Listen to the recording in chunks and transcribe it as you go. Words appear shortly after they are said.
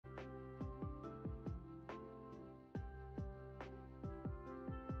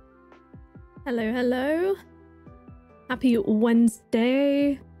Hello, hello. Happy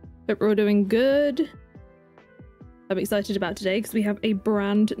Wednesday. Hope we're all doing good. I'm excited about today because we have a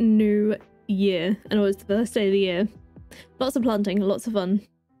brand new year and it was the first day of the year. Lots of planting, lots of fun.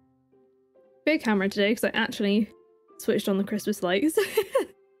 Big camera today because I actually switched on the Christmas lights.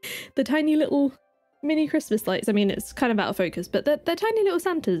 The tiny little mini Christmas lights. I mean, it's kind of out of focus, but they're tiny little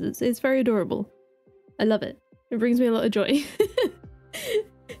Santas. It's very adorable. I love it. It brings me a lot of joy.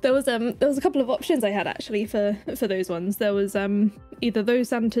 There was a couple of options I had actually for those ones. There was either those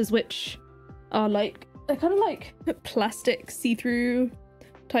Santas which are like they're kind of like plastic see-through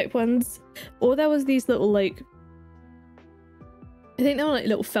type ones, or there was these little like I think they were like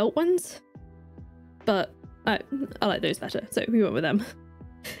little felt ones, but I like those better, so we went with them.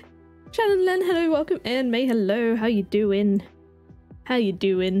 Shannon, Len, hello, welcome in. May, hello, how you doing? How you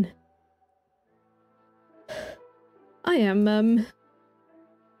doing? I am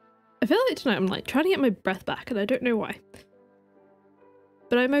I feel like tonight I'm like trying to get my breath back and I don't know why.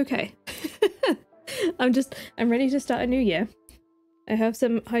 But I'm okay. I'm ready to start a new year. I have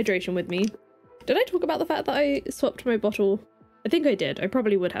some hydration with me. Did I talk about the fact that I swapped my bottle? I think I did. I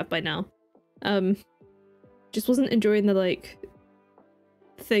probably would have by now. Just wasn't enjoying the like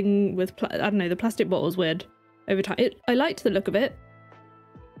thing with I don't know, the plastic bottle was weird over time. I liked the look of it.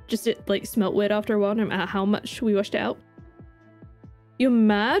 Just it like smelt weird after a while, no matter how much we washed it out. You're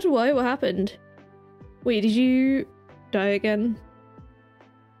mad? Why? What happened? Wait, did you die again?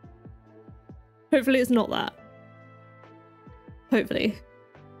 Hopefully it's not that. Hopefully.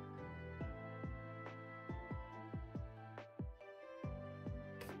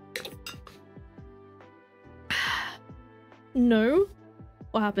 No?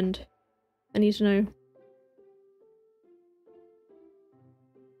 What happened? I need to know.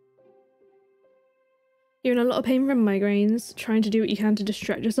 You're in a lot of pain from migraines, trying to do what you can to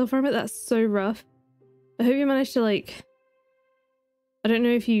distract yourself from it. That's so rough. I hope you managed to like... I don't know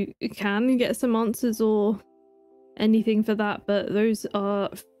if you can get some answers or anything for that, but those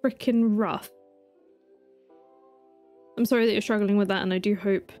are freaking rough. I'm sorry that you're struggling with that, and I do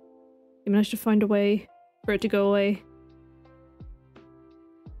hope you managed to find a way for it to go away.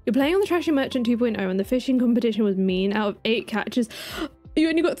 You're playing on the Trashy Merchant 2.0 and the fishing competition was mean. Out of 8 catches... You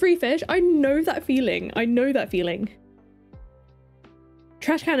only got 3 fish? I know that feeling. I know that feeling.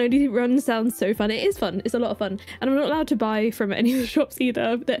 Trash can only run sounds so fun. It is fun. It's a lot of fun. And I'm not allowed to buy from any of the shops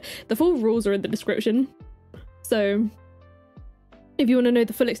either. The full rules are in the description. So if you want to know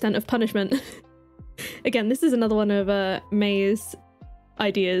the full extent of punishment. Again, this is another one of May's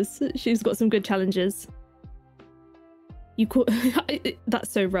ideas. She's got some good challenges. You caught...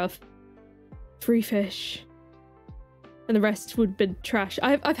 That's so rough. 3 fish. And the rest would be trash.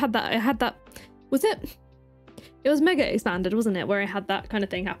 I've had that. I had that. Was it? It was mega expanded, wasn't it? Where I had that kind of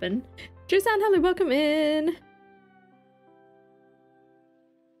thing happen. Joja, hello, welcome in.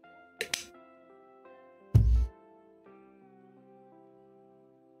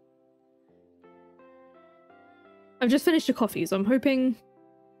 I've just finished a coffee, so I'm hoping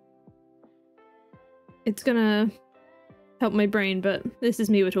it's gonna help my brain, but this is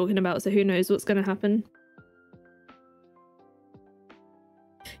me we're talking about, so who knows what's gonna happen.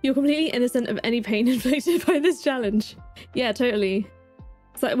 You're completely innocent of any pain inflicted by this challenge. Yeah, totally.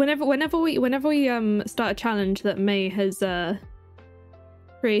 It's like whenever we start a challenge that May has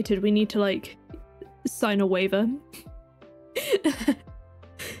created, we need to like sign a waiver.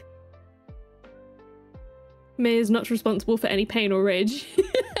 May is not responsible for any pain or rage.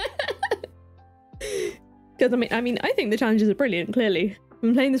 Because I mean, I think the challenges are brilliant. Clearly, I've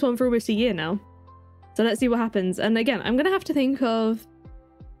been playing this one for almost a year now, so let's see what happens. And again, I'm gonna have to think of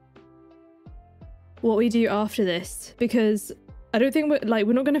what we do after this, because I don't think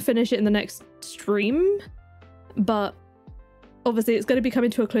we're not going to finish it in the next stream, but obviously it's going to be coming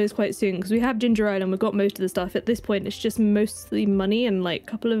to a close quite soon because we have Ginger Ale and we've got most of the stuff. At this point it's just mostly money and like a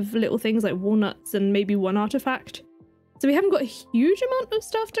couple of little things like walnuts and maybe one artifact, so we haven't got a huge amount of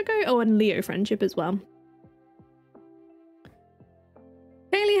stuff to go. Oh, and Leo friendship as well.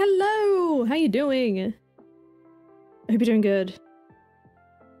 Haley, hello, how you doing? I hope you're doing good.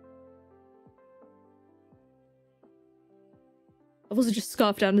 I've also just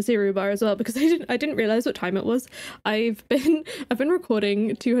scarfed down the cereal bar as well because I didn't realize what time it was. I've been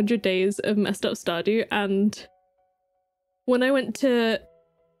recording 200 days of messed up Stardew, and when I went to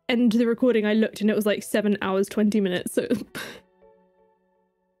end the recording I looked and it was like 7 hours 20 minutes. So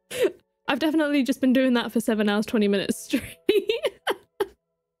I've definitely just been doing that for 7 hours 20 minutes straight.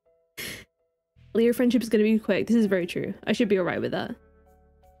 Leo friendship is going to be quick. This is very true. I should be alright with that.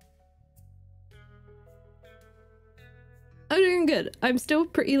 I'm doing good. I'm still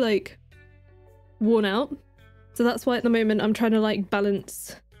pretty like worn out. So that's why at the moment I'm trying to like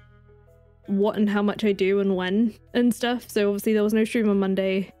balance what and how much I do and when and stuff. So obviously there was no stream on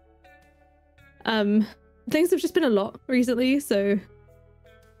Monday. Things have just been a lot recently, so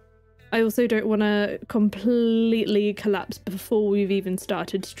I also don't want to completely collapse before we've even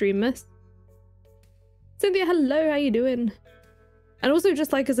started Streammas. Cynthia, hello, how you doing? And also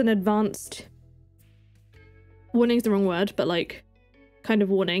just like as an advanced warning's the wrong word, but like kind of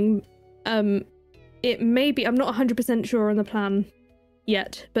warning, it may be, I'm not 100% sure on the plan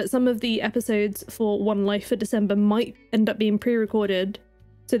yet, but some of the episodes for One Life for December might end up being pre-recorded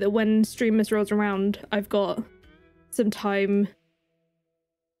so that when Streammas rolls around, I've got some time,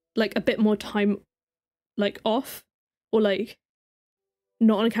 like a bit more time, like off or like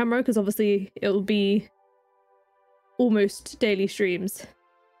not on camera, because obviously it'll be almost daily streams,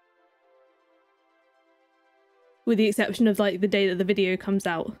 with the exception of like the day that the video comes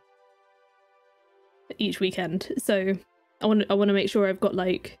out each weekend. So I want to make sure I've got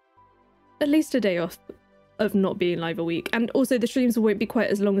like at least a day off of not being live a week, and also the streams won't be quite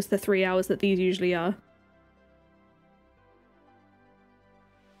as long as the 3 hours that these usually are.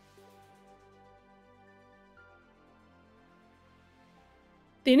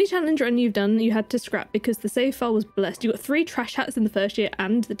 The only challenge run you've done you had to scrap because the save file was blessed. You got 3 trash hats in the first year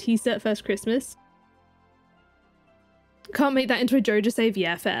and the tea set first Christmas. Can't make that into a Joja save?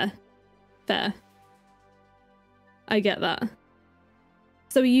 Yeah, fair. Fair. I get that.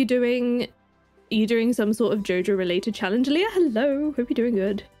 So are you doing some sort of Joja related challenge? Leah, hello. Hope you're doing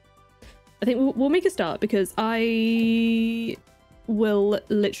good. I think we'll make a start because I will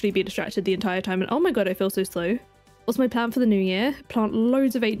literally be distracted the entire time. And oh my god, I feel so slow. What's my plan for the new year? Plant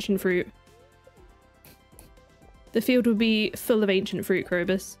loads of ancient fruit. The field will be full of ancient fruit,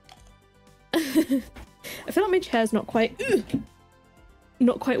 Krobus. I feel like my chair's not quite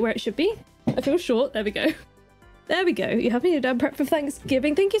where it should be. I feel short. There we go. There we go. You have me done prep for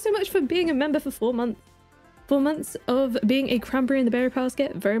Thanksgiving. Thank you so much for being a member for 4 months. 4 months of being a cranberry in the berry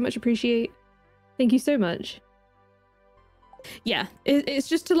basket. Very much appreciate. Thank you so much. Yeah, it's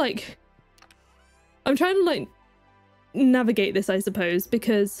just to like... I'm trying to like navigate this, I suppose,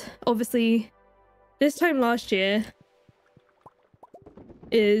 because obviously this time last year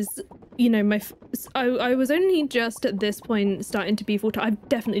is, you know, I was only just at this point starting to be full-time. I've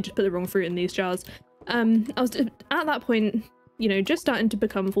definitely just put the wrong fruit in these jars. I was at that point, you know, just starting to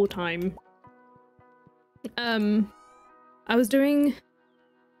become full-time. I was doing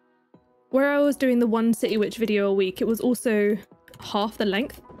the one City Witch video a week, it was also half the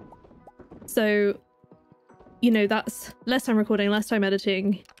length. So, you know, that's less time recording, less time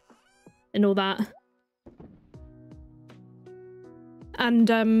editing, and all that. And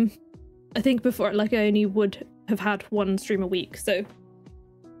I think before, like, I only would have had 1 stream a week, so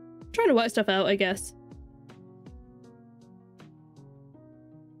trying to work stuff out, I guess.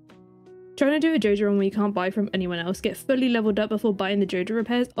 Trying to do a Joja run we can't buy from anyone else. Get fully leveled up before buying the Joja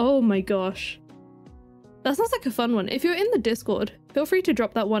repairs. Oh my gosh. That sounds like a fun one. If you're in the Discord, feel free to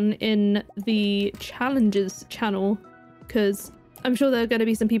drop that one in the challenges channel, because I'm sure there are going to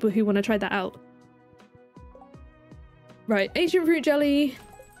be some people who want to try that out. Right, ancient fruit jelly,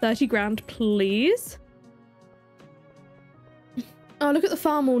 30 grand, please. Oh, look at the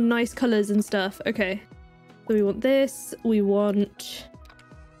farm, all nice colours and stuff. Okay, so we want this, we want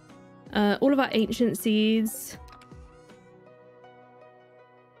all of our ancient seeds.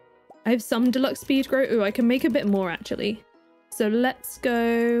 I have some deluxe speed grow. Ooh, I can make a bit more actually. So let's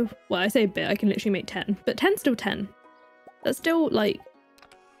go, well, I say a bit, I can literally make 10, but 10's still 10. That's still like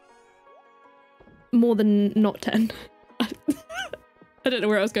more than not 10. I don't know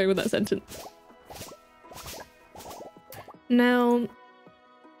where I was going with that sentence. Now,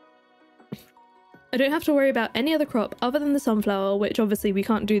 I don't have to worry about any other crop other than the sunflower, which obviously we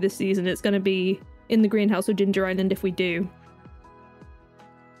can't do this season. It's going to be in the greenhouse or Ginger Island if we do.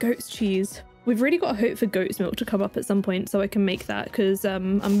 Goat's cheese. We've really got to hope for goat's milk to come up at some point so I can make that, because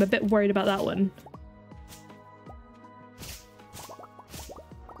I'm a bit worried about that one.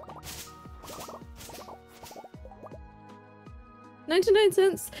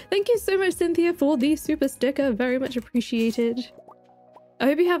 $0.99. Thank you so much, Cynthia, for the super sticker. Very much appreciated. I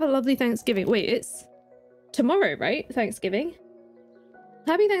hope you have a lovely Thanksgiving. Wait, it's tomorrow, right? Thanksgiving.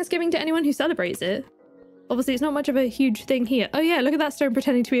 Happy Thanksgiving to anyone who celebrates it. Obviously, it's not much of a huge thing here. Oh yeah, look at that stone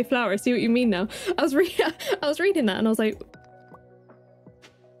pretending to be a flower. I see what you mean now. I was reading that and I was like,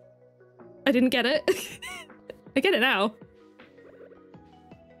 I didn't get it. I get it now.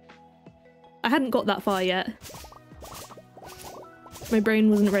 I hadn't got that far yet. My brain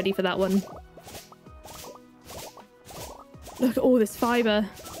wasn't ready for that one. Look at all this fibre.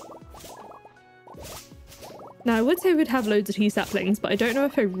 Now, I would say we'd have loads of tea saplings, but I don't know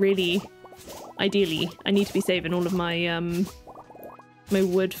if I really... Ideally, I need to be saving all of my my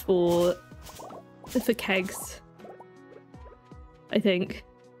wood for kegs, I think.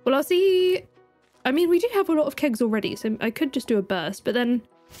 Well, I'll see... I mean, we do have a lot of kegs already, so I could just do a burst, but then...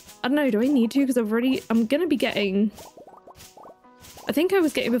 I don't know, do I need to? Because I'm gonna be getting... I think I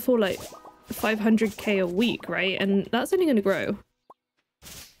was getting before, like, 500k a week, right? And that's only gonna grow.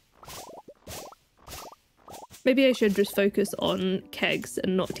 Maybe I should just focus on kegs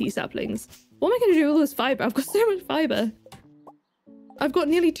and not tea saplings. What am I going to do with all this fibre? I've got so much fibre. I've got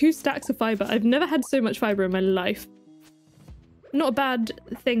nearly 2 stacks of fibre. I've never had so much fibre in my life. Not a bad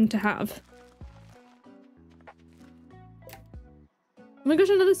thing to have. Oh my gosh,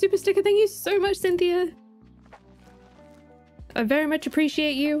 another super sticker. Thank you so much, Cynthia. I very much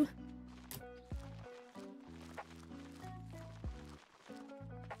appreciate you.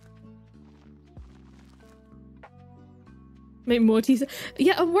 Make more tea.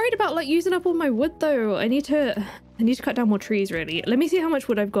 Yeah, I'm worried about like using up all my wood though. I need to cut down more trees really. Let me see how much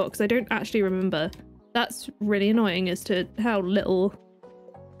wood I've got because I don't actually remember. That's really annoying as to how little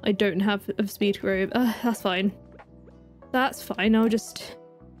I don't have of speed grove. That's fine. That's fine. I'll just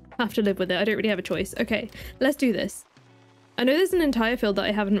have to live with it. I don't really have a choice. Okay, let's do this. I know there's an entire field that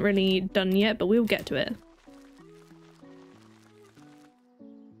I haven't really done yet, but we'll get to it.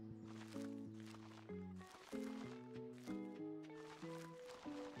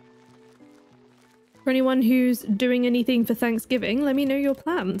 For anyone who's doing anything for Thanksgiving, let me know your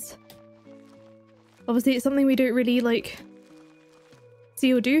plans. Obviously, it's something we don't really, like,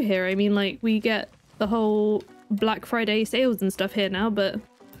 see or do here. I mean, like, we get the whole Black Friday sales and stuff here now, but,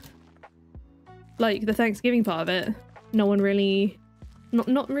 like, the Thanksgiving part of it, no one really...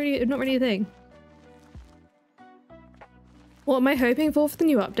 Not really a thing. What am I hoping for the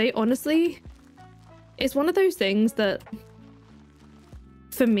new update? Honestly, it's one of those things that,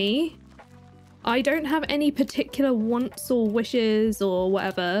 for me, I don't have any particular wants or wishes or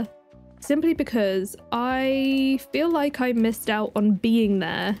whatever, simply because I feel like I missed out on being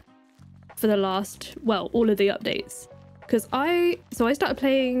there for the last, well, all of the updates. Because I started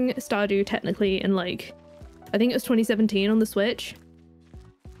playing Stardew technically in like, I think it was 2017 on the Switch.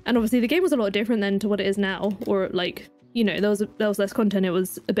 And obviously the game was a lot different then to what it is now, or like, you know, there was less content, it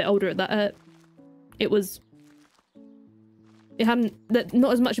was a bit older at that,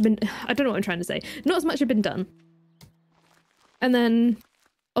 not as much had been, I don't know what I'm trying to say. Not as much had been done. And then,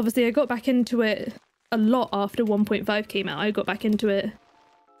 obviously, I got back into it a lot after 1.5 came out. I got back into it.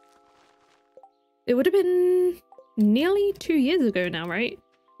 It would have been nearly 2 years ago now, right?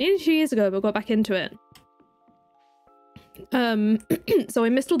 Nearly 2 years ago, but I got back into it. So I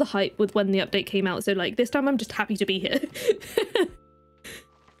missed all the hype with when the update came out. So, like, this time I'm just happy to be here.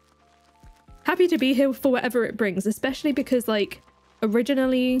 Happy to be here for whatever it brings, especially because, like,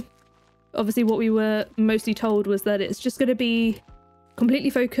 originally, obviously what we were mostly told was that it's just going to be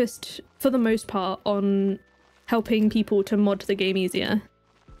completely focused, for the most part, on helping people to mod the game easier.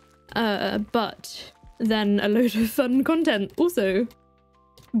 But then a load of fun content also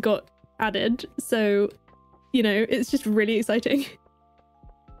got added, so, you know, it's just really exciting.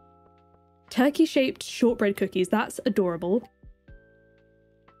 Turkey-shaped shortbread cookies, that's adorable.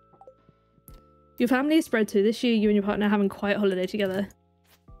 Your family is spread, so this year you and your partner are having a quiet holiday together.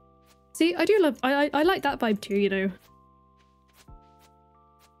 See, I do love... I like that vibe too, you know.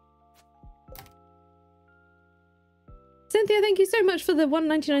 Cynthia, thank you so much for the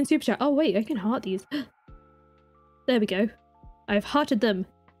 1.99 super chat. Oh wait, I can heart these. There we go. I've hearted them.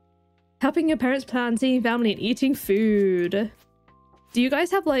 Helping your parents plan, seeing family, and eating food. Do you guys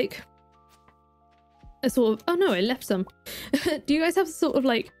have like a sort of... Oh no, I left some. Do you guys have sort of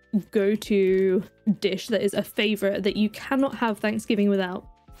like go-to dish that is a favorite that you cannot have Thanksgiving without?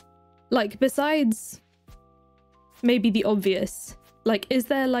 Like, besides maybe the obvious, like, is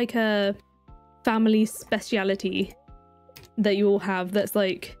there like a family speciality that you all have that's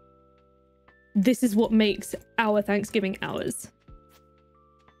like, this is what makes our Thanksgiving ours?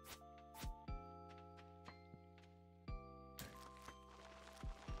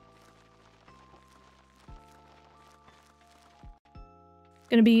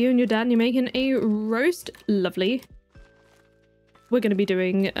 Gonna be you and your dad and you're making a roast. Lovely. We're gonna be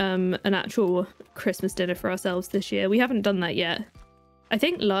doing an actual Christmas dinner for ourselves this year. We haven't done that yet. I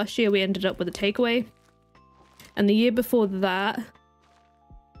think last year we ended up with a takeaway. And the year before that...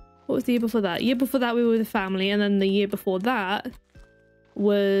 What was the year before that? Year before that we were with the family, and then the year before that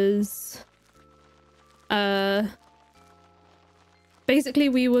was... Basically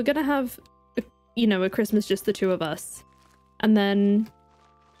we were gonna have, you know, a Christmas just the two of us. And then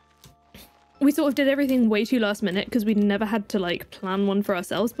we sort of did everything way too last minute because we'd never had to like plan one for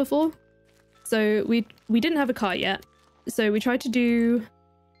ourselves before. So we didn't have a car yet. So we tried to do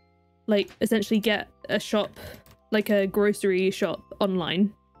like essentially get a shop, like a grocery shop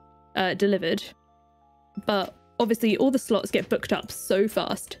online delivered. But obviously all the slots get booked up so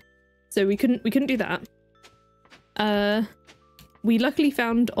fast. So we couldn't do that. We luckily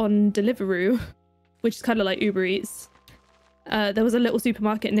found on Deliveroo, which is kind of like Uber Eats, there was a little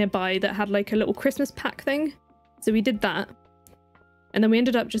supermarket nearby that had like a little Christmas pack thing. So we did that. And then we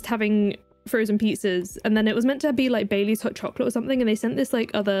ended up just having frozen pizzas. And then it was meant to be like Bailey's hot chocolate or something. And they sent this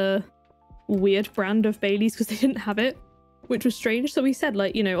like other weird brand of Bailey's because they didn't have it, which was strange. So we said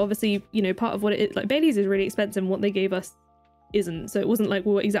like, you know, obviously, you know, part of what it is, like Bailey's is really expensive and what they gave us isn't. So it wasn't like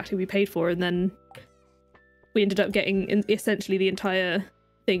what exactly we paid for. And then we ended up getting essentially the entire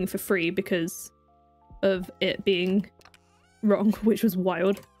thing for free because of it being wrong, which was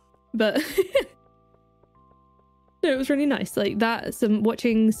wild. But no, it was really nice. Like that,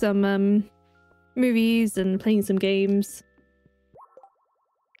 watching some movies and playing some games.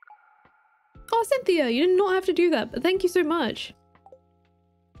 Oh, Cynthia, you did not have to do that, but thank you so much.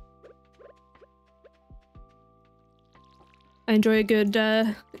 I enjoy a good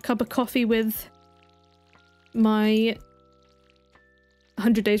cup of coffee with my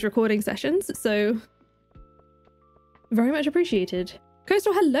 100 days recording sessions, so very much appreciated.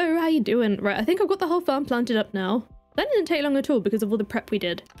 Coastal, hello, how you doing? Right, I think I've got the whole farm planted up now. That didn't take long at all because of all the prep we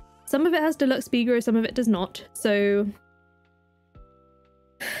did. Some of it has deluxe speed grow, some of it does not, so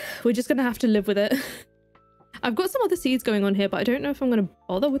we're just gonna have to live with it. I've got some other seeds going on here, but I don't know if I'm gonna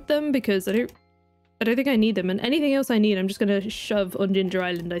bother with them because I don't think I need them, and anything else I need I'm just gonna shove on Ginger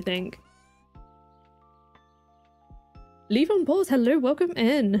Island, I think. Leave on pause, hello, welcome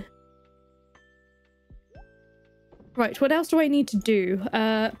in. Right, what else do I need to do?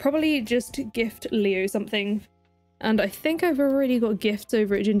 Probably just gift Leo something. And I think I've already got gifts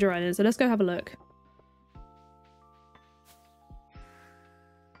over at Ginger Island, so let's go have a look.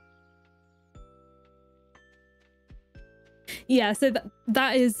 Yeah, so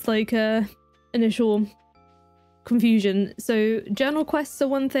that is like a initial confusion. So journal quests are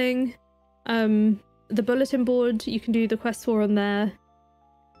one thing. The bulletin board, you can do the quests for on there.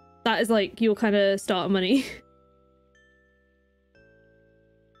 That is like your kind of starter money.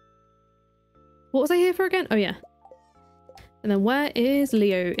 What was I here for again? Oh yeah. And then where is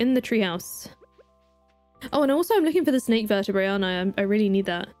Leo? In the treehouse. Oh, and also I'm looking for the snake vertebrae, aren't I? I really need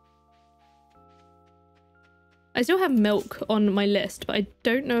that. I still have milk on my list, but I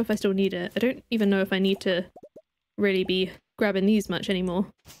don't know if I still need it. I don't even know if I need to really be grabbing these much anymore.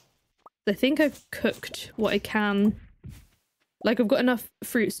 I think I've cooked what I can. Like, I've got enough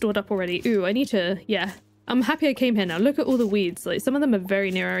fruit stored up already. Ooh, I need to... Yeah. I'm happy I came here now. Look at all the weeds. Like, some of them are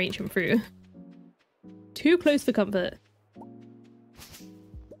very near our ancient fruit. Too close for comfort.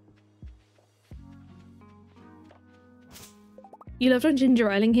 You loved when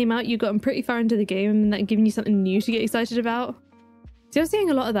Ginger Island came out, you gotten pretty far into the game and that giving you something new to get excited about. See, I was seeing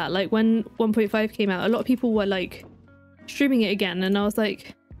a lot of that, like when 1.5 came out, a lot of people were like streaming it again and I was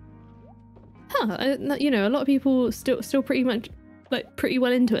like, huh, you know, a lot of people still pretty much, like pretty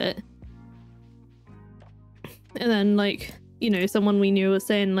well into it. And then like, you know, someone we knew was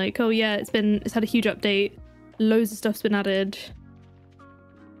saying like, oh yeah, it's had a huge update, loads of stuff's been added.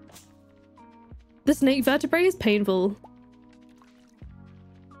 The snake vertebrae is painful.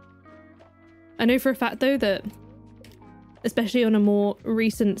 I know for a fact though that, especially on a more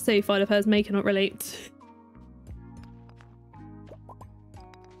recent save file of hers, May cannot relate.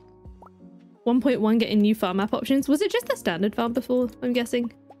 1.1 getting new farm map options. Was it just the standard farm before, I'm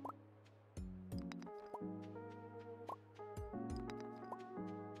guessing?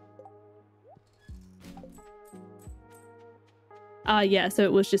 Ah yeah, so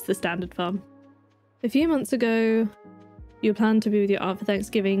it was just the standard farm. A few months ago, you planned to be with your aunt for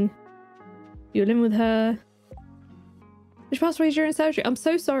Thanksgiving. You were living with her. Which passed away during surgery. I'm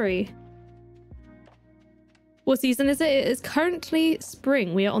so sorry. What season is it? It is currently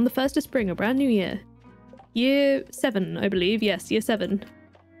spring. We are on the 1st of spring, a brand new year. Year 7, I believe. Yes, year 7.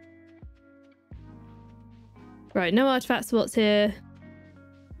 Right, no artifact spots here.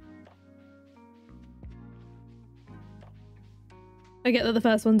 I get that the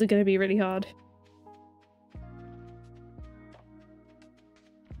first ones are going to be really hard.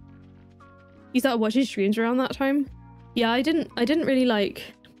 You started watching streams around that time? Yeah, I didn't really like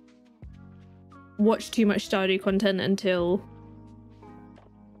watch too much Stardew content until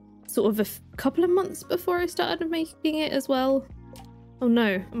sort of a couple of months before I started making it as well. Oh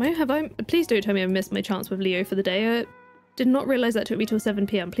no, have I? Please don't tell me I've missed my chance with Leo for the day. Did not realize that took me till 7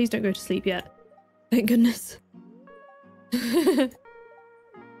 p.m. Please don't go to sleep yet. Thank goodness.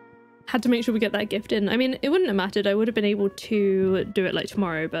 Had to make sure we get that gift in. I mean, it wouldn't have mattered. I would have been able to do it like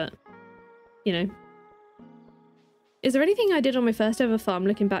tomorrow, but you know. Is there anything I did on my first ever farm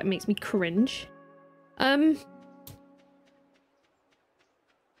looking back makes me cringe? I'm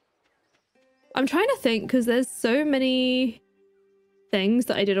trying to think because there's so many things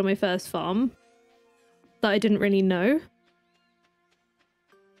that I did on my first farm that I didn't really know.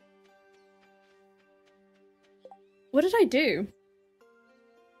 What did I do?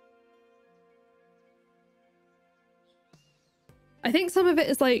 I think some of it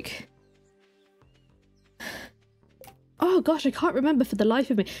is like... Oh gosh, I can't remember for the life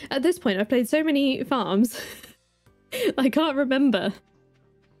of me. At this point, I've played so many farms. I can't remember.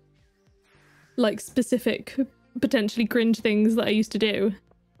 Like specific, potentially cringe things that I used to do.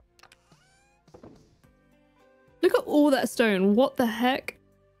 Look at all that stone. What the heck?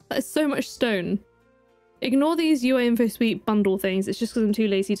 That is so much stone. Ignore these UI Info Suite bundle things. It's just because I'm too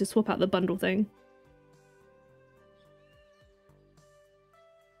lazy to swap out the bundle thing.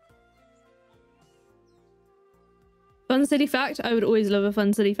 Fun city fact. I would always love a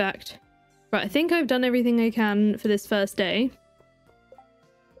fun city fact. Right, I think I've done everything I can for this first day.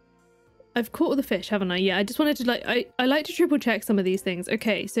 I've caught all the fish, haven't I? Yeah, I just wanted to like... I like to triple check some of these things.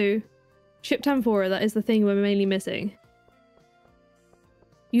 Okay, so... Ship Tamphora, that is the thing we're mainly missing.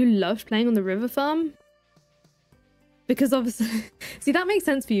 You loved playing on the river farm? Because obviously... See, that makes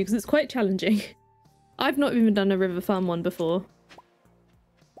sense for you because it's quite challenging. I've not even done a river farm one before.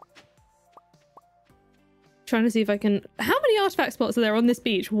 Trying to see if I can... How many artifact spots are there on this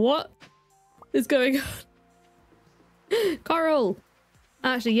beach? What is going on? Coral!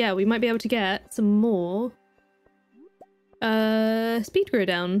 Actually, yeah, we might be able to get some more. Speed grow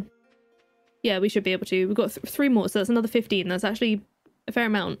down. Yeah, we should be able to. We've got 3 more, so that's another 15. That's actually a fair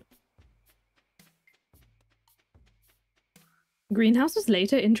amount. Greenhouse was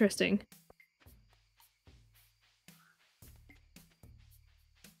later? Interesting.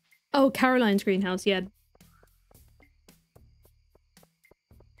 Oh, Caroline's greenhouse, yeah.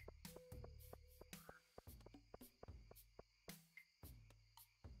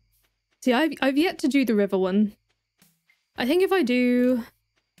 See, I've yet to do the river one. I think if I do...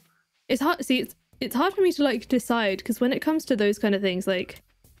 It's hard, see, it's hard for me to like decide because when it comes to those kind of things, like...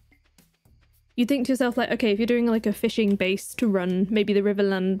 You think to yourself like, okay, if you're doing like a fishing base to run, maybe the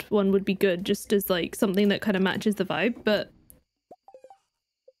Riverland one would be good just as like something that kind of matches the vibe, but...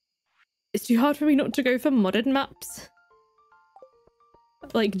 It's too hard for me not to go for modded maps.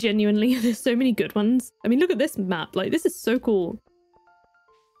 Like, genuinely, there's so many good ones. I mean, look at this map, like, this is so cool.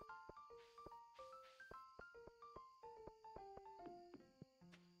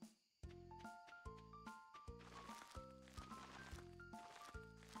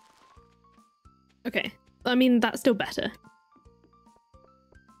 Okay, I mean, that's still better.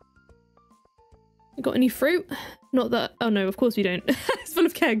 You got any fruit? Not that... Oh no, of course we don't. It's full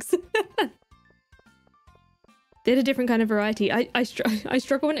of kegs. They had a different kind of variety. I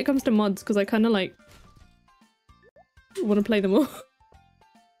struggle when it comes to mods because I kind of like... want to play them all.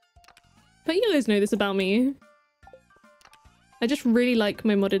 But you guys know this about me. I just really like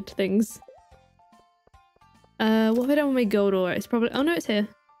my modded things. What have I done with my gold ore? It's probably... Oh no, it's here.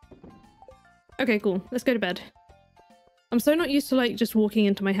 Okay, cool. Let's go to bed. I'm so not used to like just walking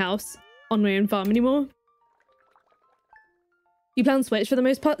into my house on my own farm anymore. You play on Switch for the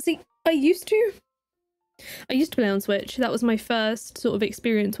most part? See, I used to play on Switch. That was my first sort of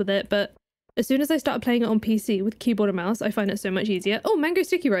experience with it, but as soon as I started playing it on PC with keyboard and mouse, I find it so much easier. Oh, mango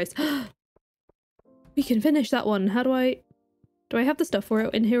sticky rice. We can finish that one. How do I have the stuff for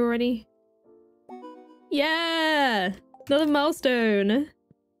it in here already? Yeah! Another milestone.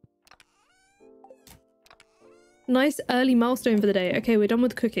 Nice early milestone for the day. Okay, we're done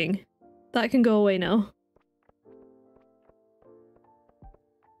with cooking. That can go away now.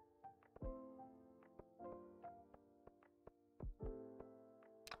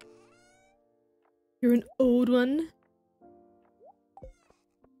 You're an old one.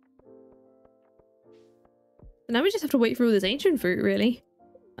 Now we just have to wait for all this ancient fruit, really.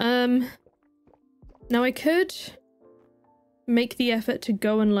 Now I could make the effort to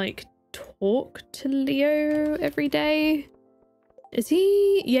go and like talk to Leo every day. Is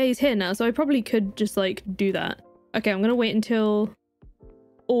he? Yeah, he's here now, so I probably could just like do that. Okay, I'm gonna wait until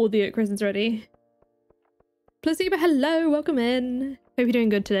all the oak resin's ready. Placebo, hello, welcome in. Hope you're doing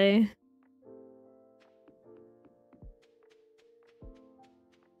good today.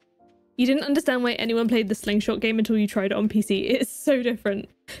 You didn't understand why anyone played the slingshot game until you tried it on PC. It's so different.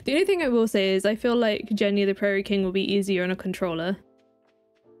 The only thing I will say is I feel like Jenny the Prairie King will be easier on a controller.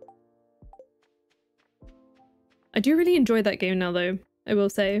 I do really enjoy that game now though, I will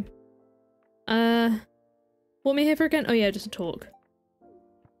say. What am I here for again? Oh yeah, just a talk.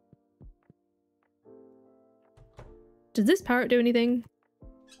 Does this parrot do anything?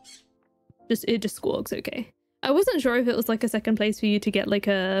 It just squawks, okay. I wasn't sure if it was like a second place for you to get like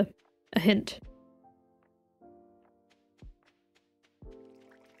a hint.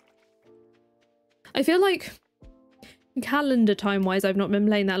 I feel like calendar time wise I've not been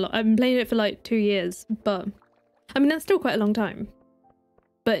playing that long. I've been playing it for like 2 years, but I mean that's still quite a long time.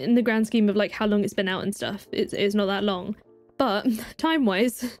 But in the grand scheme of like how long it's been out and stuff, it's not that long. But time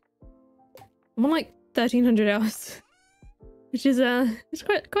wise, I'm on like 1300 hours, which is it's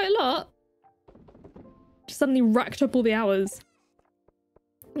quite a lot. Just suddenly racked up all the hours.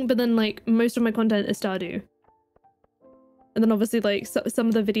 But then like most of my content is Stardew. And then obviously like some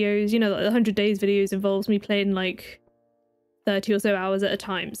of the videos, you know, like the 100 days videos involves me playing like 30 or so hours at a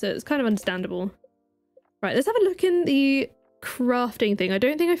time. So it's kind of understandable. Right, let's have a look in the crafting thing. I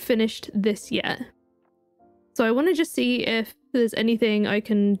don't think I've finished this yet. So I want to just see if there's anything I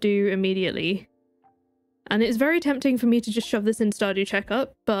can do immediately. And it's very tempting for me to just shove this in Stardew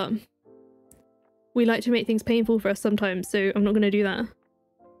checkup, but we like to make things painful for us sometimes, so I'm not going to do that.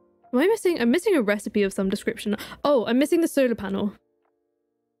 Am I missing? I'm missing a recipe of some description. Oh, I'm missing the solar panel.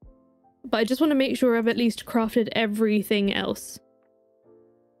 But I just want to make sure I've at least crafted everything else.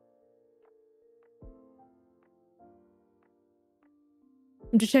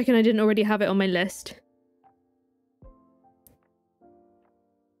 I'm just checking I didn't already have it on my list.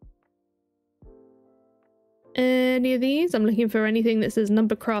 Any of these? I'm looking for anything that says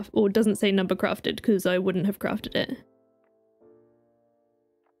number craft or doesn't say number crafted because I wouldn't have crafted it.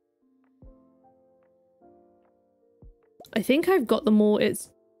 I think I've got them all.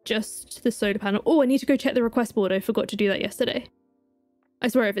 It's just the solar panel. Oh, I need to go check the request board. I forgot to do that yesterday. I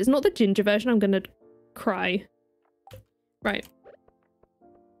swear if it's not the ginger version, I'm gonna cry. Right.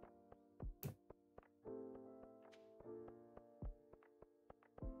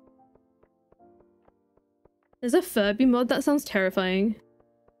 There's a Furby mod? That sounds terrifying.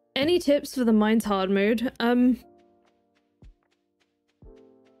 Any tips for the Mine's Hard mode?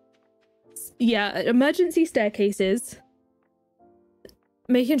 Yeah, emergency staircases.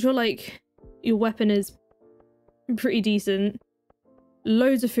 Making sure, like, your weapon is pretty decent.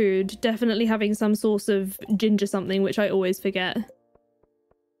 Loads of food. Definitely having some source of ginger something, which I always forget.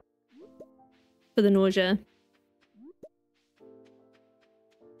 For the nausea.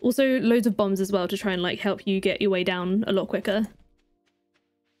 Also, loads of bombs as well to try and like help you get your way down a lot quicker.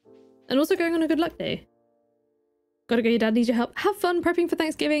 And also going on a good luck day. Gotta go, your dad needs your help. Have fun prepping for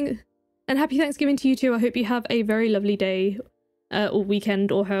Thanksgiving. And happy Thanksgiving to you too. I hope you have a very lovely day or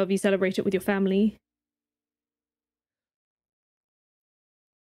weekend or however you celebrate it with your family.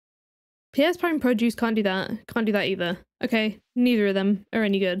 PS Prime Produce can't do that. Can't do that either. Okay, neither of them are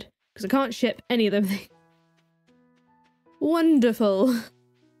any good. Because I can't ship any of them. Wonderful.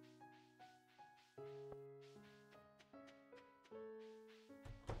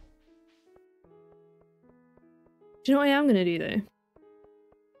 Do you know what I am gonna do though?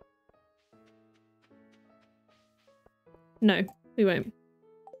 No, we won't.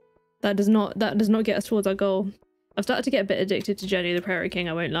 That does not get us towards our goal. I've started to get a bit addicted to Jenny the Prairie King,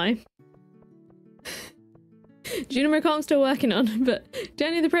 I won't lie. Junior I'm still working on, but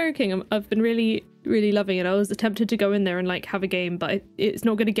Jenny the Prairie King I've been really loving it. I was tempted to go in there and like have a game, but it's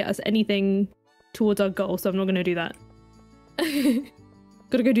not gonna get us anything towards our goal, so I'm not gonna do that.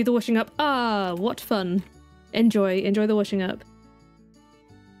 Gotta go do the washing up. Ah, what fun. Enjoy the washing up.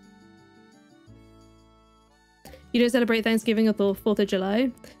 You don't celebrate Thanksgiving or the 4th of July?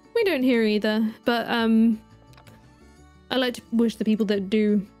 We don't here either, but I like to wish the people that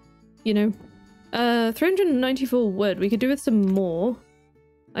do, you know. 394 wood. We could do with some more.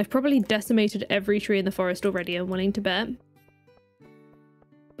 I've probably decimated every tree in the forest already, I'm willing to bet.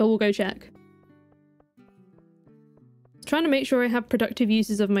 But we'll go check. Trying to make sure I have productive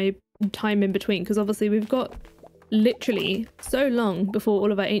uses of my time in between, because obviously we've got literally so long before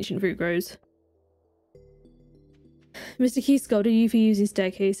all of our ancient fruit grows. Mr. Key scolded you for using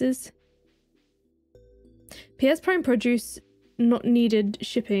staircases. PS Prime Produce not needed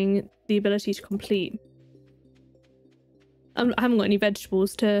shipping, the ability to complete. I haven't got any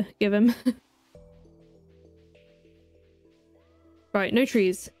vegetables to give him. Right, no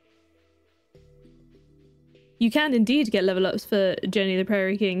trees. You can indeed get level ups for Jenny the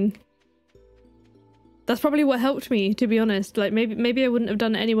Prairie King. That's probably what helped me, to be honest. Like, maybe I wouldn't have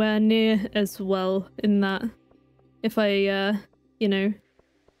done it anywhere near as well in that if I, you know.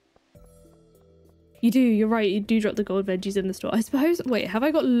 You're right, you do drop the gold veggies in the store. I suppose, wait, have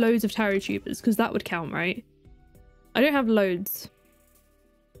I got loads of taro tubers? Because that would count, right? I don't have loads.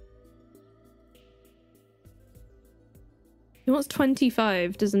 He wants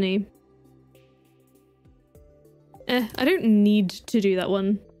 25, doesn't he? I don't need to do that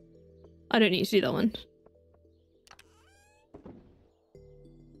one. I don't need to do that one.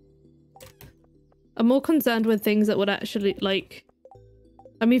 I'm more concerned with things that would actually, like...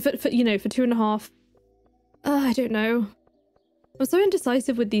 I mean, for you know, for 2.5... I don't know. I'm so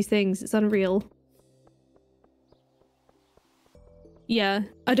indecisive with these things, it's unreal. Yeah,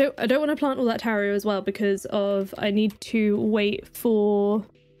 I don't want to plant all that taro as well because of I need to wait for...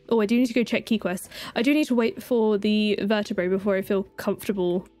 Oh, I do need to go check key quests. I do need to wait for the vertebrae before I feel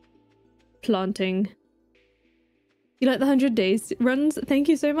comfortable planting. You like the 100 days runs? Thank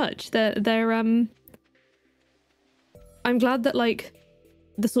you so much. They're I'm glad that like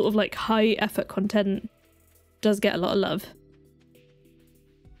the sort of like high effort content does get a lot of love.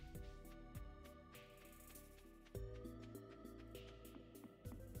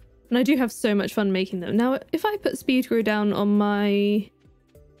 And I do have so much fun making them. Now, if I put speed grow down on my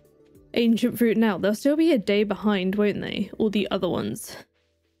ancient fruit now, they'll still be a day behind, won't they? All the other ones.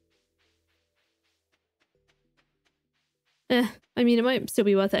 I mean, it might still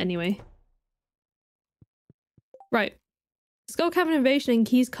be worth it anyway. Right. Skull Cavern Invasion and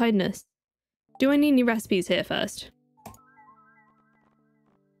Key's Kindness. Do I need any recipes here first?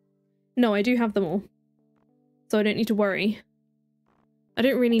 No, I do have them all. So I don't need to worry. I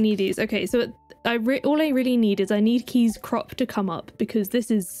don't really need these. Okay, so all I really need is I need Key's crop to come up because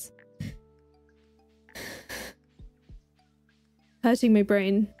this is hurting my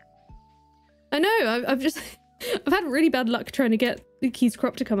brain. I know, I've just I've had really bad luck trying to get the Key's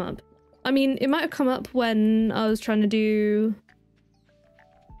crop to come up. I mean, it might have come up when I was trying to do,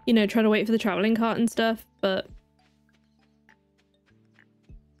 you know, trying to wait for the traveling cart and stuff, but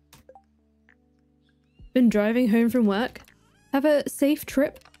been driving home from work. Have a safe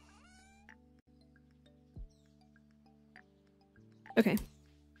trip. Okay.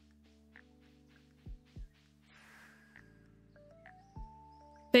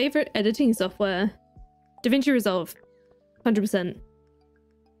 Favorite editing software? DaVinci Resolve. 100%.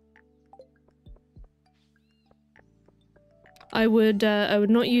 I would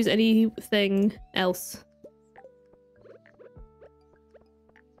not use anything else.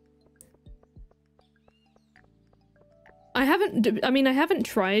 I haven't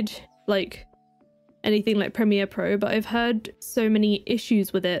tried like anything like Premiere Pro, but I've heard so many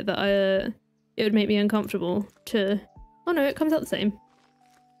issues with it that it would make me uncomfortable to... Oh no, it comes out the same.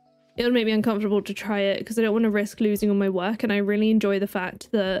 It would make me uncomfortable to try it because I don't want to risk losing all my work, and I really enjoy the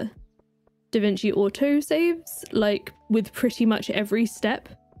fact that DaVinci auto saves like with pretty much every step,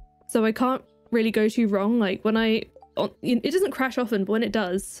 so I can't really go too wrong. Like when it doesn't crash often, but when it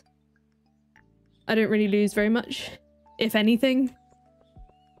does, I don't really lose very much, if anything.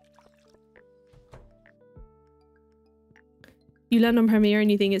 You land on Premiere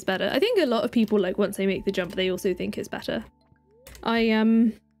and you think it's better. I think a lot of people, like, once they make the jump, they also think it's better. I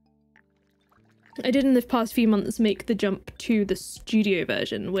did in the past few months make the jump to the studio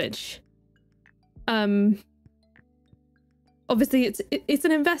version, which obviously it's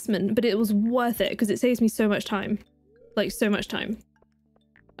an investment, but it was worth it because it saves me so much time. Like, so much time.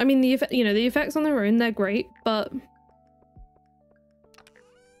 I mean, the effects on their own, they're great, but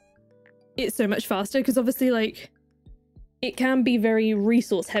it's so much faster because obviously, like, it can be very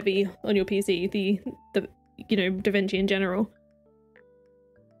resource heavy on your PC, the DaVinci in general.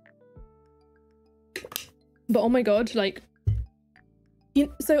 But oh my god, like,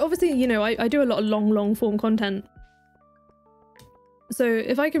 so obviously, I do a lot of long form content. So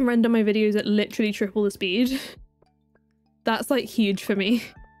if I can render my videos at literally triple the speed, that's like huge for me.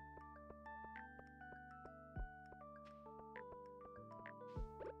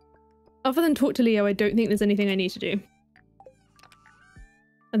 Other than talk to Leo, I don't think there's anything I need to do.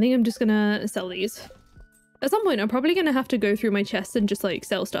 I think I'm just gonna sell these. At some point, I'm probably gonna have to go through my chest and just like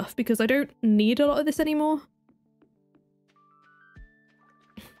sell stuff because I don't need a lot of this anymore.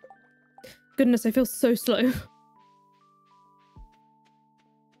 Goodness, I feel so slow.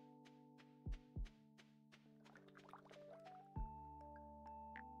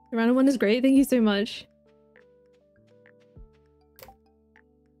 The random one is great, thank you so much.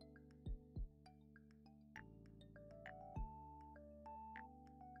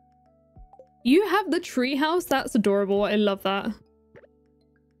 You have the treehouse? That's adorable. I love that.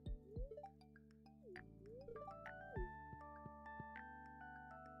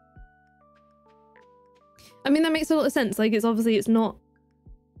 mean, that makes a lot of sense. Like, it's obviously, it's not,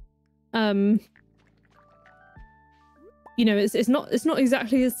 you know, it's not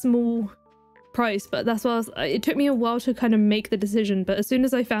exactly a small price, but that's why it took me a while to kind of make the decision. But as soon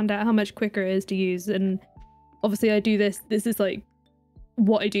as I found out how much quicker it is to use, and obviously I do this is like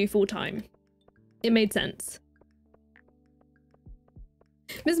what I do full time, it made sense.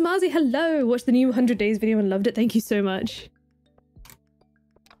 Ms. Marzi, hello! Watched the new 100 Days video and loved it. Thank you so much.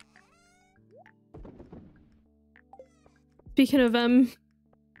 Speaking of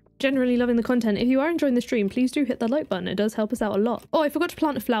generally loving the content, if you are enjoying the stream, please do hit that like button. It does help us out a lot. Oh, I forgot to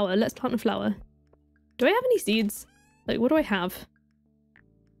plant a flower. Let's plant a flower. Do I have any seeds? Like, what do I have?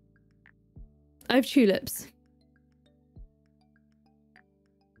 I have tulips.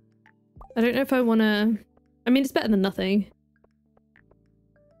 I don't know if I want to... I mean, it's better than nothing.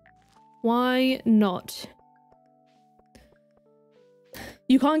 Why not?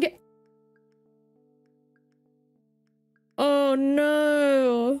 You can't get... Oh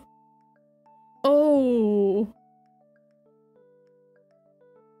no! Oh!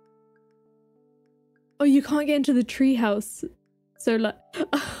 Oh, you can't get into the treehouse. So like...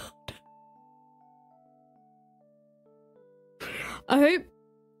 I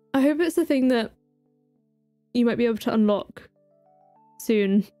hope it's a thing that you might be able to unlock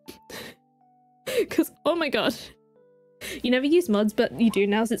soon. Because, oh my god. You never use mods, but you do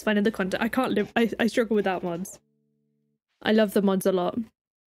now since finding the content. I can't live... I struggle without mods. I love the mods a lot.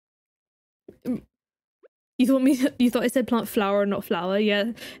 You thought I said plant flower and not flower?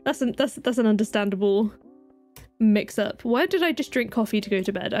 Yeah, that's an understandable mix-up. Why did I just drink coffee to go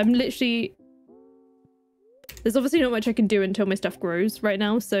to bed? I'm literally... There's obviously not much I can do until my stuff grows right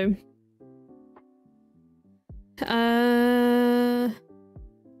now, so...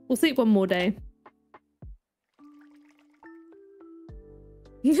 We'll sleep one more day.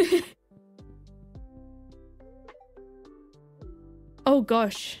 Oh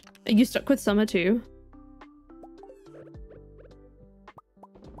gosh, are you stuck with summer too?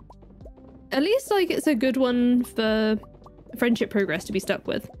 At least like it's a good one for friendship progress to be stuck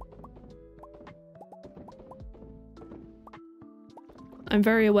with. I'm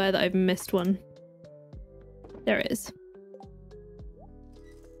very aware that I've missed one. There it is.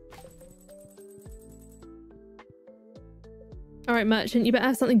 Alright, merchant, you better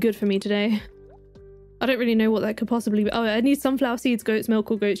have something good for me today. I don't really know what that could possibly be. Oh, I need sunflower seeds, goat's milk,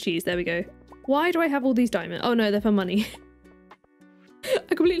 or goat's cheese. There we go. Why do I have all these diamonds? Oh no, they're for money.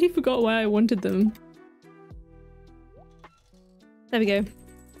 I completely forgot why I wanted them. There we go.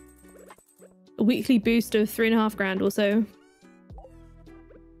 A weekly boost of 3.5 grand or so.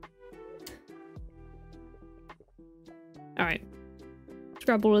 Alright. Let's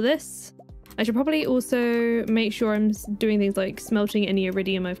grab all of this. I should probably also make sure I'm doing things like smelting any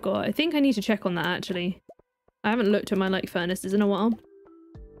iridium I've got. I think I need to check on that actually. I haven't looked at my like furnaces in a while.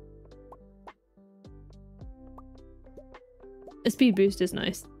 A speed boost is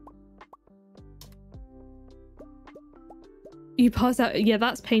nice. You pass out, yeah,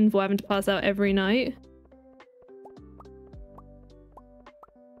 that's painful having to pass out every night.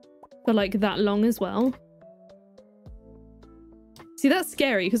 For like that long as well. See, that's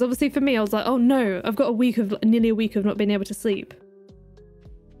scary because obviously for me I was like, oh no, I've got a week of nearly a week of not being able to sleep.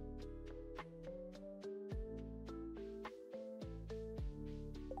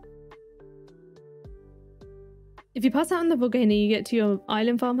 If you pass out in the volcano, you get to your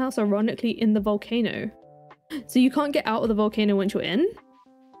island farmhouse, ironically in the volcano. So you can't get out of the volcano once you're in?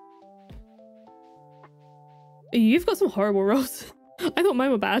 You've got some horrible rolls. I thought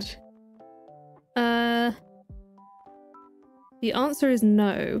mine were bad. The answer is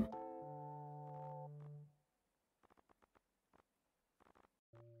no.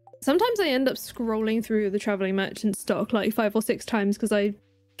 Sometimes I end up scrolling through the traveling merchant stock like 5 or 6 times because I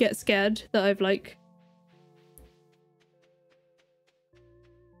get scared that I've like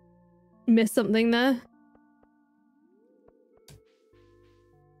missed something there.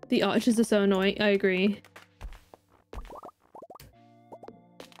 The archers are so annoying, I agree.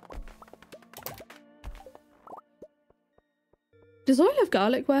 Does oil of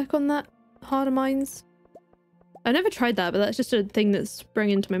garlic work on that harder mines? I never tried that, but that's just a thing that sprang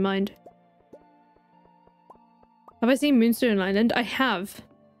into my mind. Have I seen Moonstone Island? I have.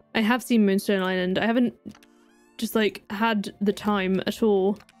 I have seen Moonstone Island. I haven't just like had the time at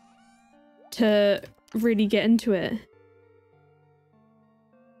all to really get into it.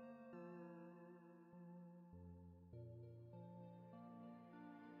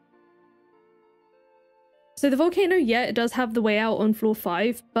 So the volcano, yeah, it does have the way out on floor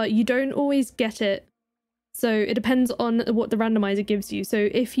 5, but you don't always get it. So it depends on what the randomizer gives you. So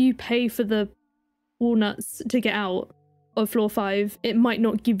if you pay for the walnuts to get out of floor 5, it might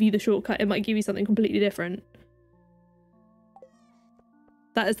not give you the shortcut. It might give you something completely different.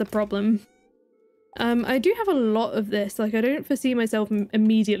 That is the problem. I do have a lot of this. Like, I don't foresee myself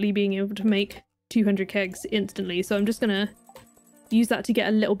immediately being able to make 200 kegs instantly, so I'm just gonna use that to get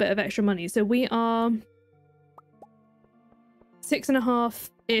a little bit of extra money. So we are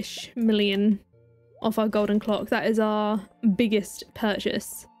 6.5-ish million off our golden clock. That is our biggest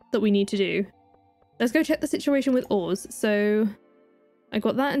purchase that we need to do. Let's go check the situation with ores. So I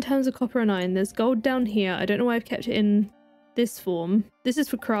got that in terms of copper and iron. There's gold down here. I don't know why I've kept it in this form. This is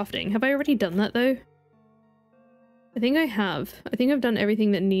for crafting. Have I already done that though? I think I have. I think I've done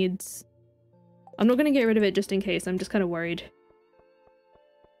everything that needs... I'm not going to get rid of it just in case. I'm just kind of worried.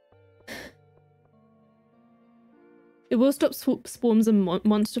 It will stop swarms and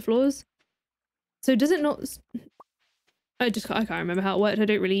monster floors. So does it not... I can't remember how it worked. I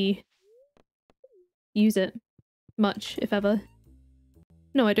don't really use it much, if ever.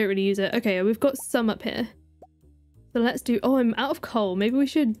 No, I don't really use it. Okay, we've got some up here. So let's do... Oh, I'm out of coal. Maybe we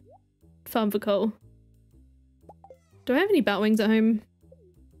should farm for coal. Do I have any bat wings at home?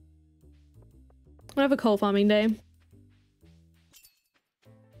 I'll have a coal farming day.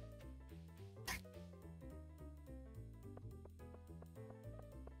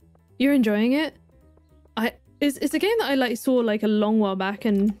 You're enjoying it? It's a game that I like saw like a long while back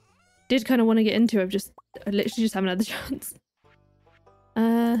and did kind of want to get into. I literally just haven't had the chance.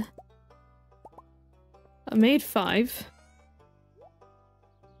 I made 5.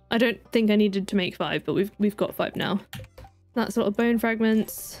 I don't think I needed to make 5, but we've got 5 now. That's a lot of bone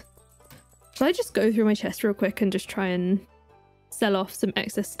fragments. Should I just go through my chest real quick and just try and sell off some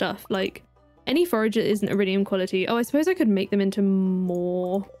excess stuff? Like, any forage that isn't iridium quality. Oh, I suppose I could make them into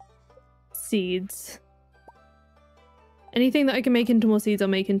more seeds. Anything that I can make into more seeds, I'll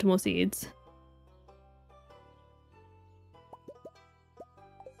make into more seeds.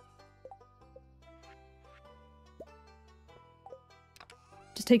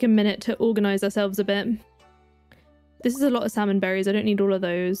 Just take a minute to organize ourselves a bit. This is a lot of salmon berries. I don't need all of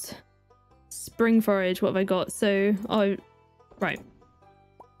those. Spring forage, what have I got? So, oh, right.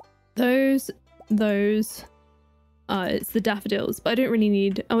 Those. It's the daffodils, but I don't really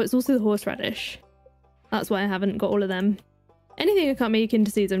need... Oh, it's also the horseradish. That's why I haven't got all of them. Anything I can't make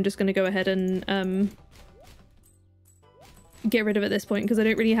into seeds, I'm just going to go ahead and get rid of at this point, because I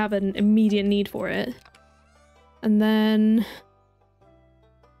don't really have an immediate need for it. And then...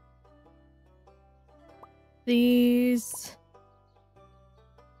 these...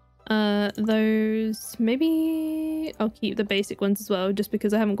 those... maybe I'll keep the basic ones as well, just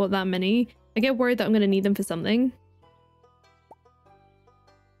because I haven't got that many. I get worried that I'm going to need them for something.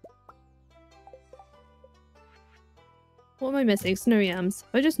 What am I missing? Snow yams.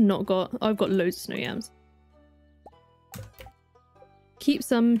 I just not got... Oh, I've got loads of snow yams. Keep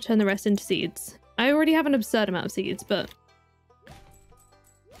some, turn the rest into seeds. I already have an absurd amount of seeds, but...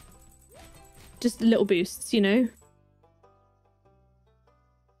 just little boosts, you know?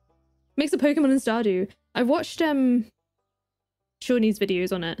 Makes a Pokemon in Stardew. I've watched Shawnee's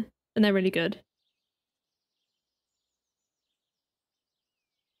videos on it, and they're really good.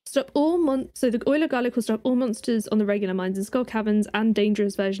 Stop all so the oil of garlic will stop all monsters on the regular mines and skull caverns and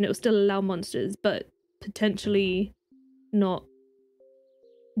dangerous version. It will still allow monsters, but potentially not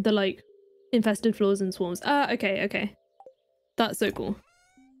the like infested floors and swarms. Okay. That's so cool.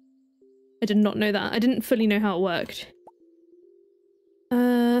 I did not know that. I didn't fully know how it worked.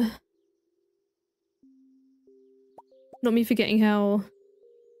 Not me forgetting how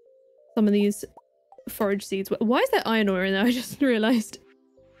some of these forage seeds were. Why is there iron ore in there? I just realised.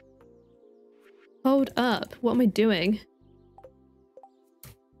 Hold up. What am I doing?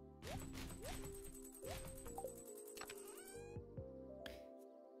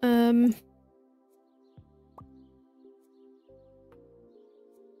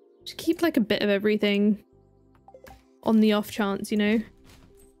 Just keep like a bit of everything on the off chance, you know?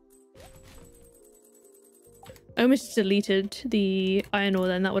 I almost deleted the iron ore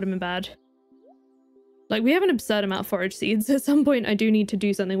then, that would have been bad. Like, we have an absurd amount of forage seeds. At some point I do need to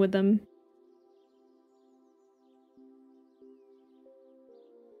do something with them.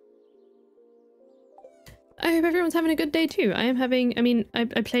 I hope everyone's having a good day too. I am having, I mean, I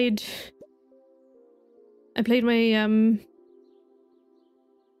played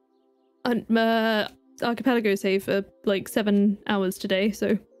my archipelago save for like 7 hours today,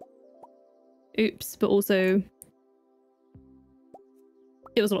 so oops, but also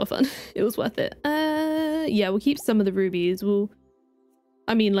it was a lot of fun. It was worth it. Yeah, we'll keep some of the rubies.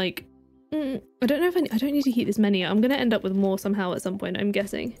 I mean, like, I don't know if I don't need to keep this many. I'm gonna end up with more somehow at some point, I'm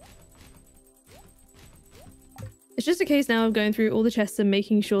guessing. It's just a case now of going through all the chests and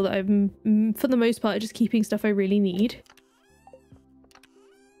making sure that I'm, for the most part, just keeping stuff I really need.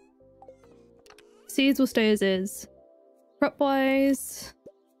 Seeds will stay as is. Crop-wise...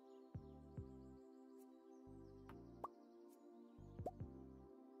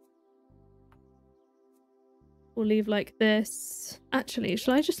 we'll leave like this. Actually,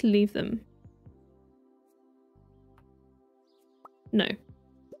 shall I just leave them? No.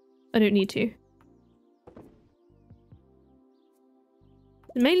 I don't need to.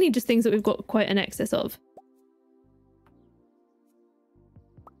 Mainly just things that we've got quite an excess of.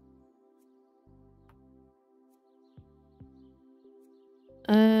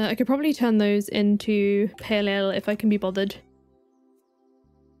 I could probably turn those into pale ale if I can be bothered.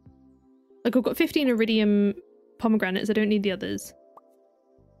 Like, I've got 15 iridium pomegranates, I don't need the others.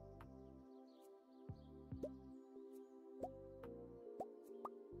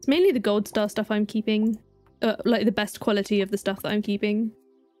 It's mainly the gold star stuff I'm keeping. Like the best quality of the stuff that I'm keeping.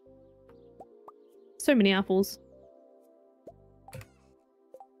 So many apples.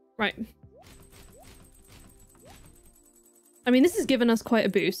 Right. I mean, this has given us quite a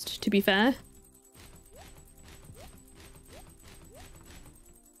boost, to be fair.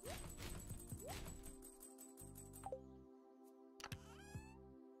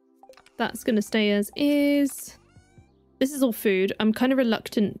 That's gonna stay as is. This is all food. I'm kind of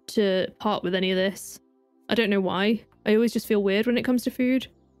reluctant to part with any of this. I don't know why. I always just feel weird when it comes to food.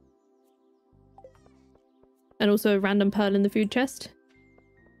 And also a random pearl in the food chest.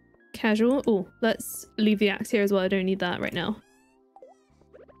 Casual. Oh, let's leave the axe here as well. I don't need that right now.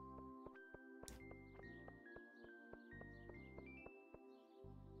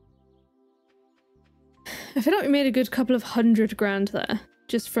 I feel like we made a good couple of 100 grand there.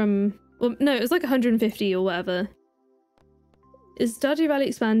 Just from... well, no, it was like 150 or whatever. Is Stardew Valley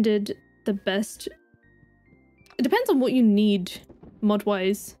Expanded the best? It depends on what you need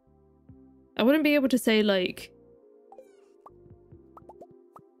mod-wise. I wouldn't be able to say, like,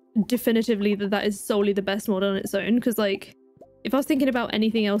 definitively that that is solely the best mod on its own, because, like, if I was thinking about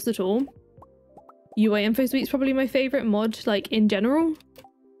anything else at all, UA Info Suite's probably my favourite mod, like, in general.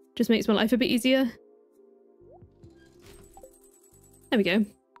 Just makes my life a bit easier. There we go.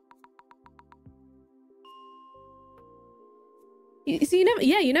 So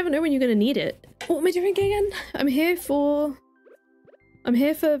you never know when you're gonna need it. What am I doing again? I'm here for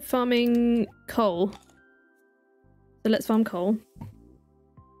farming coal. So let's farm coal.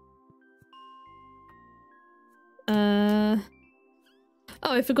 Oh,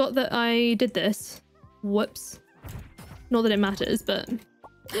 I forgot that I did this. Whoops. Not that it matters, but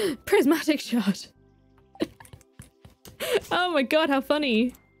prismatic shard. Oh my god, how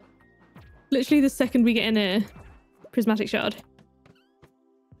funny. Literally the second we get in here, prismatic shard.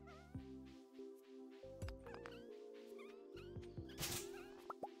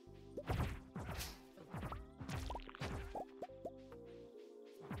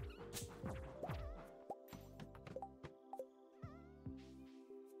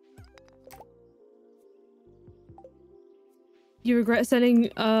 You regret selling?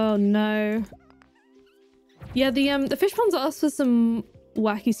 Oh no. Yeah, the fish ponds asked for some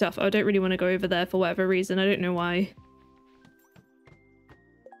wacky stuff. I don't really want to go over there for whatever reason. I don't know why.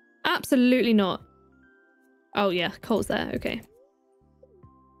 Absolutely not. Oh yeah, coal's there. Okay.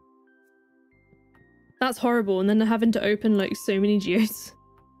 That's horrible. And then having to open like so many geodes.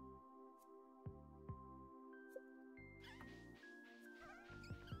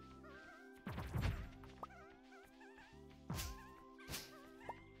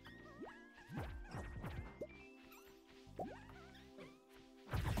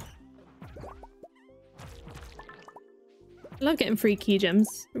 I love getting free key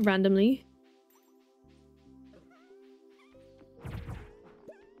gems randomly.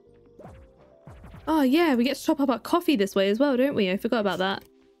 Oh yeah, we get to top up our coffee this way as well, don't we? I forgot about that.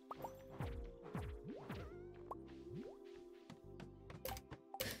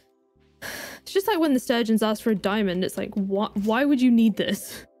 It's just like when the sturgeons ask for a diamond, it's like, what? Why would you need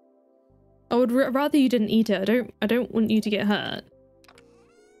this? I would rather you didn't eat it. I don't want you to get hurt.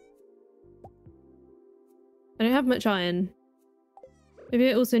 I don't have much iron. Maybe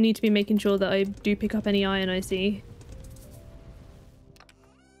I also need to be making sure that I do pick up any iron I see.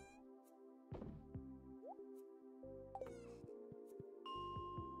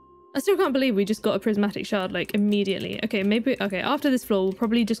 I still can't believe we just got a prismatic shard like immediately. Okay, maybe, okay, after this floor we'll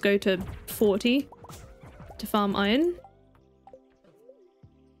probably just go to 40 to farm iron.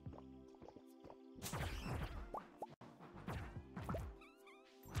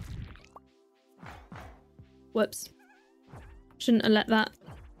 Whoops. Shouldn't have let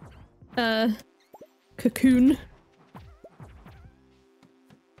that cocoon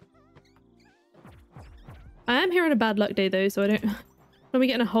I am here on a bad luck day though, so I don't... Let me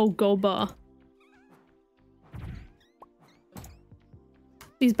get a whole gold bar.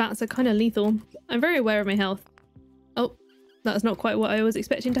 These bats are kind of lethal. I'm very aware of my health. Oh, that's not quite what I was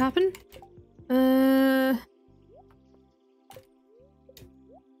expecting to happen.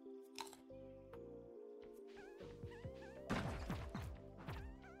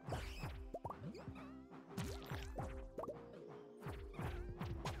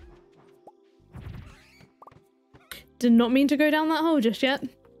 Did not mean to go down that hole just yet.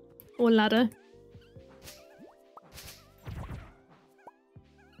 Or ladder.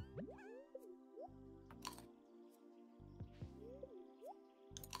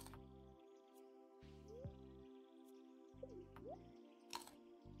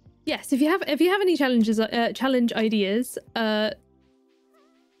 Yes, if you have any challenges, challenge ideas, and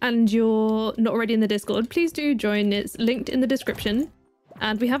you're not already in the Discord, please do join. It's linked in the description,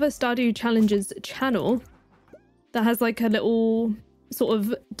 and we have a Stardew challenges channel that has like a little sort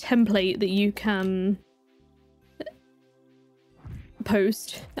of template that you can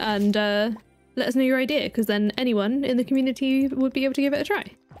post and let us know your idea, because then anyone in the community would be able to give it a try.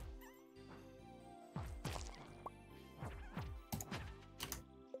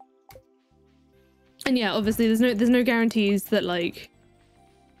 And yeah, obviously there's no guarantees that like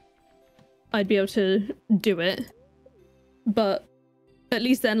I'd be able to do it, but at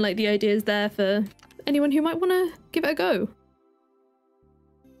least then like the idea is there for anyone who might want to give it a go.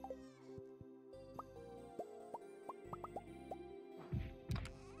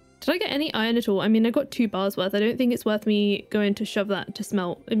 Did I get any iron at all? I mean, I got 2 bars worth. I don't think it's worth me going to shove that to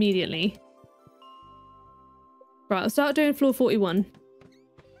smelt immediately. Right, I'll start doing floor 41.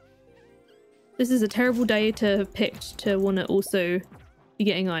 This is a terrible day to have picked to want to also be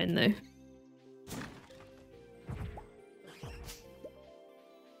getting iron though.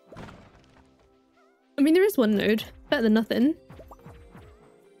 I mean, there is one node. Better than nothing.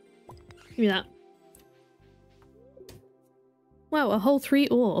 Give me that. Wow, a whole 3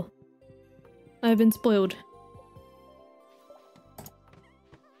 ore. I have been spoiled.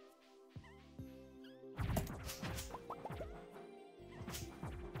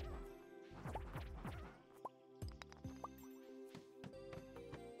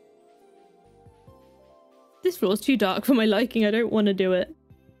 This floor's too dark for my liking. I don't want to do it.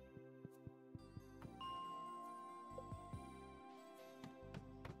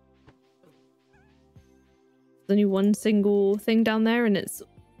 There's only one single thing down there and it's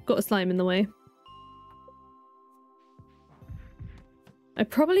got a slime in the way. I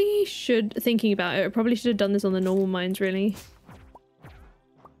probably should, thinking about it, I probably should have done this on the normal mines really.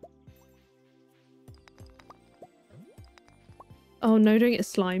 Oh no, don't get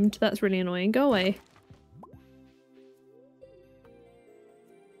slimed. That's really annoying. Go away.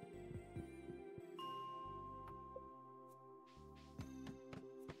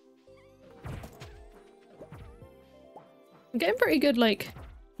 I'm getting pretty good, like,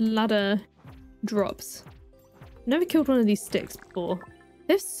 ladder drops. Never killed one of these sticks before.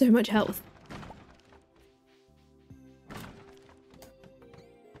 They have so much health.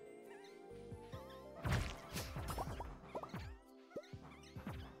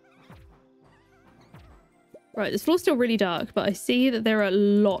 Right, this floor's still really dark, but I see that there are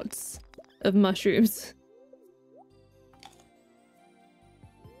lots of mushrooms.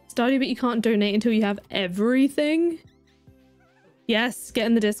 Stardew, but you can't donate until you have everything? Yes, get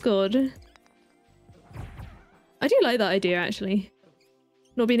in the Discord. I do like that idea, actually.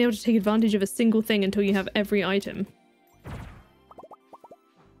 Not being able to take advantage of a single thing until you have every item.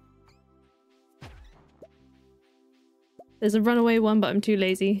 There's a runaway one, but I'm too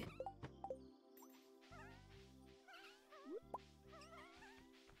lazy.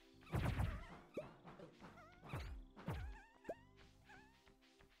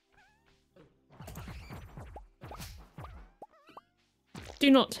 Do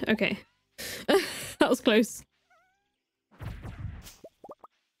not. Okay. That was close.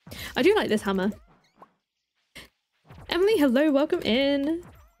 I do like this hammer. Emily, hello, welcome in.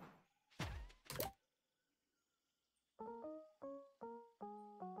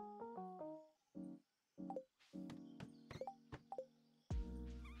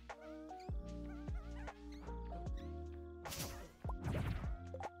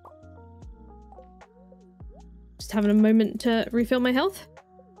 Just having a moment to refill my health.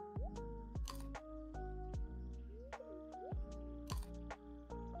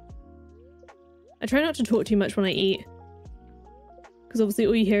 I try not to talk too much when I eat, because obviously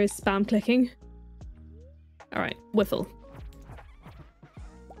all you hear is spam clicking. Alright, whiffle.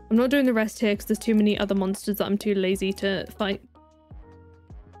 I'm not doing the rest here because there's too many other monsters that I'm too lazy to fight.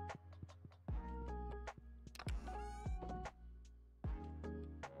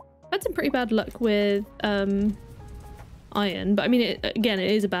 had some pretty bad luck with iron, but I mean, again,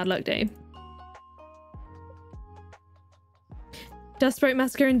 it is a bad luck day. Dust Sprite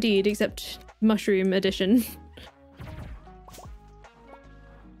Massacre indeed, except Mushroom Edition.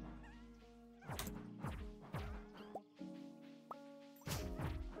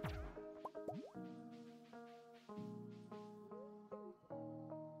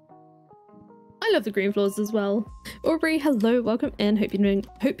 I love the green floors as well. Aubrey, hello, welcome in.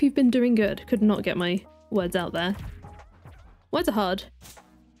 Hope you've been doing good. Could not get my words out there. Words are hard.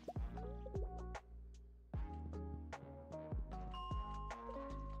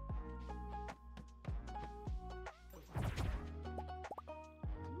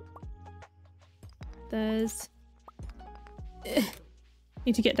 There's...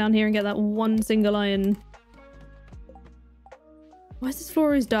 Need to get down here and get that one single iron. Why is this floor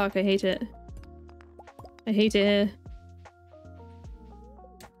always dark? I hate it. I hate it here.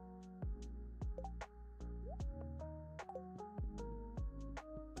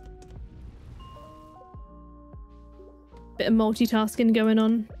 Bit of multitasking going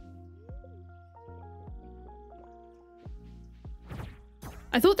on.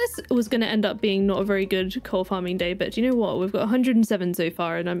 I thought this was going to end up being not a very good coal farming day, but do you know what? We've got 107 so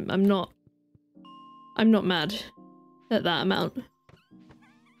far, and I'm not mad at that amount.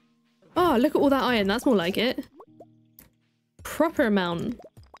 Oh, look at all that iron. That's more like it. Proper amount.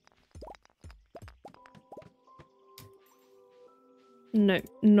 No,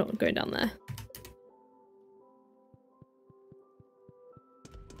 not going down there.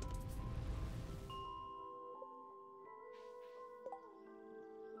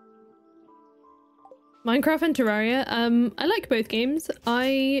 Minecraft and Terraria. I like both games.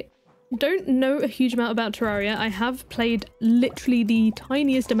 I don't know a huge amount about Terraria. I have played literally the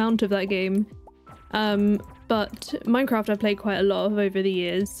tiniest amount of that game. But Minecraft I've played quite a lot of over the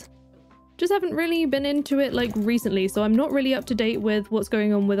years. Just haven't really been into it like recently, so I'm not really up to date with what's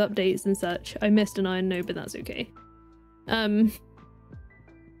going on with updates and such. I missed an iron node, but that's okay. But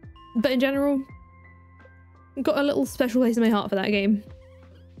in general, got a little special place in my heart for that game.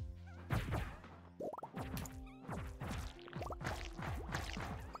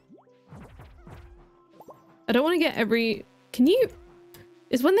 I don't want to get every... Can you...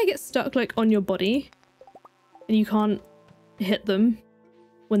 Is when they get stuck like on your body and you can't hit them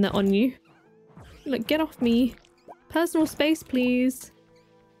when they're on you. Like, get off me. Personal space, please.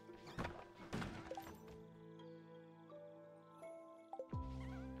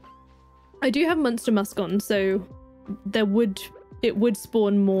 I do have Monster Musk on, so it would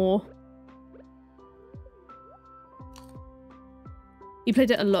spawn more. You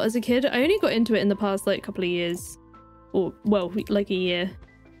played it a lot as a kid? I only got into it in the past like couple of years, or well, like a year.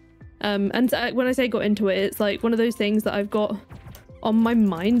 And when I say got into it, it's like one of those things that I've got on my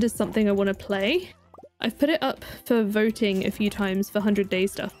mind as something I want to play. I've put it up for voting a few times for 100 day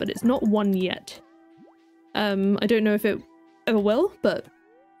stuff, but it's not won yet. I don't know if it ever will, but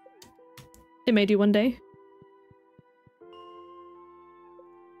it may do one day.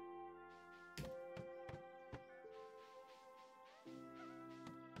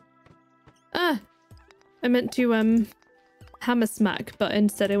 Ah! I meant to hammer smack, but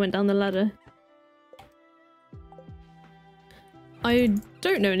instead I went down the ladder. I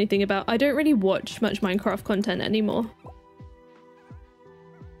don't know anything about... I don't really watch much Minecraft content anymore.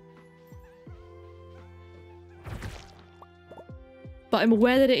 But I'm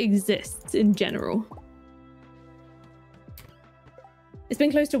aware that it exists in general. It's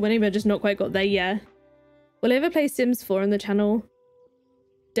been close to winning, but just not quite got there yet. Will I ever play Sims 4 on the channel?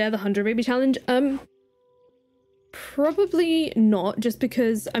 Dare the 100 baby challenge? Probably not, just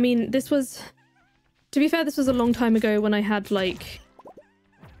because, I mean, this was... To be fair, this was a long time ago when I had like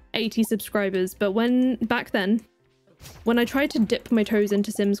 80 subscribers, but back then, when I tried to dip my toes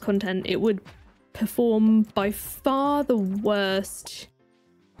into Sims content, it would perform by far the worst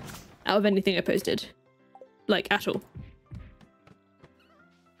out of anything I posted. Like, at all.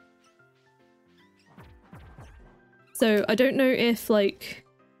 So I don't know if like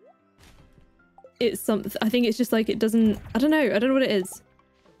it's something. I think it's just like it doesn't. I don't know what it is.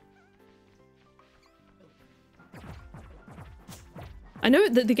 I know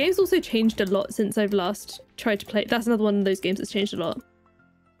that the game's also changed a lot since I've last tried to play. That's another one of those games that's changed a lot.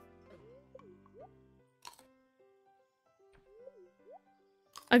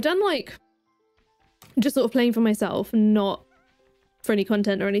 I've done like just sort of playing for myself, not for any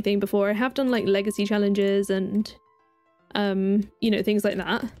content or anything before. I have done like legacy challenges and you know, things like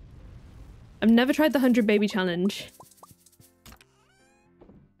that. I've never tried the 100 baby challenge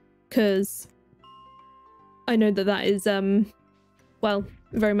because I know that that is well,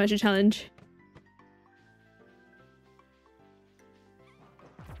 very much a challenge.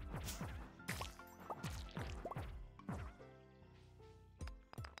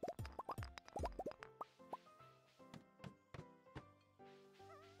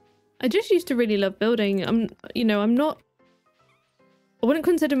 I just used to really love building. I wouldn't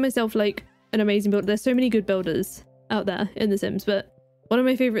consider myself like an amazing builder. There's so many good builders out there in The Sims, but one of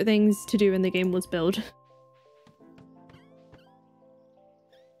my favorite things to do in the game was build.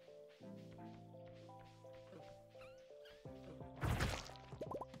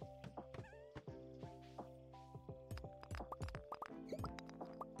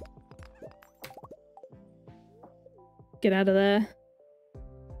 Get out of there.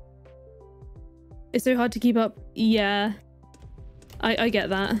 It's so hard to keep up. Yeah, I get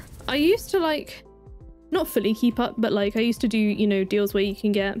that. I used to like, not fully keep up, but like I used to do, you know, deals where you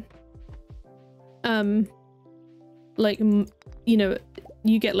can get, like, you know,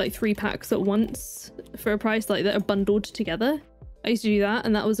 you get like 3 packs at once for a price like that are bundled together. I used to do that,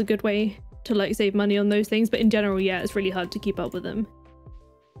 and that was a good way to like save money on those things. But in general, yeah, it's really hard to keep up with them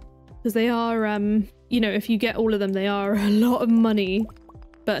because they are, you know, if you get all of them, they are a lot of money.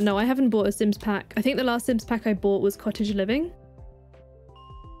 But no, I haven't bought a Sims pack. I think the last Sims pack I bought was Cottage Living.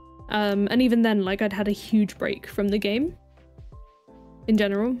 And even then, like, I'd had a huge break from the game in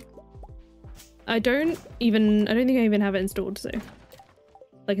general. I don't think I even have it installed, so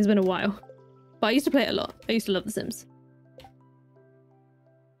like it's been a while. But I used to play it a lot. I used to love The Sims.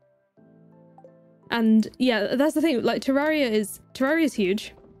 And yeah, that's the thing, like Terraria is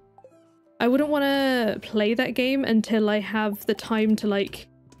huge. I wouldn't want to play that game until I have the time to like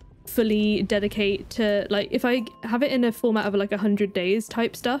fully dedicate to, like, if I have it in a format of like 100 days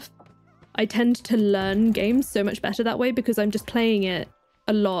type stuff, I tend to learn games so much better that way because I'm just playing it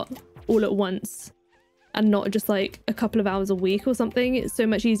a lot all at once and not just like a couple of hours a week or something. It's so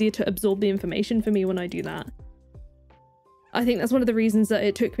much easier to absorb the information for me when I do that. I think that's one of the reasons that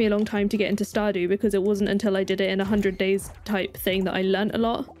it took me a long time to get into Stardew, because it wasn't until I did it in 100 days type thing that I learnt a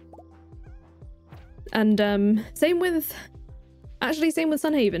lot. And same with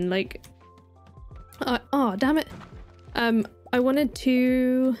Sunhaven. Like, oh damn it, I wanted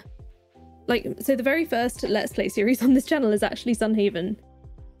to, like, so the very first Let's Play series on this channel is actually Sunhaven,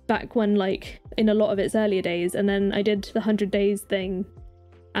 back when, like, in a lot of its earlier days, and then I did the 100 days thing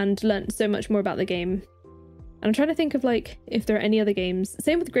and learnt so much more about the game. And I'm trying to think of like if there are any other games.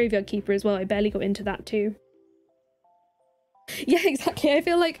 Same with Graveyard Keeper as well. I barely got into that too. Yeah, exactly. I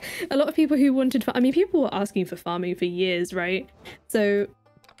feel like a lot of people who wanted, I mean, people were asking for farming for years, right? So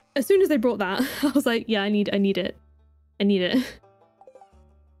as soon as they brought that, I was like, yeah, I need it. I need it.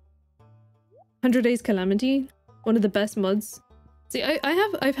 100 Days Calamity, one of the best mods. See,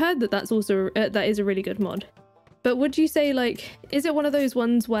 I've heard that that's also that is a really good mod. But would you say, like, is it one of those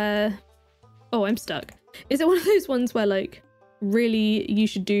ones where, oh, I'm stuck. Is it one of those ones where, like, really you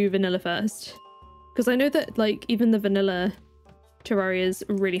should do vanilla first? Because I know that, like, even the vanilla Terraria is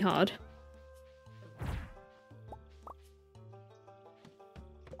really hard.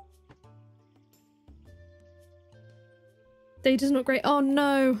 Data's not great. Oh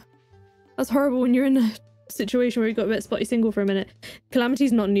no! That's horrible when you're in a situation where you've got a bit spotty single for a minute.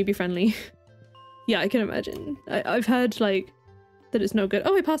 Calamity's not newbie friendly. Yeah, I can imagine. I've heard, like, that it's no good.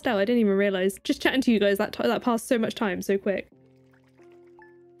 Oh, I passed out. I didn't even realize. Just chatting to you guys, that passed so much time so quick.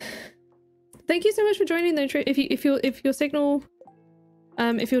 Thank you so much for joining though. If your signal,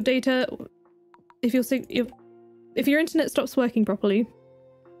 if your data, if your internet stops working properly,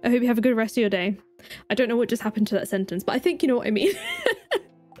 I hope you have a good rest of your day. I don't know what just happened to that sentence, but I think you know what I mean.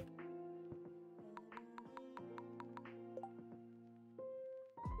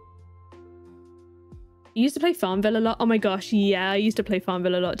 You used to play Farmville a lot? Oh my gosh, yeah, I used to play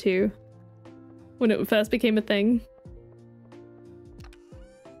Farmville a lot too. When it first became a thing.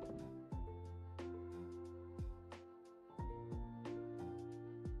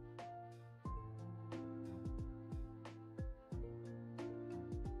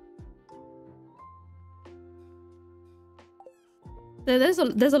 There's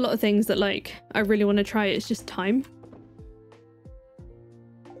a lot of things that, like, I really want to try. It's just time.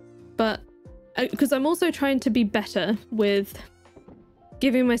 But because I'm also trying to be better with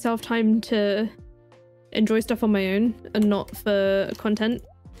giving myself time to enjoy stuff on my own and not for content.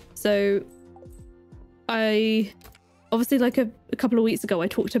 So I obviously, like, a couple of weeks ago I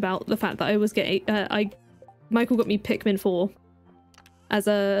talked about the fact that I was getting Michael got me Pikmin 4 as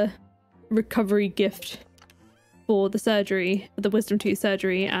a recovery gift for the surgery, the wisdom tooth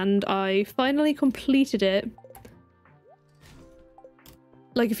surgery, and I finally completed it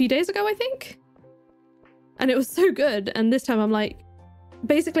like a few days ago, I think. And it was so good, and this time I'm like,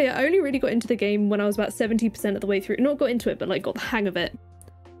 basically I only really got into the game when I was about 70% of the way through. Not got into it, but like got the hang of it.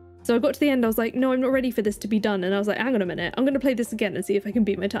 So I got to the end, I was like, no, I'm not ready for this to be done. And I was like, hang on a minute, I'm gonna play this again and see if I can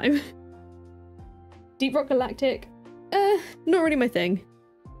beat my time. Deep Rock Galactic, not really my thing.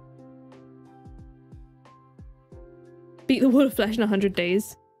 Beat the Wall of Flesh in 100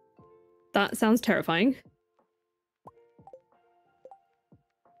 days. That sounds terrifying.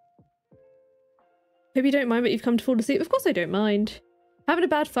 Hope you don't mind, but you've come to fall asleep. Of course I don't mind. Having a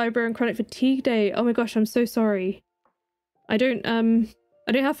bad fibro and chronic fatigue day. Oh my gosh, I'm so sorry. I don't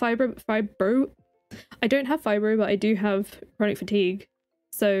have fibro. I don't have fibro, but I do have chronic fatigue.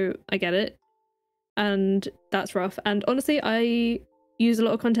 So I get it. And that's rough. And honestly, I use a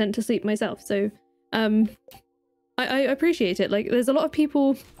lot of content to sleep myself. So I appreciate it. Like, there's a lot of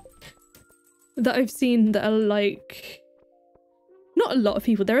people that I've seen that are like, not a lot of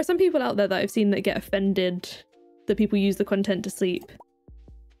people. There are some people out there that I've seen that get offended that people use the content to sleep.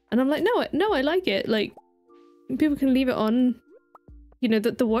 And I'm like, no, I like it. Like, people can leave it on. You know,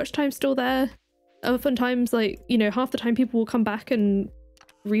 that the watch time's still there. Oftentimes, like, you know, half the time people will come back and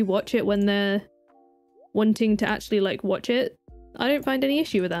rewatch it when they're wanting to actually, like, watch it. I don't find any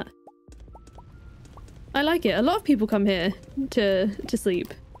issue with that. I like it. A lot of people come here to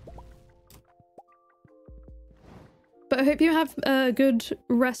sleep. But I hope you have a good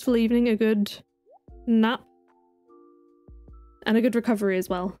restful evening, a good nap, and a good recovery as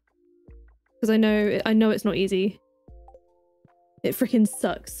well. Because I know it's not easy. It freaking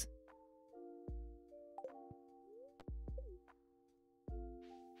sucks.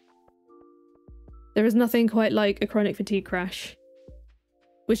 There is nothing quite like a chronic fatigue crash.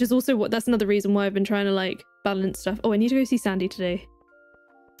 Which is also that's another reason why I've been trying to like balance stuff. Oh, I need to go see Sandy today.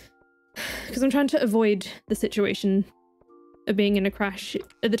 Because I'm trying to avoid the situation of being in a crash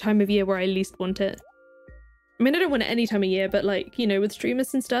at the time of year where I least want it. I mean, I don't want it any time of year, but like, you know, with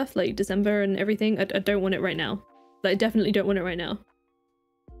streamers and stuff, like December and everything, I don't want it right now. Like, I definitely don't want it right now.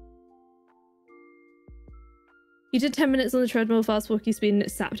 You did 10 minutes on the treadmill fast walkie speed and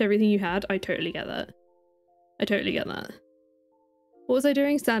it sapped everything you had. I totally get that. I totally get that. What was I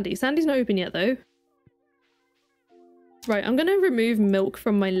doing? Sandy. Sandy's not open yet though. Right, I'm gonna remove milk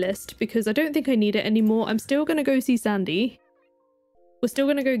from my list because I don't think I need it anymore. I'm still gonna go see Sandy. We're still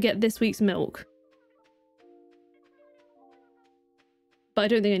gonna go get this week's milk. But I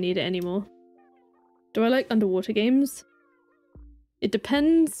don't think I need it anymore. Do I like underwater games? It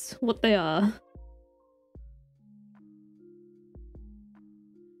depends what they are.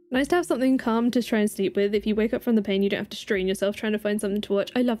 Nice to have something calm to try and sleep with. If you wake up from the pain, you don't have to strain yourself trying to find something to watch.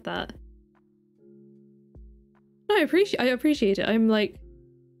 I love that. No, I appreciate it. I'm like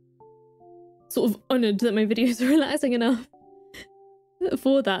sort of honoured that my videos are relaxing enough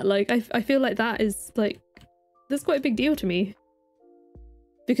for that. Like, I feel like that is like, that's quite a big deal to me.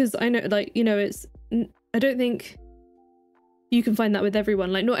 Because I know, like, you know, I don't think you can find that with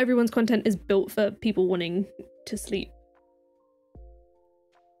everyone. Like, not everyone's content is built for people wanting to sleep.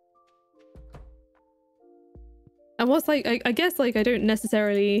 And what's like, I guess like I don't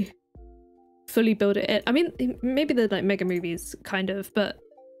necessarily fully build it in. I mean, maybe the like mega movies kind of, but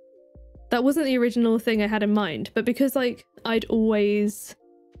that wasn't the original thing I had in mind. But because like I'd always,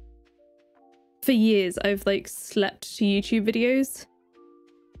 for years, I've like slept to YouTube videos.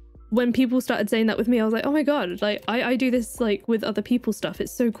 When people started saying that with me, I was like, oh my god, like I do this like with other people's stuff.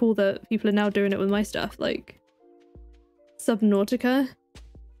 It's so cool that people are now doing it with my stuff. Like Subnautica.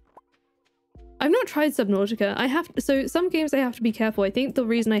 I've not tried Subnautica. So some games I have to be careful. I think the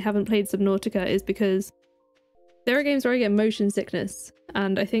reason I haven't played Subnautica is because there are games where I get motion sickness,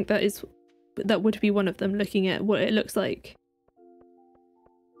 and I think that would be one of them, looking at what it looks like.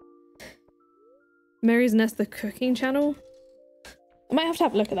 Mary's Nest, the cooking channel? I might have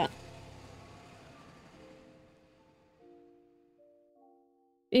a look at that.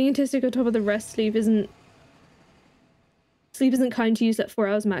 Being autistic on top of the rest, sleep isn't kind to you. Slept 4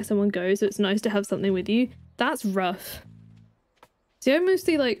 hours max in one go, so it's nice to have something with you. That's rough. See, I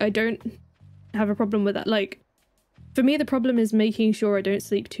mostly like, I don't have a problem with that. Like, for me, the problem is making sure I don't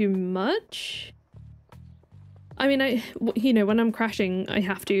sleep too much. I mean, you know, when I'm crashing, I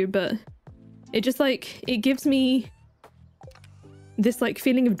have to, but it just like, it gives me this like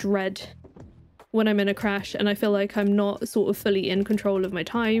feeling of dread when I'm in a crash, and I feel like I'm not sort of fully in control of my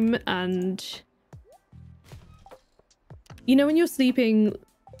time. And you know, when you're sleeping,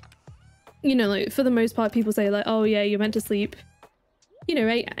 you know, like for the most part people say like, oh yeah, you're meant to sleep, you know,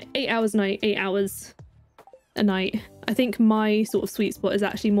 8 hours a night, 8 hours a night. I think my sort of sweet spot is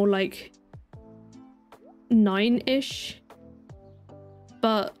actually more like 9-ish,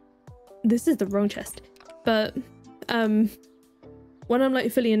 but this is the wrong chest. But when I'm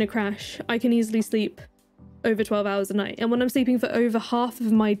like fully in a crash, I can easily sleep over 12 hours a night. And when I'm sleeping for over half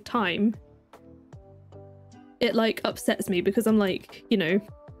of my time, it like upsets me because I'm like, you know,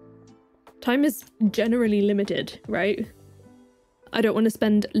 time is generally limited, right? I don't want to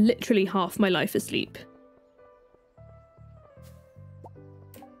spend literally half my life asleep.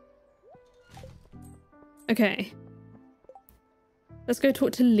 Okay. Let's go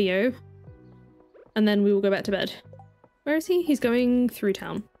talk to Leo. And then we will go back to bed. Where is he? He's going through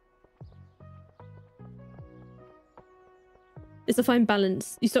town. It's a fine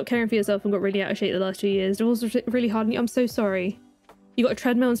balance. You stopped caring for yourself and got really out of shape the last 2 years. It was really hard on you. I'm so sorry. You got a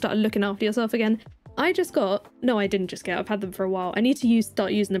treadmill and started looking after yourself again. I just got... No, I didn't just get. I've had them for a while. I need to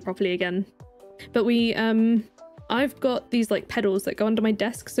start using them properly again. But I've got these like pedals that go under my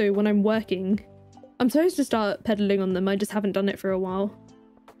desk, so when I'm working, I'm supposed to start pedaling on them. I just haven't done it for a while.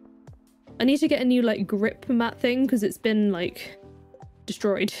 I need to get a new like grip mat thing because it's been like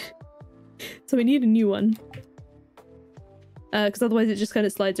destroyed. So I need a new one. Because otherwise it just kind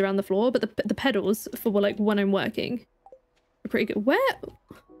of slides around the floor. But the pedals for like when I'm working are pretty good. Where?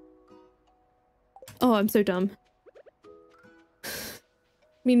 Oh, I'm so dumb.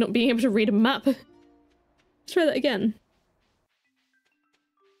 Me not being able to read a map. Let's try that again.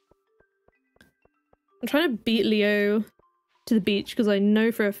 I'm trying to beat Leo to the beach because I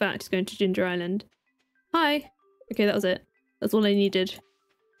know for a fact he's going to Ginger Island. Hi. Okay, that was it. That's all I needed.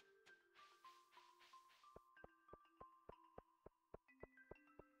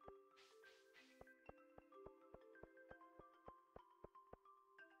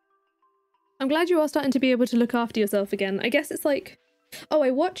 I'm glad you are starting to be able to look after yourself again. I guess it's like... Oh,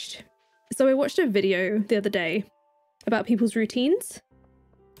 I watched a video the other day about people's routines.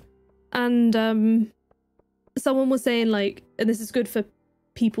 And someone was saying like, and this is good for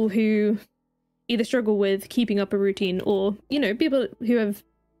people who either struggle with keeping up a routine or, you know, people who have...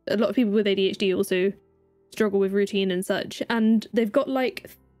 A lot of people with ADHD also struggle with routine and such. And they've got like...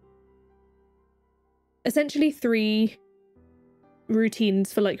 essentially 3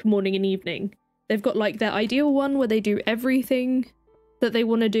 routines for like morning and evening. They've got like their ideal one where they do everything that they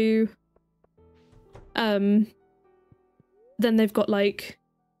want to do. Then they've got like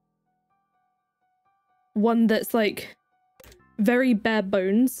one that's like very bare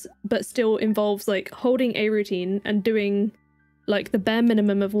bones but still involves like holding a routine and doing like the bare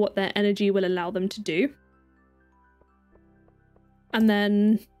minimum of what their energy will allow them to do. And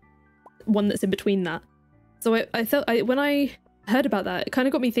then one that's in between that. So I felt when I heard about that, it kind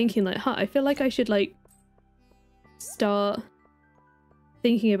of got me thinking like, huh, I feel like I should like start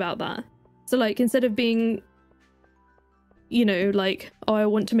thinking about that. So like instead of being, you know, like, oh, I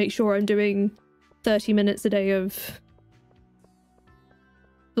want to make sure I'm doing 30 minutes a day of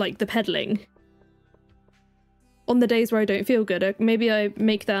like the pedaling. On the days where I don't feel good, maybe I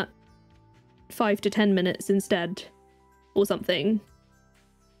make that 5 to 10 minutes instead or something.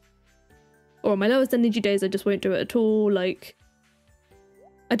 Or on my lowest energy days, I just won't do it at all. Like,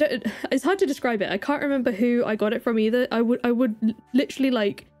 I don't, it's hard to describe it. I can't remember who I got it from either. I would literally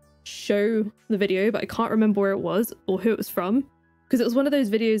like show the video, but I can't remember where it was or who it was from. Because it was one of those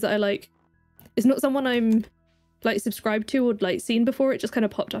videos that I like, it's not someone I'm like subscribed to or like seen before. It just kind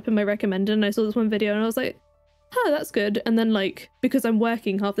of popped up in my recommended and I saw this one video and I was like, huh, that's good. And then like, because I'm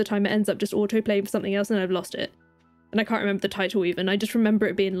working half the time, it ends up just auto-playing for something else and I've lost it. And I can't remember the title even. I just remember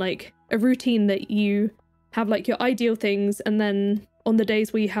it being like a routine that you have like your ideal things, and then on the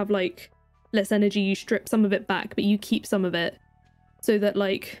days where you have like less energy, you strip some of it back, but you keep some of it so that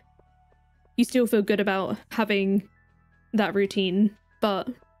like you still feel good about having that routine, but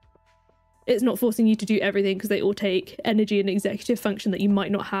it's not forcing you to do everything because they all take energy and executive function that you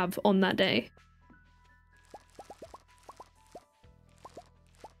might not have on that day.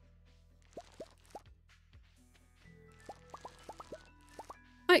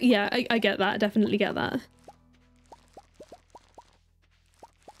 Yeah, I get that. Definitely get that.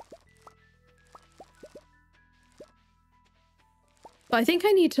 But I think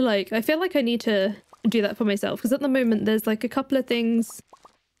I need to like, I feel like I need to do that for myself because at the moment there's like a couple of things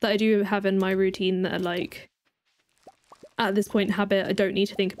that I do have in my routine that are like, at this point, habit. I don't need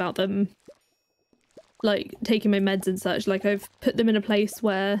to think about them. Like taking my meds and such. Like I've put them in a place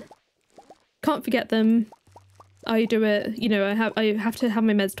where can't forget them. I do it, you know, I have to have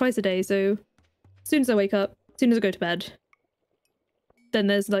my meds twice a day, so as soon as I wake up, as soon as I go to bed, then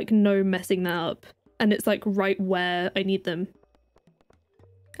there's like no messing that up. And it's like right where I need them.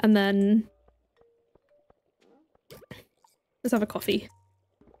 And then let's have a coffee.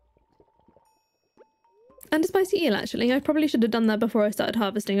 And a spicy eel, actually. I probably should have done that before I started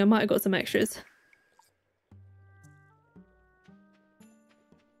harvesting. I might have got some extras.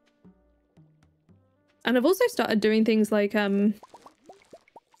 And I've also started doing things like, I'm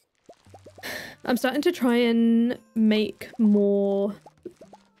starting to try and make more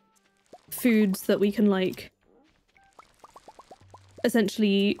foods that we can, like,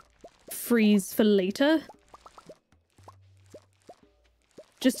 essentially freeze for later.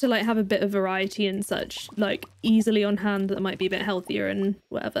 Just to, like, have a bit of variety and such, like, easily on hand that might be a bit healthier and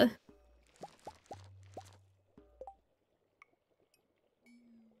whatever.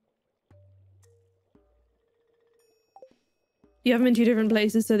 You have them in 2 different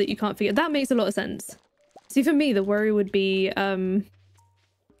places so that you can't forget. That makes a lot of sense. See, for me, the worry would be,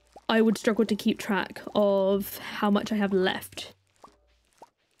 I would struggle to keep track of how much I have left.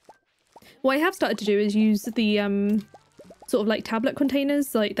 What I have started to do is use the, sort of like tablet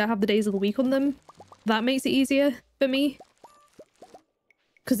containers, like that have the days of the week on them. That makes it easier for me.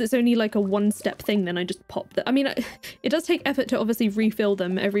 Because it's only like a one-step thing, then I just pop them. I mean, it does take effort to obviously refill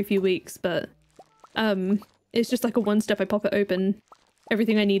them every few weeks, but it's just like a one-step. I pop it open,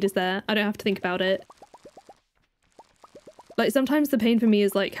 everything I need is there. I don't have to think about it. Like, sometimes the pain for me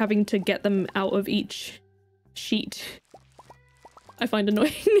is like having to get them out of each sheet. I find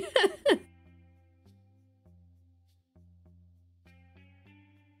annoying.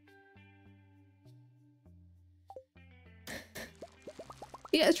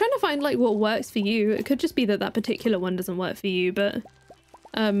 Yeah, it's trying to find like what works for you. It could just be that that particular one doesn't work for you, but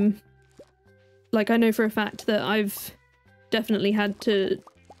like I know for a fact that I've definitely had to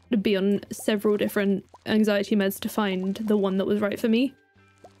be on several different anxiety meds to find the one that was right for me.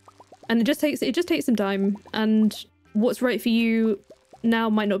 And it just takes some time, and what's right for you now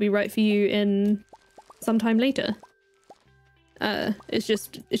might not be right for you in some time later. It's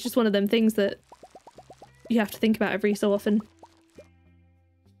just one of them things that you have to think about every so often.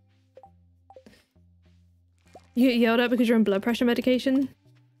 You get yelled at because you're on blood pressure medication?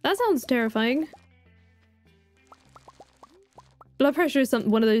 That sounds terrifying. Blood pressure is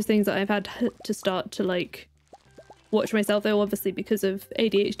one of those things that I've had to start to, like, watch myself ill, obviously because of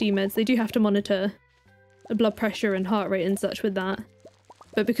ADHD meds. They do have to monitor blood pressure and heart rate and such with that.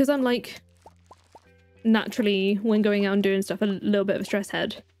 But because I'm, like, naturally, when going out and doing stuff, a little bit of a stress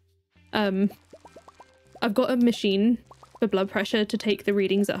head, I've got a machine for blood pressure to take the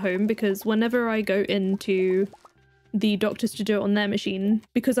readings at home, because whenever I go into the doctors to do it on their machine,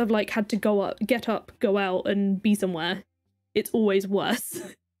 because I've like had to get up, go out and be somewhere, it's always worse.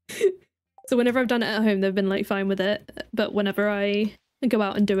 So whenever I've done it at home, they've been like fine with it, but whenever I go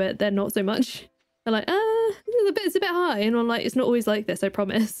out and do it, they're not so much. They're like, it's a bit high, and I'm like, it's not always like this, I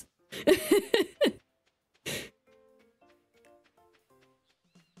promise.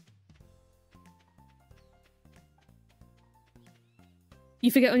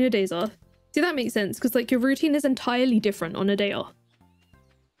 You forget on your days off. See, that makes sense, because like your routine is entirely different on a day off.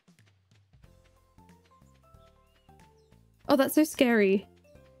 Oh, that's so scary.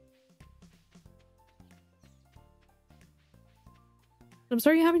 I'm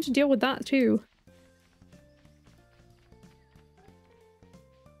sorry you're having to deal with that too.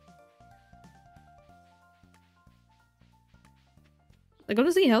 Like,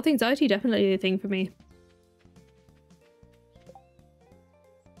 honestly, health anxiety definitely a thing for me.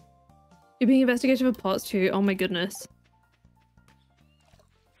 You're being investigated for parts 2. Oh my goodness.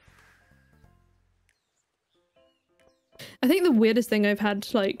 I think the weirdest thing I've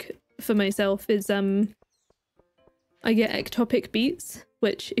had, like, for myself is, I get ectopic beats,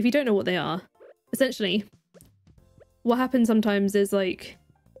 which, if you don't know what they are, essentially, what happens sometimes is, like,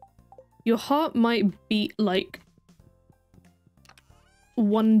 your heart might beat, like,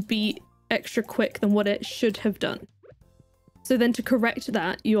 1 beat extra quick than what it should have done. So then to correct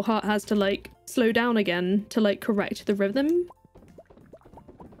that, your heart has to, like, slow down again to, like, correct the rhythm.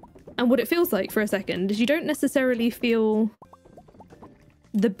 And what it feels like for a second is you don't necessarily feel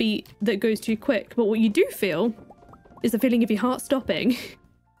the beat that goes too quick, but what you do feel is the feeling of your heart stopping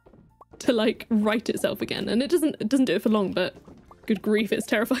to, like, right itself again. And it doesn't do it for long, but good grief, it's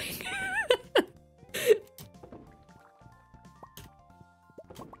terrifying.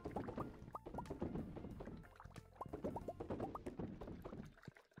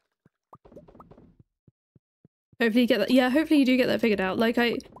 Hopefully you get that. Yeah, hopefully you do get that figured out. Like,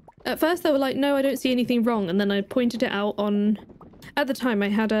 at first they were like, no, I don't see anything wrong. And then I pointed it out on, at the time I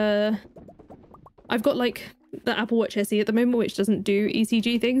had I've got like the Apple Watch SE at the moment, which doesn't do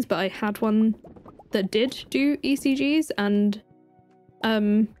ECG things, but I had one that did do ECGs. And,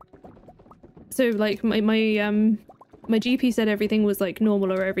 so like my GP said everything was like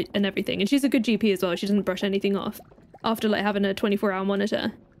normal or everything. And she's a good GP as well. She doesn't brush anything off after like having a 24-hour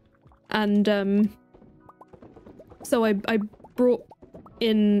monitor. And, so I brought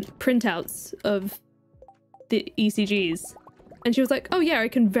in printouts of the ECGs. And she was like, oh yeah, I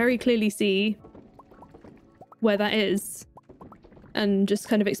can very clearly see where that is. And just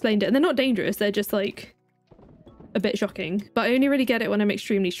kind of explained it. And they're not dangerous, they're just like a bit shocking. But I only really get it when I'm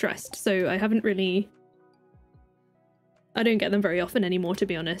extremely stressed, so I haven't really... I don't get them very often anymore, to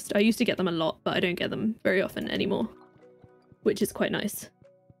be honest. I used to get them a lot, but I don't get them very often anymore. Which is quite nice.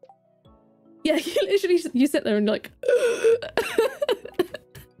 Yeah, you sit there and like...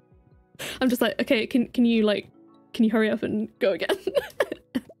 I'm just like, okay, can you hurry up and go again?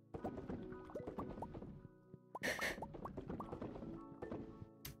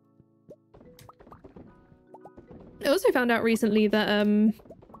 I also found out recently that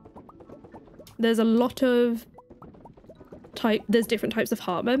there's a lot of there's different types of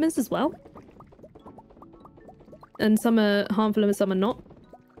heart murmurs as well. And some are harmful and some are not.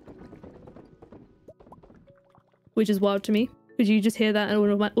 Which is wild to me. Because you just hear that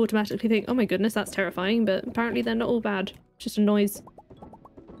and automatically think, oh my goodness, that's terrifying, but apparently they're not all bad. It's just a noise.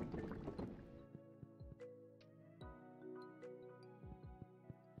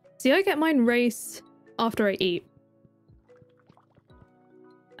 See, I get mine race after I eat.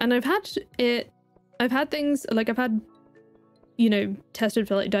 And I've had things, like I've had, you know, tested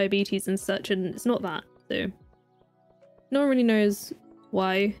for like diabetes and such, and it's not that, so. No one really knows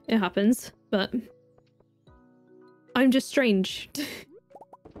why it happens, but I'm just strange.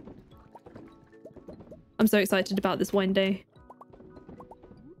 I'm so excited about this wine day.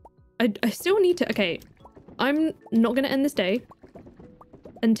 I still need to, okay, I'm not gonna end this day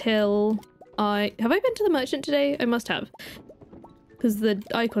until have I been to the merchant today? I must have. Because the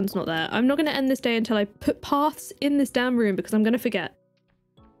icon's not there. I'm not going to end this day until I put paths in this damn room because I'm going to forget.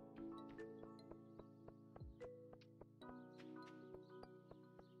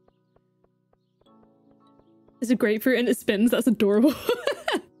 It's a grapefruit and it spins. That's adorable.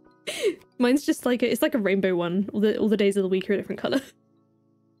 Mine's just like it's like a rainbow one. All the days of the week are a different color.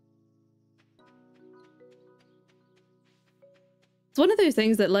 It's one of those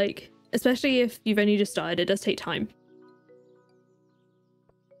things that, like, especially if you've only just started, it does take time.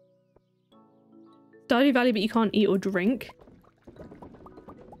 Stardew Valley, but you can't eat or drink.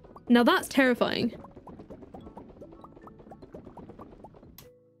 Now that's terrifying.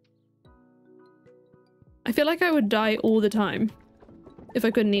 I feel like I would die all the time if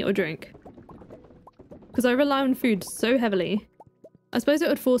I couldn't eat or drink. Because I rely on food so heavily. I suppose it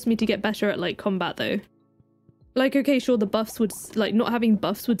would force me to get better at, like, combat, though. Like, okay, sure, the buffs would, like, not having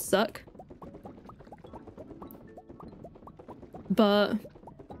buffs would suck. But...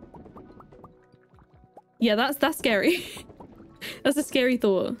 yeah, that's scary. That's a scary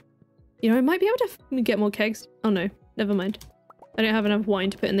thought. You know, I might be able to get more kegs. Oh no, never mind. I don't have enough wine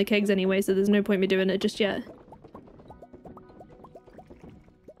to put in the kegs anyway, so there's no point me doing it just yet.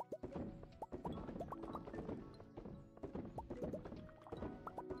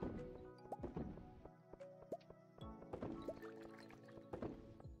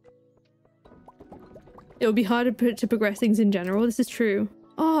 It would be harder to progress things in general. This is true.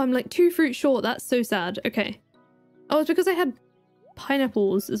 Oh, I'm like 2 fruits short. That's so sad. Okay. Oh, it's because I had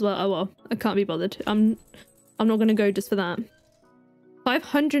pineapples as well. Oh well, I can't be bothered. I'm not gonna go just for that.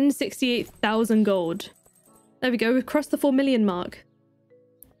 568,000 gold. There we go. We've crossed the 4 million mark.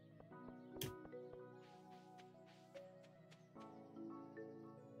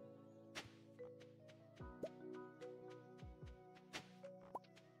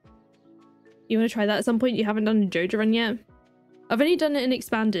 You want to try that at some point? You haven't done a Joja run yet? I've only done it in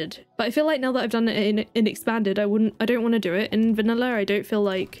expanded, but I feel like now that I've done it in expanded, I don't want to do it in vanilla. I don't feel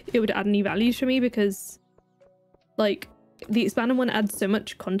like it would add any value to me because, like, the expanded one adds so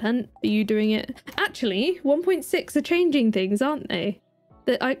much content for you doing it. Actually, 1.6 are changing things, aren't they?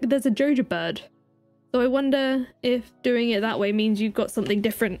 There's a Joja bird, so I wonder if doing it that way means you've got something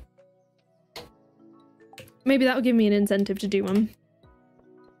different. Maybe that will give me an incentive to do one.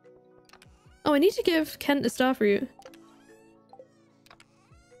 Oh, I need to give Kent a starfruit.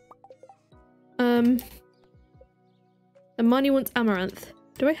 And Marnie wants amaranth.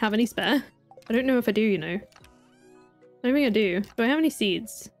 Do I have any spare? I don't know if I do, you know. I don't think I do. Do I have any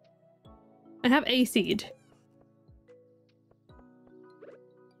seeds? I have a seed.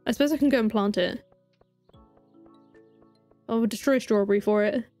 I suppose I can go and plant it. I'll destroy strawberry for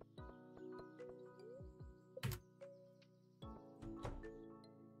it.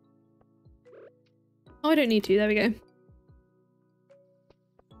 Oh, I don't need to. There we go.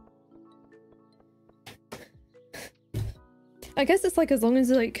 I guess it's like as long as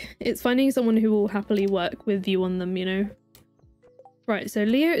like it's finding someone who will happily work with you on them, you know. Right, so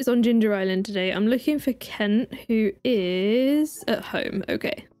Leo is on Ginger Island today. I'm looking for Kent, who is at home.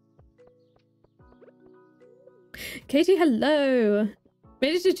 Okay. Katie, hello!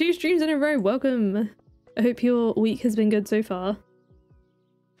 Made it to 2 streams in a row, welcome! I hope your week has been good so far.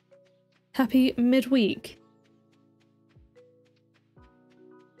 Happy midweek.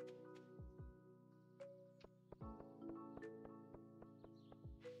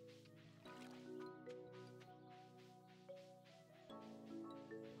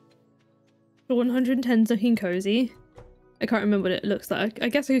 For 110's looking cozy. I can't remember what it looks like. I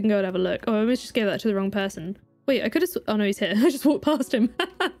guess I can go and have a look. Oh, I almost just gave that to the wrong person. Wait, I could have... Oh no, he's here. I just walked past him.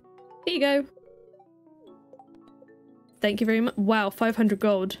 Here you go. Thank you very much. Wow, 500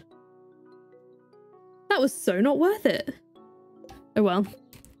 gold. That was so not worth it. Oh well.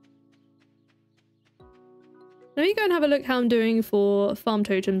 Let me go and have a look how I'm doing for farm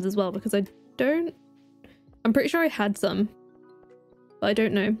totems as well, because I don't... I'm pretty sure I had some, but I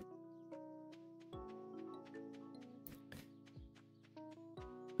don't know.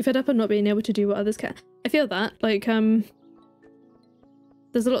 You're fed up on not being able to do what others can. I feel that, like, there's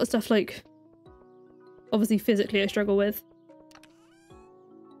a lot of stuff, like, obviously physically I struggle with.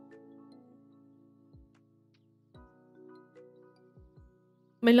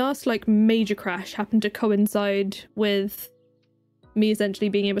 My last, like, major crash happened to coincide with me essentially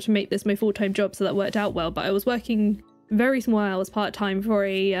being able to make this my full-time job, so that worked out well, but I was working very small hours part-time for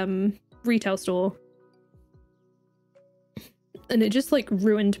a retail store. And it just, like,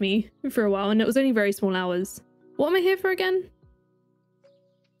 ruined me for a while, and it was only very small hours. What am I here for again?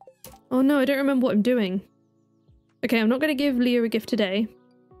 Oh no, I don't remember what I'm doing. Okay, I'm not going to give Leo a gift today.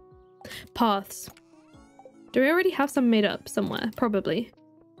 Paths. Do I already have some made up somewhere? Probably.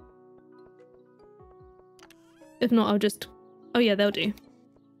 If not, I'll just... Oh yeah, they'll do.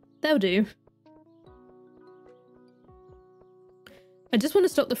 They'll do. I just want to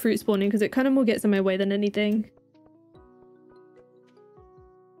stop the fruit spawning because it kind of more gets in my way than anything.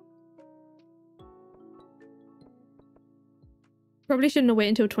 Probably shouldn't have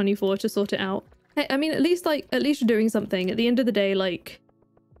waited until 24 to sort it out. Hey, I mean, at least you're doing something. At the end of the day, like,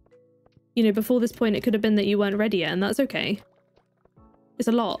 you know, before this point, it could have been that you weren't ready yet, and that's okay. It's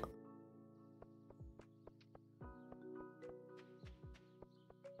a lot.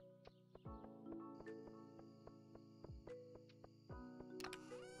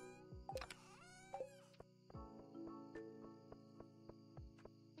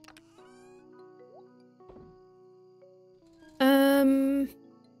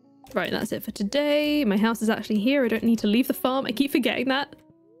 Right, that's it for today. My house is actually here. I don't need to leave the farm. I keep forgetting that.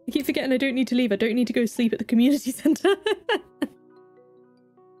 I keep forgetting I don't need to leave. I don't need to go sleep at the community centre.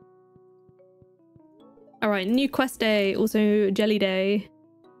 Alright, new quest day. Also jelly day.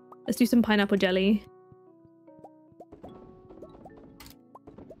 Let's do some pineapple jelly.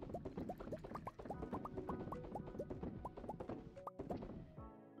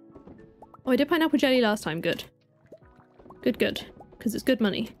 Oh, I did pineapple jelly last time. Good. Good, good. Because it's good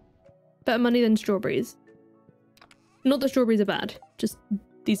money. Better money than strawberries. Not that strawberries are bad, just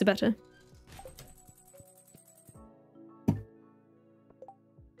these are better.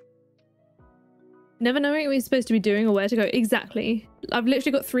 Never knowing what you're supposed to be doing or where to go. Exactly. I've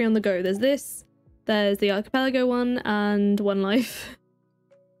literally got 3 on the go. There's this, there's the archipelago one, and One Life.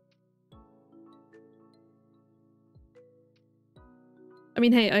 I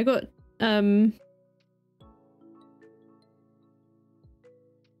mean, hey, I got,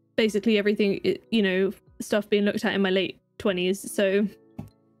 basically everything, you know, stuff being looked at in my late 20s, so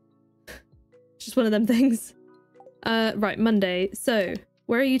just one of them things. Right, Monday. So,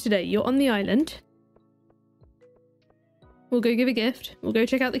 where are you today? You're on the island. We'll go give a gift. We'll go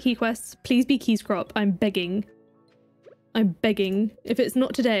check out the key quests. Please be keys crop. I'm begging. I'm begging. If it's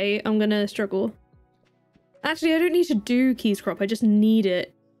not today, I'm gonna struggle. Actually, I don't need to do keys crop. I just need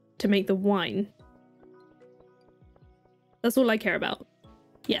it to make the wine. That's all I care about.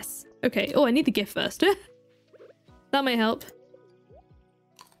 Yes. Okay. Oh, I need the gift first. That might help.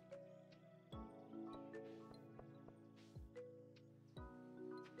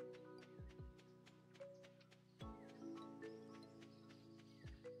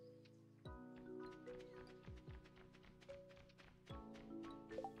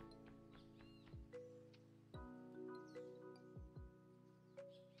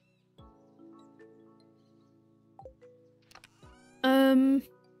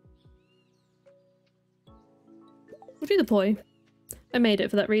 We'll do the poi. I made it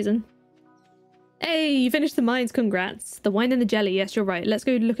for that reason. Hey, you finished the mines, congrats. The wine and the jelly, yes, you're right. Let's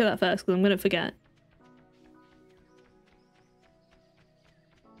go look at that first because I'm gonna forget.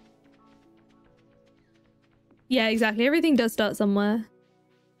 Yeah, exactly. Everything does start somewhere.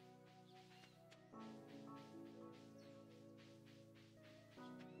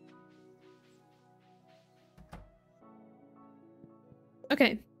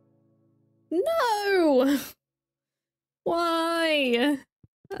 Okay. No! Why?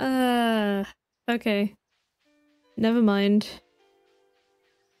 Okay. Never mind.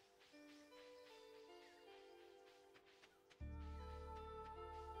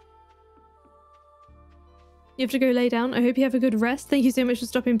 You have to go lay down. I hope you have a good rest. Thank you so much for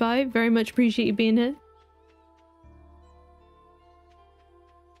stopping by. Very much appreciate you being here.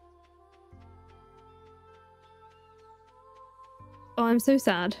 Oh, I'm so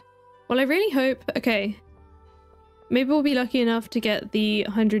sad. Well, I really hope... Okay. Maybe we'll be lucky enough to get the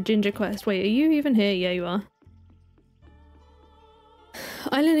 100 ginger quest. Wait, are you even here? Yeah, you are.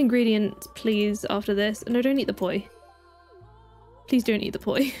 Island ingredients, please, after this. No, don't eat the poi. Please don't eat the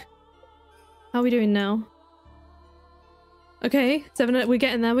poi. How are we doing now? Okay, 7. We're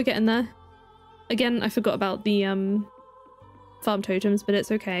getting there, we're getting there. Again, I forgot about the farm totems, but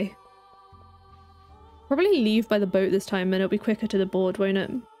it's okay. Probably leave by the boat this time and it'll be quicker to the board, won't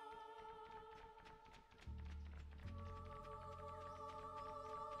it?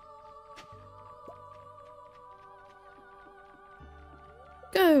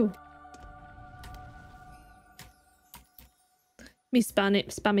 Go! Me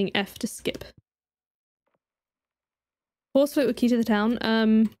spamming F to skip. Horse float with key to the town.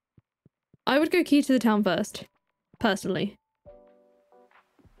 I would go key to the town first, personally.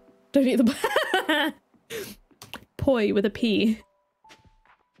 Don't eat the poi with a P.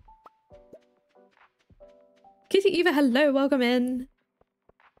 Kitty Eva, hello, welcome in.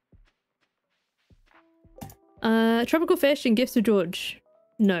 Tropical fish and gifts for George.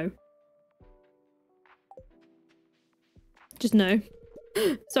 No. Just no.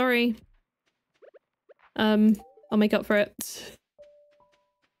 Sorry. I'll make up for it.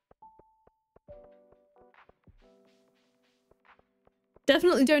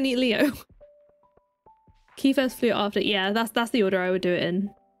 Definitely don't eat Leo. Key first, flute after. Yeah, that's the order I would do it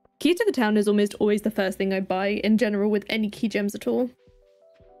in. Key to the town is almost always the first thing I buy in general with any key gems at all.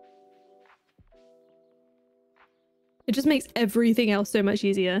 It just makes everything else so much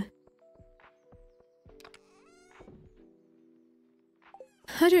easier.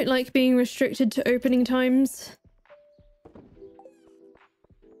 I don't like being restricted to opening times.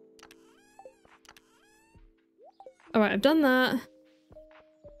 Alright, I've done that.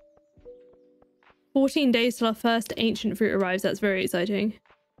 14 days till our first ancient fruit arrives. That's very exciting.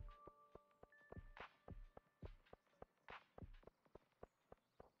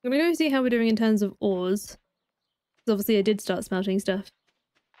 I'm gonna go see how we're doing in terms of ores. Because obviously I did start smelting stuff.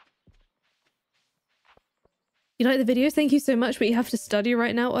 You like the videos? Thank you so much, but you have to study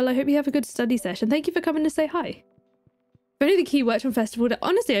right now. Well, I hope you have a good study session. Thank you for coming to say hi. If only the key worked on festival day.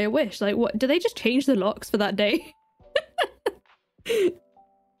 Honestly, I wish. Like, what? Do they just change the locks for that day?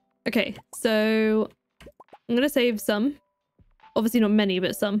 Okay, so I'm gonna save some. Obviously not many,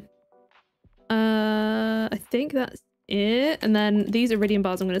 but some. I think that's it. And then these iridium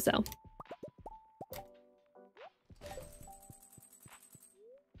bars I'm gonna sell.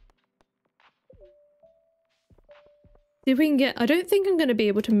 See if we can get... I don't think I'm gonna be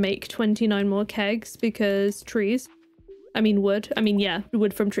able to make 29 more kegs because trees. I mean wood. I mean, yeah,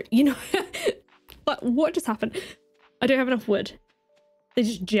 wood from tree. You know, but what just happened? I don't have enough wood. They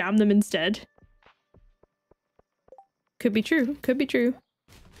just jam them instead. Could be true. Could be true.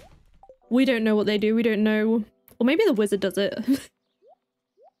 We don't know what they do. We don't know. Or maybe the wizard does it. Can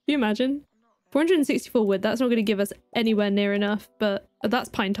you imagine? 464 wood. That's not going to give us anywhere near enough, but that's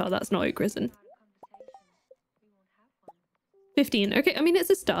pine tar. That's not oak resin. 15. Okay, I mean, it's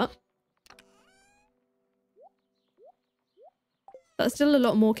a start. That's still a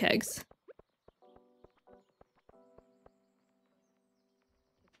lot more kegs.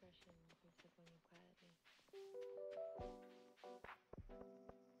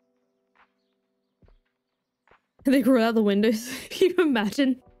 They crawl out the windows. Can you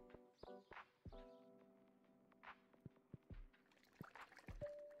imagine?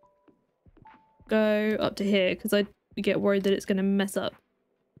 Go up to here because I get worried that it's going to mess up.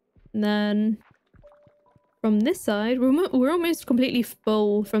 And then from this side, we're almost completely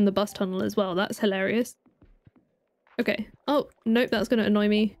full from the bus tunnel as well. That's hilarious. Okay. Oh, nope, that's going to annoy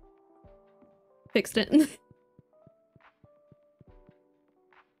me. Fixed it.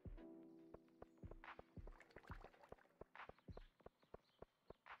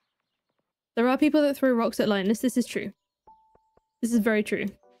 There are people that throw rocks at Linus. This is true. This is very true.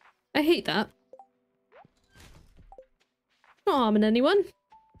 I hate that. Not harming anyone.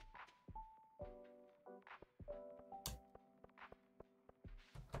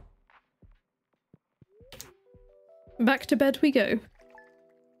 Back to bed we go.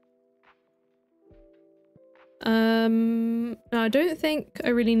 No, I don't think I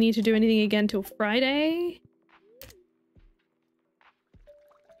really need to do anything again till Friday.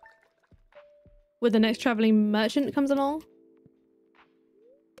 When the next traveling merchant comes along.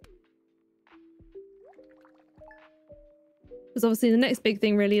 Because obviously the next big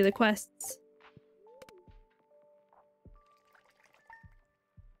thing really are the quests.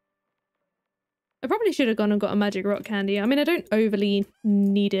 I probably should have gone and got a magic rock candy. I mean, I don't overly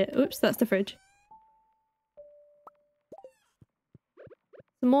need it. Oops, that's the fridge.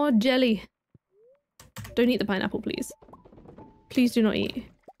 Some more jelly. Don't eat the pineapple, please. Please do not eat.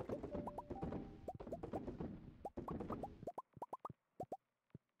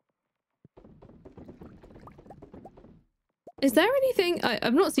 Is there anything,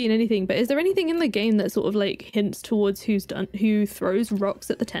 I've not seen anything, but is there anything in the game that sort of like hints towards who throws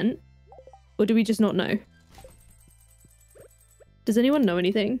rocks at the tent? Or do we just not know? Does anyone know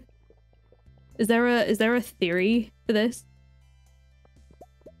anything? Is there a theory for this?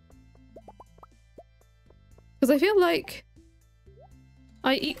 Because I feel like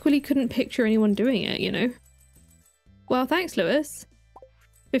I equally couldn't picture anyone doing it, you know? Well, thanks, Lewis.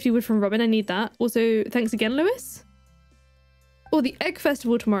 50 wood from Robin, I need that. Also, thanks again, Lewis. Oh, the egg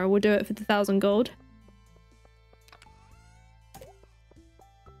festival tomorrow, we'll do it for the 1,000 gold.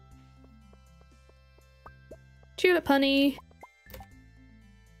 Tulip honey.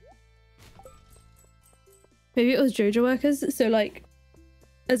 Maybe it was Joja workers, so like,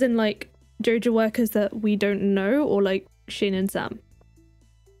 as in like Joja workers that we don't know, or like Shane and Sam.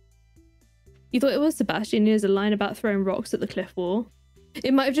 You thought it was Sebastian? There's a line about throwing rocks at the cliff wall.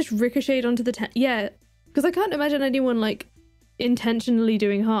 It might have just ricocheted onto the tent. Yeah, because I can't imagine anyone like intentionally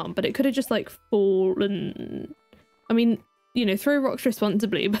doing harm, but it could have just like fallen. I mean, you know, throw rocks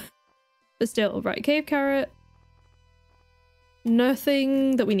responsibly, but still. Right, cave carrot.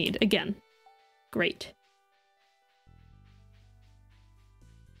 Nothing that we need. Again. Great.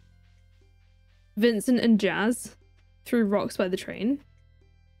 Vincent and Jazz threw rocks by the train.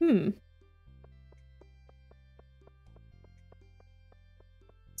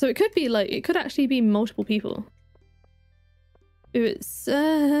 So it could be like, it could actually be multiple people. Ooh, it's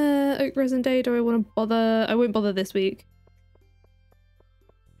Oak Resin Day. Do I want to bother? I won't bother this week.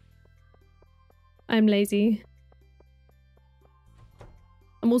 I'm lazy.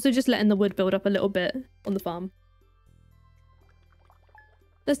 I'm also just letting the wood build up a little bit on the farm.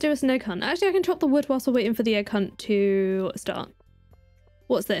 Let's do us an egg hunt. Actually, I can chop the wood whilst we're waiting for the egg hunt to start.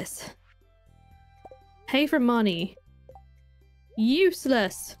 What's this? Hay from Marnie.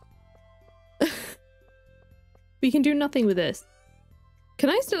 Useless. We can do nothing with this. Can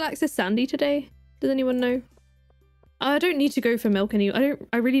I still access Sandy today? Does anyone know? I don't need to go for milk anymore.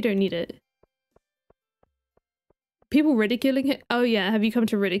 I really don't need it. People ridiculing it? Oh yeah, have you come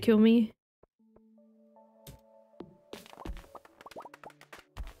to ridicule me?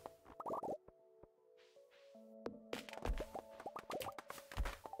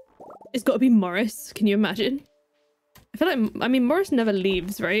 It's got to be Morris. Can you imagine? I feel like, I mean, Morris never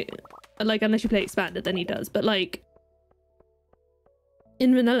leaves, right? Like, unless you play Expanded, then he does. But like,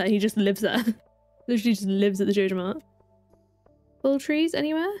 in vanilla, he just lives there. Literally just lives at the Joja Mart. Full trees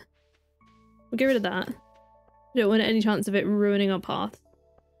anywhere? We'll get rid of that. I don't want any chance of it ruining our path.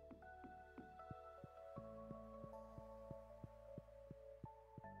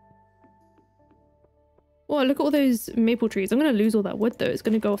 Oh, look at all those maple trees. I'm going to lose all that wood though. It's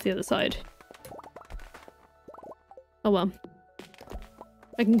going to go off the other side. Oh well.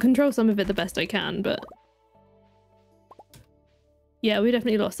 I can control some of it the best I can, but... yeah, we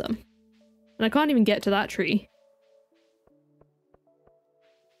definitely lost some. And I can't even get to that tree.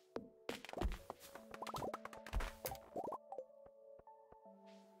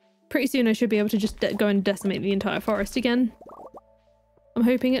 Pretty soon I should be able to just go and decimate the entire forest again. I'm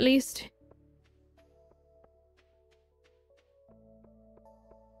hoping at least.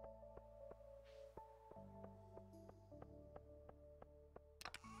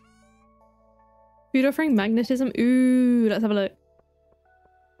 Food offering magnetism. Ooh, let's have a look.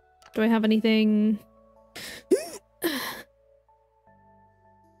 Do I have anything?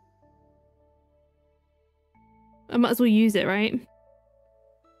 I might as well use it, right?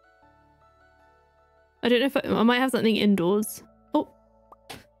 I don't know if I might have something indoors. Oh.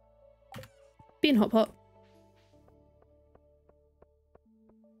 Bean hot pot.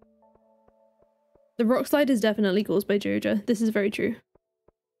 The rock slide is definitely caused by Joja. This is very true.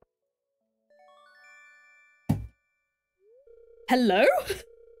 Hello?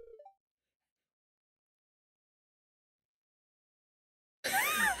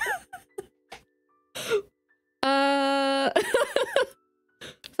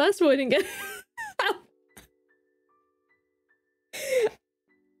 First of all, I didn't get...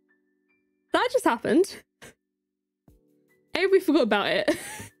 just happened? A, we forgot about it.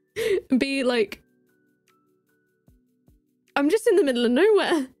 And B, like, I'm just in the middle of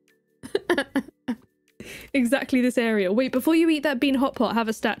nowhere. Exactly this area. Wait, before you eat that bean hot pot, have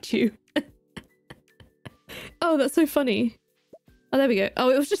a statue. Oh, that's so funny. Oh, there we go. Oh,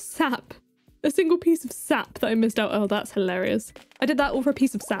 it was just sap. A single piece of sap that I missed out. Oh, that's hilarious. I did that all for a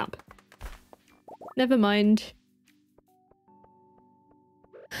piece of sap. Never mind.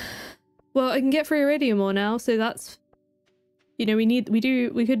 Well, I can get free iridium ore now, so that's... You know,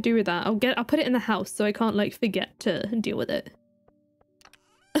 we could do with that. I'll put it in the house so I can't, like, forget to deal with it.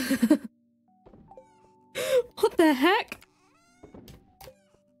 What the heck?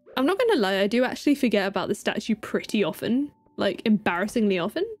 I'm not gonna lie, I do actually forget about the statue pretty often. Like, embarrassingly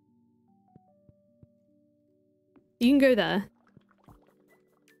often. You can go there.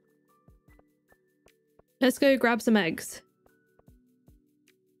 Let's go grab some eggs.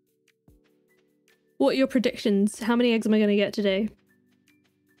 What are your predictions? How many eggs am I gonna get today?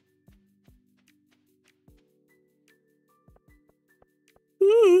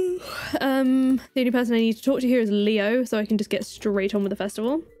 The only person I need to talk to here is Leo, so I can just get straight on with the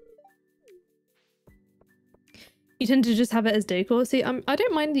festival. You tend to just have it as decor. See, I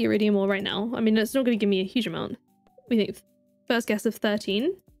don't mind the iridium ore right now. I mean, it's not going to give me a huge amount. We think first guess of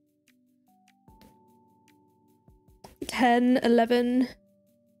 13. 10, 11.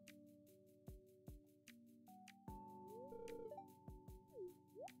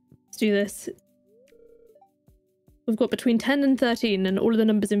 Let's do this. We've got between 10 and 13 and all of the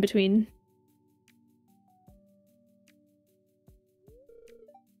numbers in between.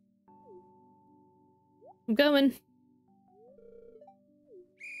 I'm going.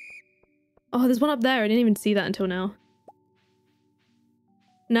 Oh, there's one up there. I didn't even see that until now.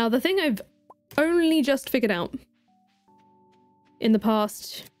 Now, the thing I've only just figured out in the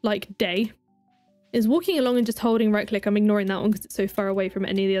past, like, day is walking along and just holding right click. I'm ignoring that one because it's so far away from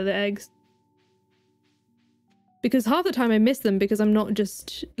any of the other eggs. Because half the time I miss them because I'm not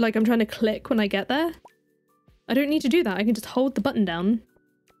just, like, I'm trying to click when I get there. I don't need to do that. I can just hold the button down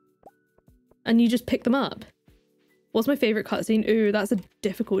and you just pick them up. What's my favorite cutscene? Ooh, that's a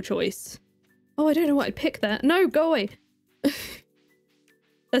difficult choice. Oh, I don't know what I'd pick there. No, go away.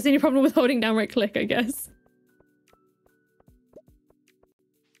 That's the only problem with holding down right click, I guess.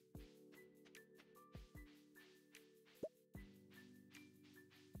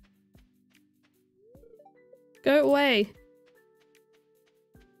 Go away.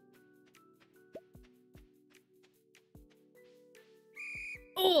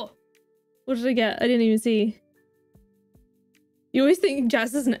 Oh! What did I get? I didn't even see. You always think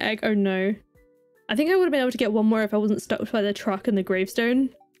Jazz is an egg. Oh no. I think I would have been able to get one more if I wasn't stuck by the truck and the gravestone.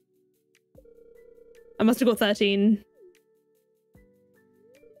 I must have got 13.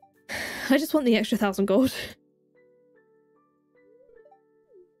 I just want the extra 1,000 gold.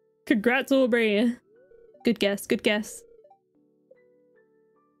 Congrats, Aubrey. Good guess, good guess.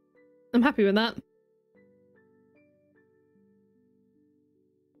 I'm happy with that.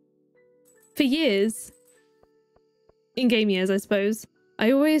 For years, in-game years, I suppose,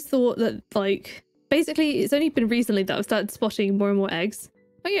 I always thought that, like, basically, it's only been recently that I've started spotting more and more eggs.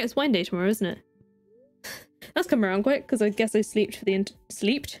 Oh yeah, it's wine day tomorrow, isn't it? That's come around quick, because I guess I slept for the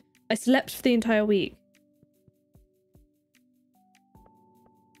entire week.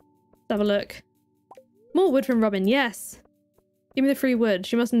 Let's have a look. More wood from Robin, yes! Give me the free wood.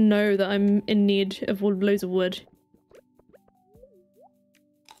 She must know that I'm in need of loads of wood.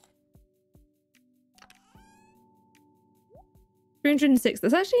 $306.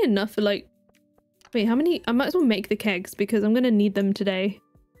 That's actually enough for, like... Wait, how many? I might as well make the kegs because I'm gonna need them today.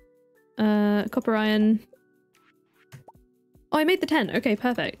 Copper iron. Oh, I made the 10. Okay,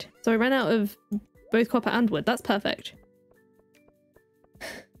 perfect. So I ran out of both copper and wood. That's perfect.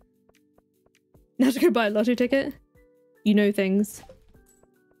 Now to go buy a lotto ticket? You know things.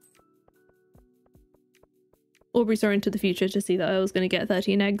 Aubrey saw into the future to see that I was going to get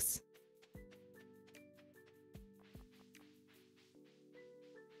 13 eggs.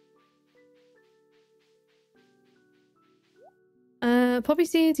 Poppy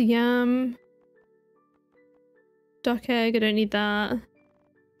seeds, yam. Duck egg, I don't need that.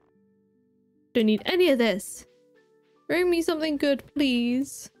 Don't need any of this. Bring me something good,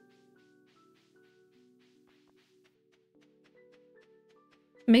 please.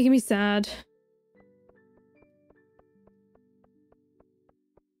 Making me sad.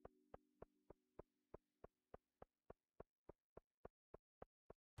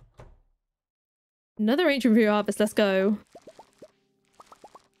 Another ancient fruit harvest, let's go.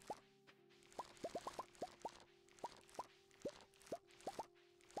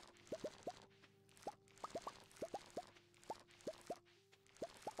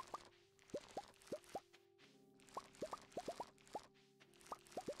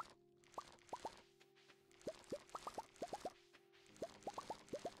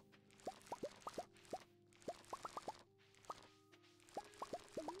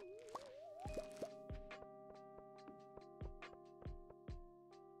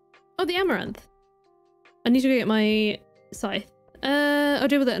 Oh, the amaranth. I need to go get my scythe. I'll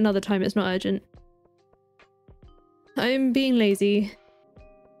deal with it another time. It's not urgent. I'm being lazy.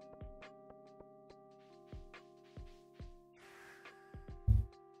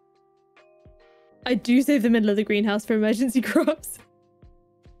 I do save the middle of the greenhouse for emergency crops.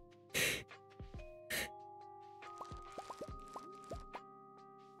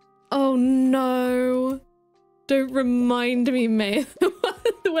 Oh no. Don't remind me, May.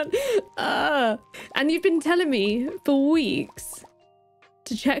 And you've been telling me for weeks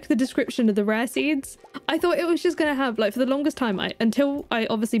to check the description of the rare seeds. I thought it was just gonna have, like, for the longest time, until I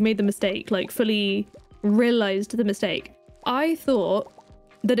obviously made the mistake, like fully realized the mistake, I thought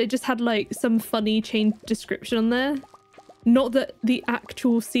that it just had like some funny changed description on there, not that the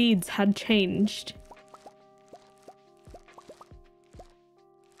actual seeds had changed.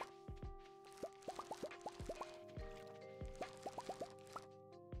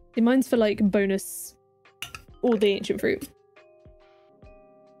 See, mine's for like bonus all the ancient fruit.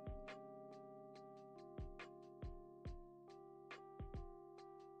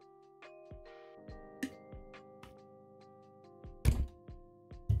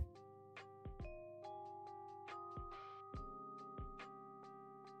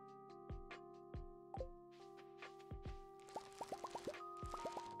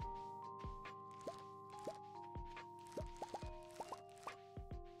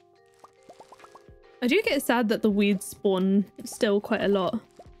 I do get sad that the weeds spawn still quite a lot.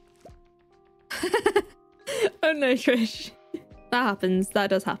 Oh no, Trish. That happens. That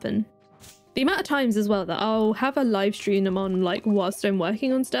does happen. The amount of times as well that I'll have a live stream I'm on, like, whilst I'm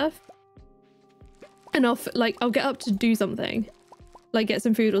working on stuff. And I'll get up to do something. Like get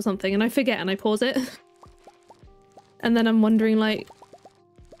some food or something, and I forget and I pause it. And then I'm wondering, like,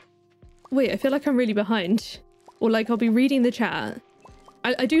 wait, I feel like I'm really behind. Or like I'll be reading the chat.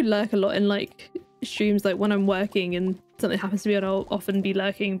 I do lurk a lot in like streams, like when I'm working and something happens to me, and I'll often be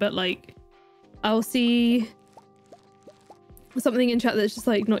lurking, but like I'll see something in chat that's just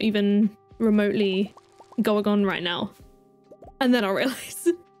like not even remotely going on right now, and then I'll realize.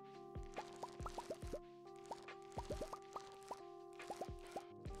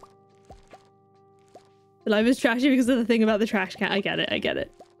 The live is trashy because of the thing about the trash can. I get it, I get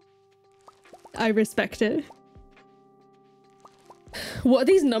it. I respect it. What are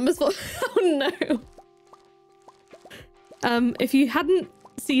these numbers for? Oh no. If you hadn't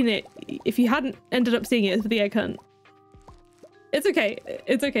seen it, if you hadn't ended up seeing it, it's for the egg hunt. It's okay.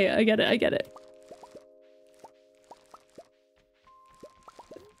 It's okay. I get it. I get it.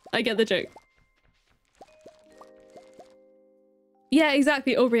 I get the joke. Yeah,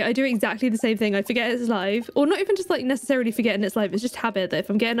 exactly, Aubrey. I do exactly the same thing. I forget it's live. Or not even just like necessarily forgetting it's live. It's just habit that if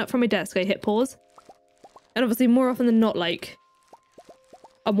I'm getting up from my desk, I hit pause. And obviously more often than not, like,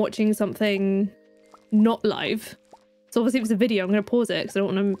 I'm watching something not live. So obviously if it's a video, I'm going to pause it because I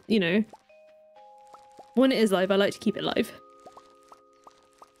don't want to, you know. When it is live, I like to keep it live.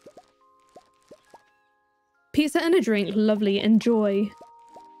 Pizza and a drink. Lovely. Enjoy.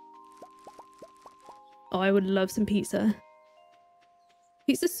 Oh, I would love some pizza.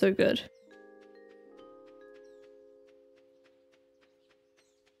 Pizza's so good.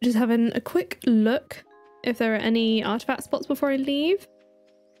 Just having a quick look if there are any artifact spots before I leave.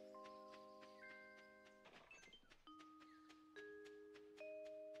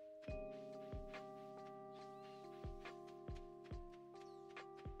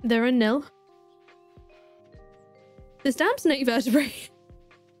 There are nil. This damn snake vertebrae.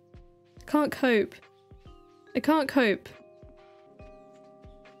 I can't cope. I can't cope.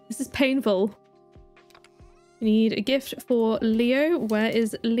 This is painful. We need a gift for Leo. Where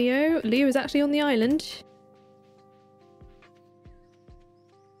is Leo? Leo is actually on the island.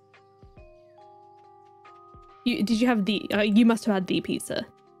 Did you have the... you must have had the pizza.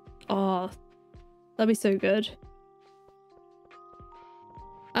 Oh, that'd be so good.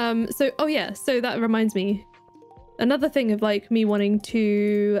 Oh yeah, so that reminds me. Another thing of like me wanting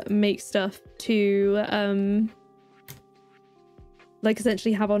to make stuff to like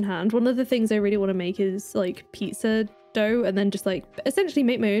essentially have on hand. One of the things I really want to make is like pizza dough, and then just like essentially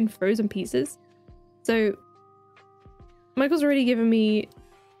make my own frozen pizzas. So Michael's already given me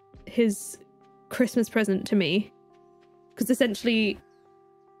his Christmas present to me, because essentially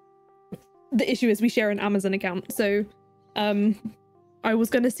the issue is we share an Amazon account. So I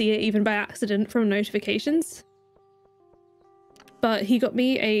was going to see it even by accident from notifications, but he got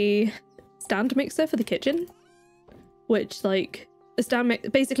me a stand mixer for the kitchen, which like a stand mix,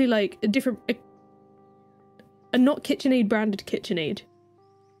 basically like a different, a not KitchenAid branded KitchenAid,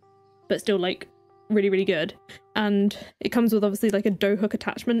 but still like really, really good. And it comes with obviously like a dough hook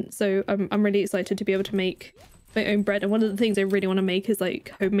attachment, so I'm really excited to be able to make my own bread. And one of the things I really want to make is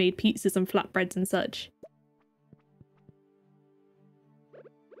like homemade pizzas and flatbreads and such.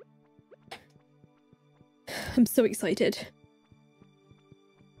 I'm so excited.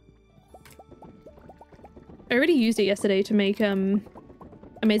 I already used it yesterday to make I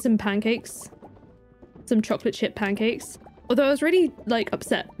made some pancakes, some chocolate chip pancakes. Although I was really like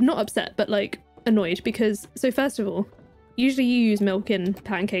upset, not upset, but like annoyed because, so first of all, usually you use milk in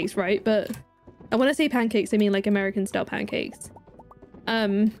pancakes, right? But when I say pancakes, I mean like American style pancakes.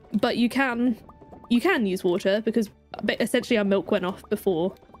 But you can use water because essentially our milk went off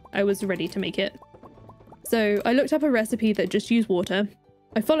before I was ready to make it. So I looked up a recipe that just used water.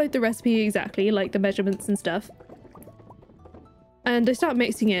 I followed the recipe exactly, like the measurements and stuff. And I start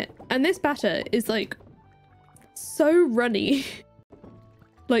mixing it, and this batter is like so runny.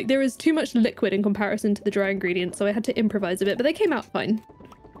 Like there is too much liquid in comparison to the dry ingredients, so I had to improvise a bit, but they came out fine.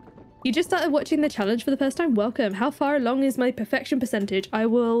 You just started watching the challenge for the first time? Welcome. How far along is my perfection percentage?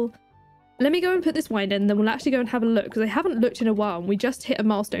 Let me go and put this wine in, then we'll actually go and have a look, because I haven't looked in a while and we just hit a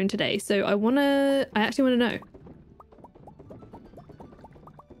milestone today, so I actually want to know.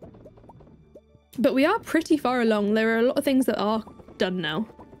 But we are pretty far along. There are a lot of things that are done now.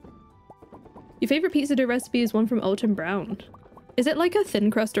 Your favorite pizza dough recipe is one from Alton Brown. Is it like a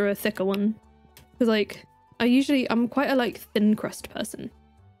thin crust or a thicker one? Because like, I'm quite a like thin crust person.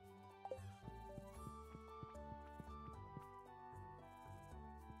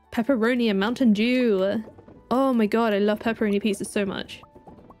 Pepperoni and Mountain Dew. Oh my god, I love pepperoni pizzas so much.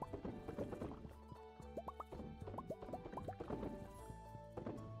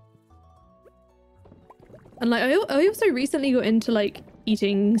 And like, I also recently got into like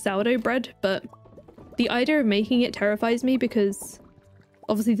eating sourdough bread, but the idea of making it terrifies me because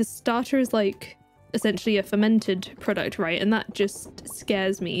obviously the starter is like essentially a fermented product, right? And that just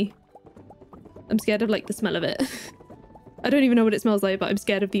scares me. I'm scared of like the smell of it. I don't even know what it smells like, but I'm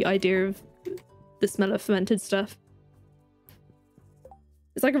scared of the idea of the smell of fermented stuff.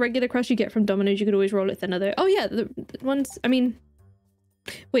 It's like a regular crust you get from Domino's. You could always roll it thinner though. Oh yeah, the ones, I mean,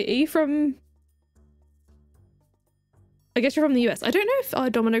 wait, are you from... I guess you're from the US. I don't know if our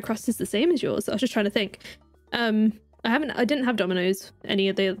Domino crust is the same as yours. I was just trying to think. I didn't have Domino's any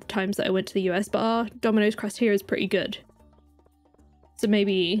of the other times that I went to the US, but our Domino's crust here is pretty good. So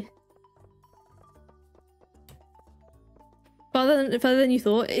maybe further than you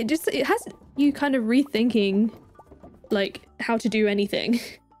thought. It has you kind of rethinking like how to do anything.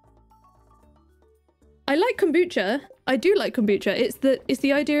 I like kombucha. I do like kombucha. It's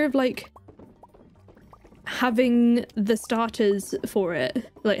the idea of like having the starters for it,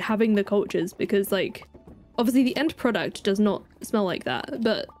 like having the cultures, because like obviously the end product does not smell like that,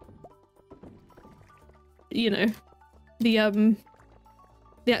 but you know, the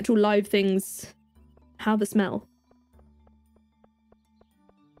actual live things have a smell.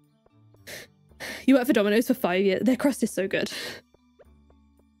 You worked for Domino's for 5 years. Their crust is so good.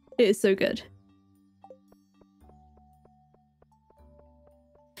 It is so good.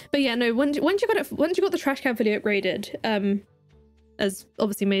 But yeah, no, once you got the trash can fully upgraded, as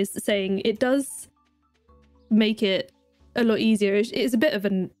obviously May's saying, it does make it a lot easier. It's a bit of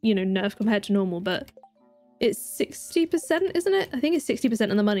a, you know, nerf compared to normal, but it's 60%, isn't it? I think it's 60%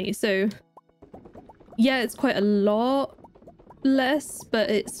 of the money, so yeah, it's quite a lot less, but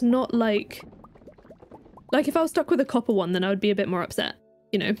it's not like if I was stuck with a copper one, then I would be a bit more upset,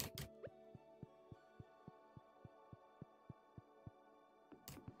 you know?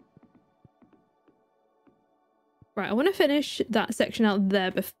 Right, I want to finish that section out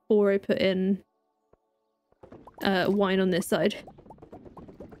there before I put in wine on this side.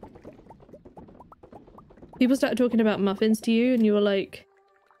 People started talking about muffins to you and you were like,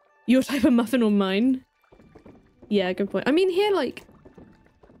 your type of muffin or mine? Yeah, good point. I mean here, like,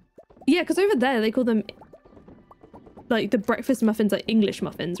 yeah, because over there they call them like the breakfast muffins, like English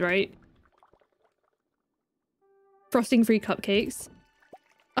muffins, right? Frosting free cupcakes.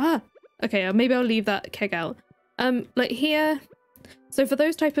 Ah, okay, maybe I'll leave that keg out. Like here, so for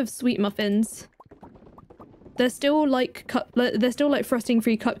those type of sweet muffins, they're still like frosting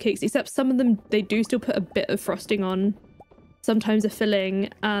free cupcakes, except some of them they do still put a bit of frosting on, sometimes a filling,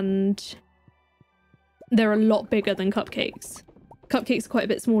 and they're a lot bigger than cupcakes. Cupcakes are quite a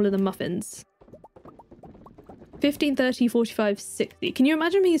bit smaller than muffins. 15, 30, 45, 60. Can you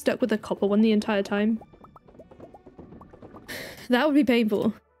imagine being stuck with a copper one the entire time? That would be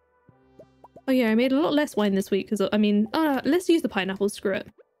painful. Oh yeah, I made a lot less wine this week because I mean, let's use the pineapples, screw it.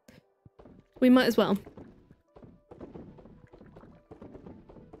 We might as well.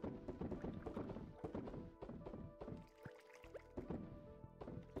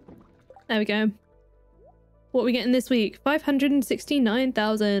 There we go. What are we getting this week?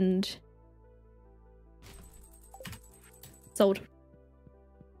 569,000. Sold.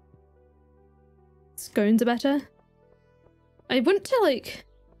 Scones are better. I want to like...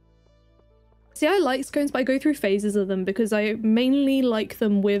 See, I like scones, but I go through phases of them because I mainly like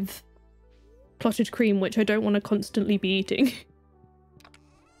them with clotted cream, which I don't want to constantly be eating.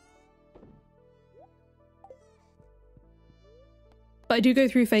 But I do go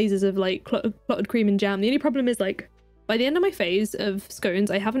through phases of like clotted cream and jam. The only problem is like by the end of my phase of scones,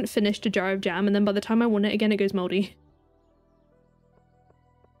 I haven't finished a jar of jam, and then by the time I want it again, it goes moldy.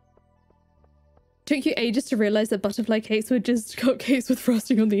 Took you ages to realize that butterfly cakes were just cupcakes with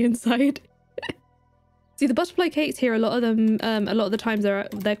frosting on the inside. See, the butterfly cakes here, a lot of them, a lot of the times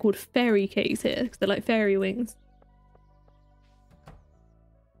they're called fairy cakes here because they're like fairy wings.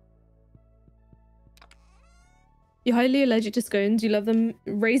 You're highly allergic to scones. You love them.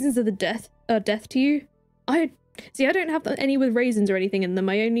 Raisins are the death to you. I don't have any with raisins or anything in them.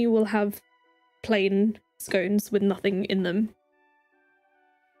 I only will have plain scones with nothing in them.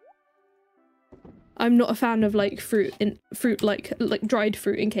 I'm not a fan of like fruit like dried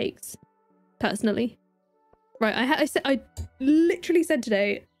fruit in cakes, personally. Right, I literally said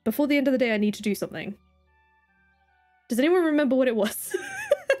today, before the end of the day, I need to do something. Does anyone remember what it was?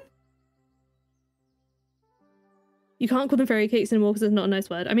 You can't call them fairy cakes anymore because it's not a nice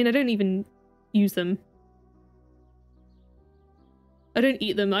word. I mean, I don't even use them. I don't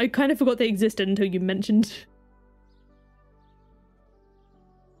eat them. I kind of forgot they existed until you mentioned.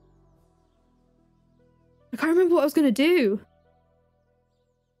 I can't remember what I was gonna do.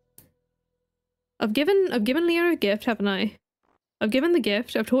 I've given Leo a gift, haven't I? I've given the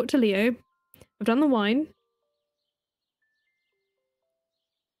gift. I've talked to Leo. I've done the wine.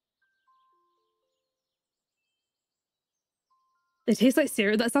 They taste like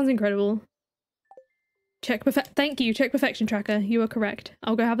syrup. That sounds incredible. Thank you, check perfection tracker. You are correct.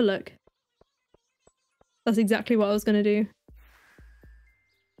 I'll go have a look. That's exactly what I was gonna do.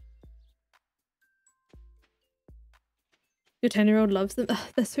 Your 10-year-old loves them. Ugh,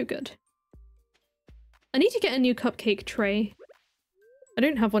 they're so good. I need to get a new cupcake tray. I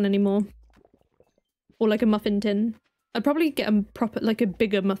don't have one anymore. Or like a muffin tin. I'd probably get a proper, like a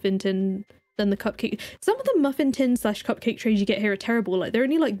bigger muffin tin than the cupcake. Some of the muffin tin / cupcake trays you get here are terrible. Like they're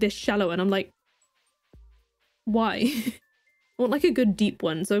only like this shallow and I'm like, why? I want like a good deep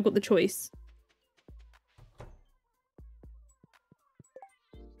one, so I've got the choice.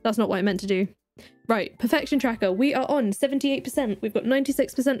 That's not what I meant to do. Right, perfection tracker. We are on 78%. We've got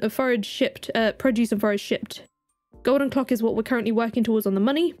 96% of forage shipped, produce and forage shipped. Golden clock is what we're currently working towards on the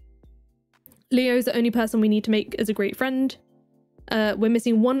money. Leo's the only person we need to make as a great friend. We're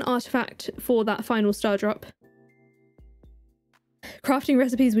missing one artifact for that final star drop. Crafting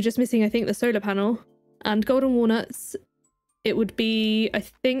recipes, we're just missing, I think, the solar panel. And golden walnuts, it would be, I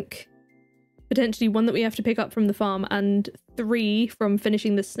think, potentially 1 that we have to pick up from the farm and 3 from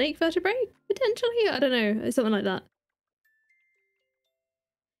finishing the snake vertebrae, potentially? I don't know, something like that.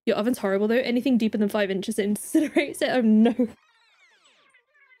 Your oven's horrible though. Anything deeper than 5 inches incinerates it. Oh no.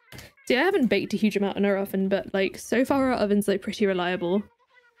 See, I haven't baked a huge amount in our oven, but like so far our oven's like pretty reliable.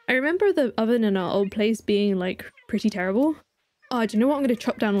 I remember the oven in our old place being like pretty terrible. Oh, do you know what? I'm going to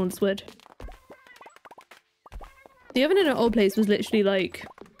chop down all this wood. The oven in our old place was literally like,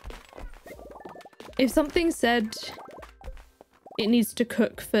 if something said it needs to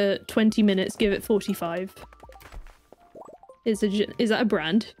cook for 20 minutes, give it 45. Is that a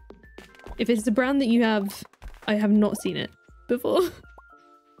brand? If it's a brand that you have, I have not seen it before.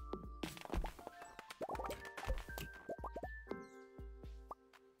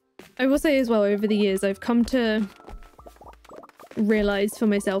 I will say as well, over the years, I've come to realize for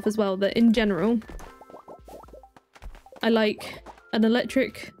myself as well that in general, I like an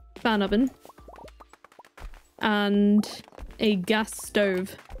electric fan oven and a gas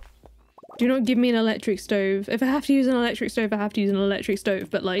stove. Do not give me an electric stove. If I have to use an electric stove, I have to use an electric stove,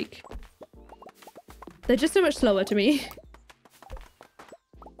 but like, they're just so much slower to me.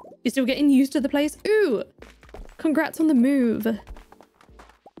 You're still getting used to the place? Ooh! Congrats on the move.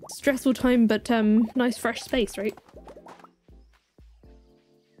 Stressful time, but nice fresh space, right?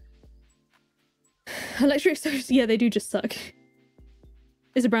 Electric stoves, yeah, they do just suck.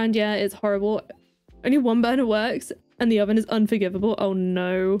 It's a brand, yeah, it's horrible. Only 1 burner works, and the oven is unforgivable. Oh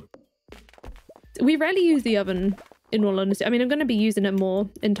no. We rarely use the oven, in all honesty. I mean, I'm going to be using it more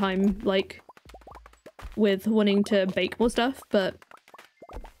in time, like, with wanting to bake more stuff, but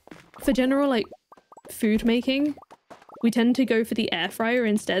for general, like, food making, we tend to go for the air fryer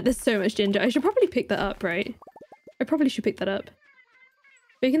instead. There's so much ginger. I should probably pick that up, right? I probably should pick that up.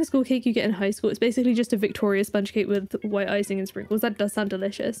 Baking the school cake you get in high school. It's basically just a Victoria sponge cake with white icing and sprinkles. That does sound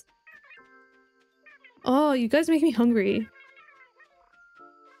delicious. Oh, you guys make me hungry.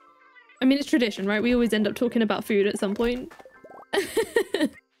 I mean, it's tradition, right? We always end up talking about food at some point.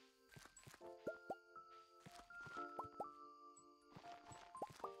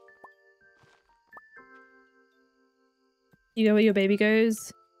 You go where your baby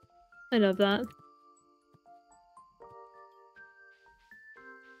goes. I love that.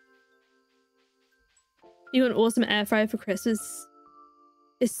 You got an awesome air fryer for Christmas.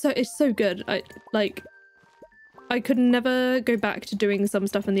 It's so good. I could never go back to doing some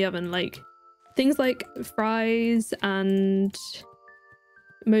stuff in the oven, like things like fries and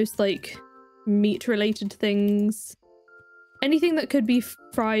most like meat related things. Anything that could be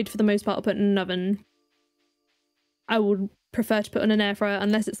fried for the most part, I'll put in an oven. I would prefer to put on an air fryer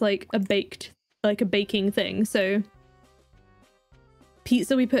unless it's like a baking thing. So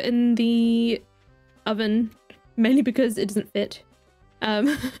pizza we put in the oven mainly because it doesn't fit. And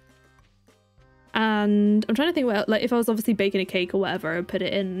I'm trying to think what else, like if I was obviously baking a cake or whatever, I'd put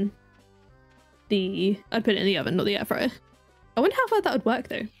it in the oven, not the air fryer. I wonder how far that would work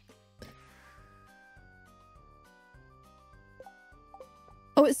though.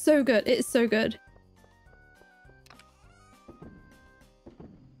 Oh, it's so good. It's so good.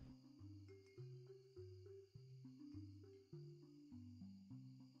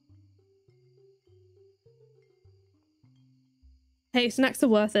 Hey, snacks are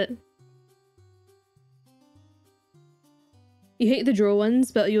worth it. You hate the drawer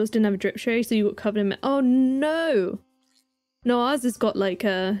ones, but yours didn't have a drip tray, so you got covered in... Oh no! No, ours has got like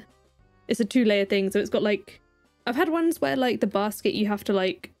a... It's a 2-layer thing, so it's got like... I've had ones where like the basket you have to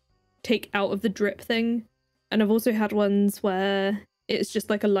like take out of the drip thing. And I've also had ones where it's just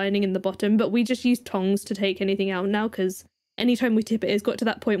like a lining in the bottom, but we just use tongs to take anything out now because anytime we tip it, it's got to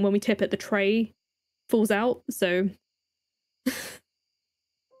that point when we tip it, the tray falls out, so...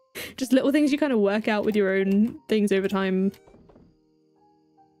 Just little things you kind of work out with your own things over time.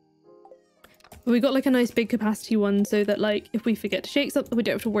 We got like a nice big capacity one so that like if we forget to shake something, we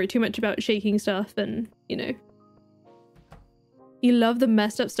don't have to worry too much about shaking stuff and, you know. You love the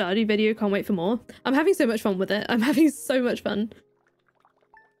messed up Stardew video, can't wait for more. I'm having so much fun with it. I'm having so much fun.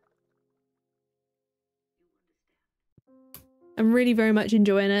 I'm really very much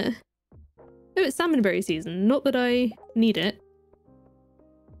enjoying it. Oh, it's salmonberry season. Not that I need it.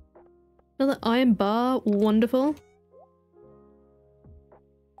 Another iron bar, wonderful.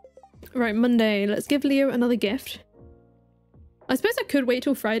 Right, Monday. Let's give Leo another gift. I suppose I could wait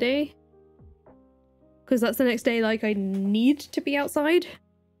till Friday. Because that's the next day, like, I need to be outside.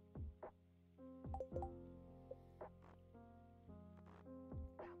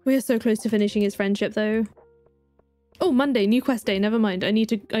 We are so close to finishing his friendship, though. Oh, Monday, new quest day. Never mind. I need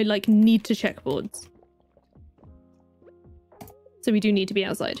to check boards. So we do need to be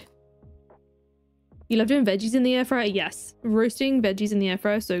outside. You love doing veggies in the air fryer? Yes. Roasting veggies in the air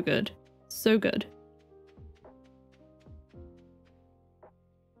fryer, so good. So good.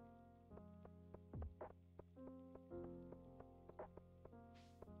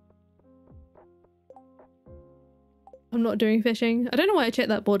 I'm not doing fishing. I don't know why I check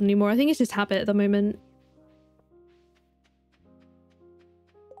that board anymore. I think it's just habit at the moment.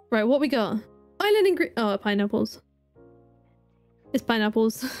 Right, what we got? Island ingredient. Oh, pineapples. It's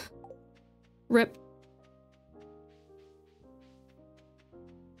pineapples. Rip.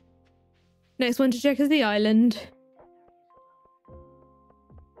 Next one to check is the island.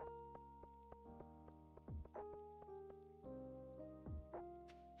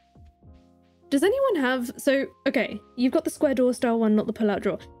 Does anyone have... So, okay, you've got the square door style one, not the pull-out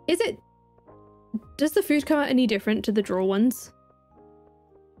drawer. Does the food come out any different to the drawer ones?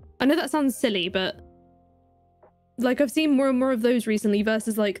 I know that sounds silly, but... Like, I've seen more and more of those recently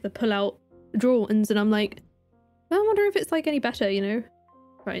versus, like, the pull-out drawer ones, and I'm like... I wonder if it's, like, any better, you know?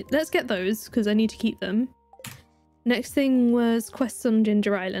 Right, let's get those, because I need to keep them. Next thing was quests on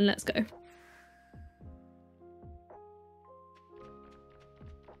Ginger Island. Let's go.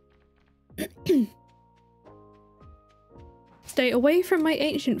 Stay away from my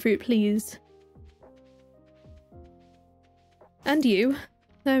ancient fruit, please. And you.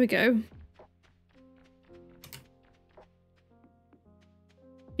 There we go.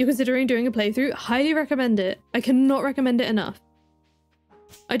 You're considering doing a playthrough? Highly recommend it. I cannot recommend it enough.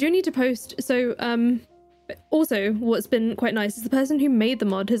 I do need to post, so also what's been quite nice is the person who made the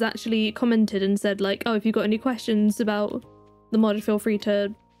mod has actually commented and said like, oh, if you've got any questions about the mod, feel free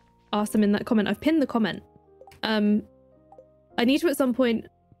to ask them in that comment. I've pinned the comment. I need to at some point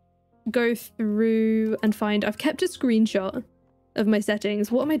go through and find... I've kept a screenshot of my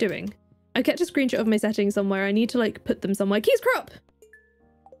settings. What am I doing? I kept a screenshot of my settings somewhere. I need to like put them somewhere. Keys crop!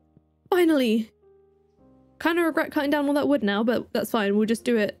 Finally! Kind of regret cutting down all that wood now, but that's fine. We'll just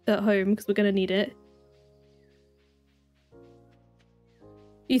do it at home because we're going to need it.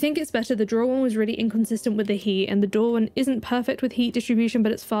 You think it's better? The drawer one was really inconsistent with the heat, and the door one isn't perfect with heat distribution,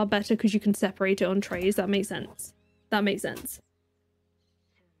 but it's far better because you can separate it on trays. That makes sense. That makes sense.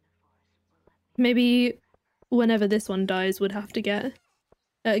 Maybe whenever this one dies, would have to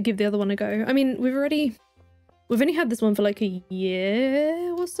give the other one a go. I mean, we've only had this one for like a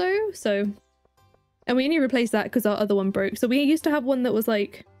year or so, and we only replaced that because our other one broke. So we used to have one that was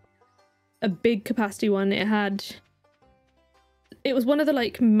like a big capacity one. It was one of the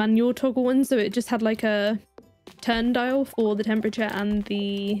like manual toggle ones, so it just had like a turn dial for the temperature and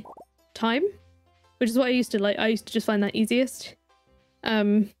the time, which is what I used to like. I used to just find that easiest.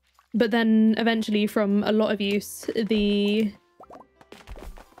 But then eventually, from a lot of use, the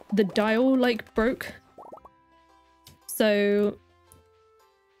dial like broke. So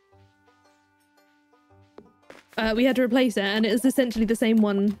we had to replace it, and it was essentially the same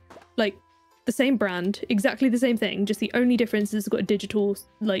one, like the same brand, exactly the same thing, just the only difference is it's got digital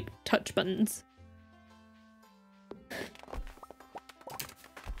like touch buttons.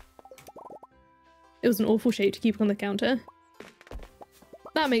 It was an awful shape to keep on the counter.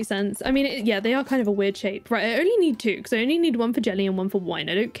 That makes sense. I mean, yeah, they are kind of a weird shape. Right, I only need two, because I only need one for jelly and one for wine.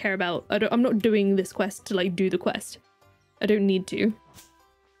 I don't care about... I'm not doing this quest to, like, do the quest. I don't need to.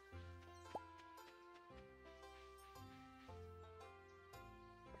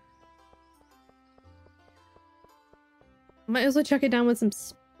 Might as well check it down with some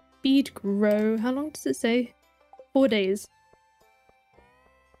speed grow. How long does it say? 4 days.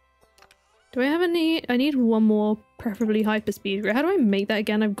 Do I have any? I need one more, preferably hyper speed. How do I make that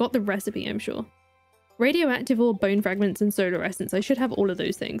again? I've got the recipe, I'm sure. Radioactive ore, bone fragments, and solar essence. I should have all of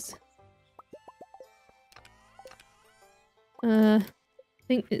those things. I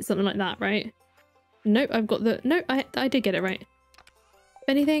think it's something like that, right? Nope, I've got the... Nope, I did get it right. If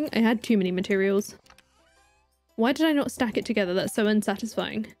anything, I had too many materials. Why did I not stack it together? That's so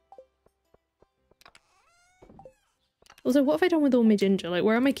unsatisfying. Also, what have I done with all my ginger? Like,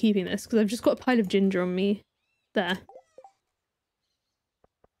 where am I keeping this? Because I've just got a pile of ginger on me. There.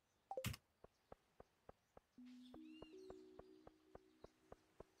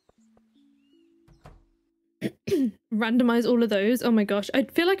 Randomize all of those. Oh my gosh, I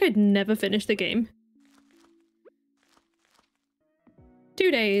feel like I'd never finish the game.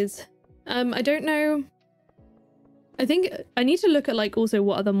 2 days. I don't know. I think I need to look at like also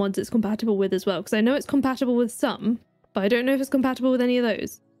what other mods it's compatible with as well, because I know it's compatible with some, but I don't know if it's compatible with any of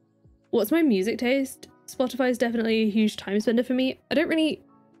those. What's my music taste? Spotify is definitely a huge time spender for me. I don't really,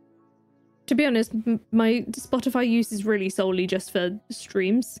 to be honest, my Spotify use is really solely just for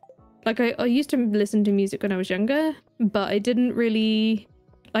streams. Like I used to listen to music when I was younger, but I didn't really,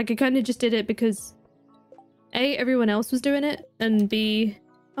 like I kind of just did it because A, everyone else was doing it, and B,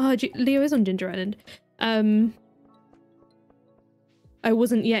 oh, Leo is on Ginger Island. I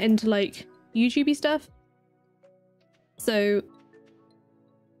wasn't yet into like YouTubey stuff. So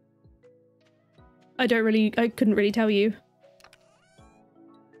I couldn't really tell you.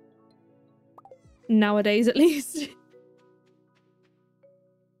 Nowadays, at least.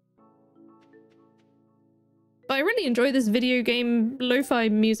 But I really enjoy this video game lo-fi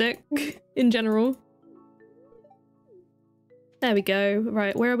music in general. There we go.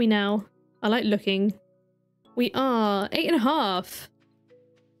 Right, where are we now? I like looking. We are 8.5.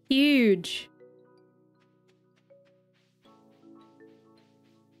 Huge.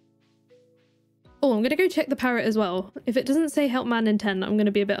 Oh, I'm gonna go check the parrot as well. If it doesn't say help man in 10, I'm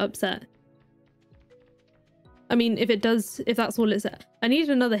gonna be a bit upset. I mean, if it does, if that's all it's at. I need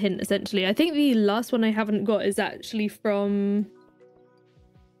another hint, essentially. I think the last one I haven't got is actually from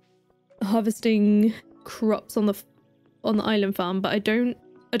harvesting crops on the island farm, but I don't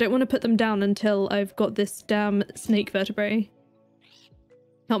want to put them down until I've got this damn snake vertebrae.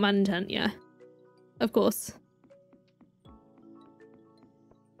 Help man intent, yeah. Of course.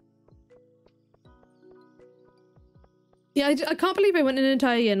 Yeah, I can't believe I went an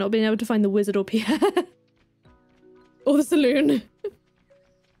entire year not being able to find the wizard or Pierre. Or the saloon.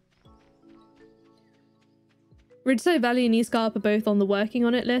 Ridgeside Valley and East Scarp are both on the working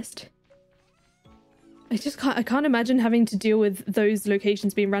on it list. I can't imagine having to deal with those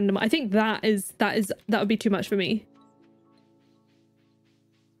locations being random. I think that would be too much for me.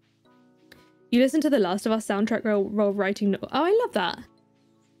 You listen to the Last of Us soundtrack while writing. Oh, I love that.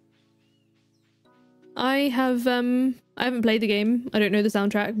 I haven't played the game. I don't know the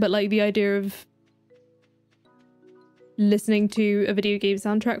soundtrack, but like the idea of listening to a video game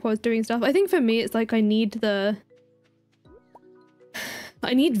soundtrack while I was doing stuff. I think for me, it's like I need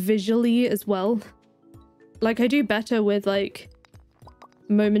visually as well. Like I do better with like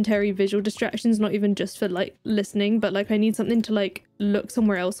momentary visual distractions, not even just for like listening, but like I need something to like look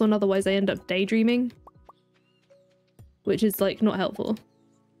somewhere else on, otherwise I end up daydreaming, which is like not helpful.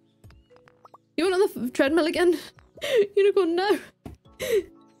 You want on the treadmill again? Unicorn, no.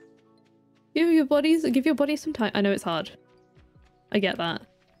 Give your body some time. I know it's hard. I get that.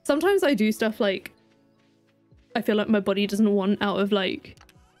 Sometimes I do stuff like I feel like my body doesn't want, out of like,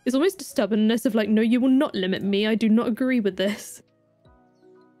 it's almost a stubbornness of like, no, you will not limit me. I do not agree with this.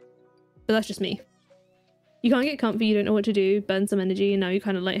 But that's just me. You can't get comfy, you don't know what to do, burn some energy, and now you're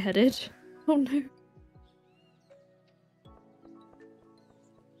kind of lightheaded. Oh no.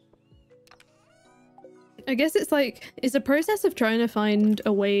 I guess it's like, it's a process of trying to find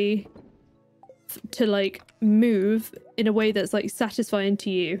a way to like move in a way that's like satisfying to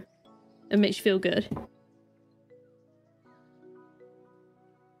you and makes you feel good.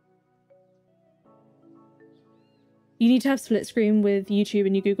 You need to have split screen with YouTube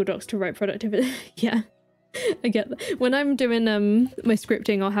and your Google Docs to write productivity. Yeah, I get that. When I'm doing my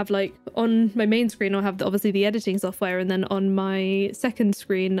scripting, I'll have like on my main screen, I'll have obviously the editing software, and then on my second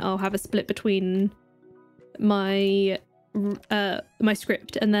screen, I'll have a split between my my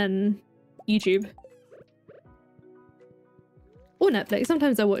script and then YouTube or Netflix.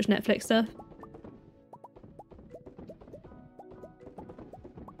 Sometimes I watch Netflix stuff.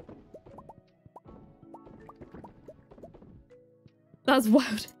 That's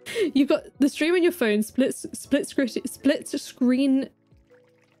wild. You've got the stream on your phone, split screen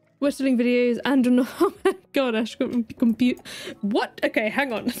whistling videos, and oh my god, I should compute. What? Okay,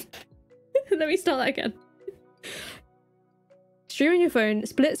 hang on. Let me start that again. Stream on your phone,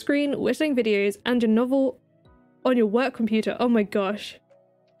 split screen whistling videos, and your novel on your work computer. Oh my gosh,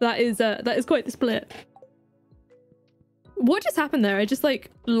 that is quite the split. What just happened there? I just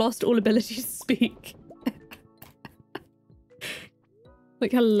like lost all ability to speak.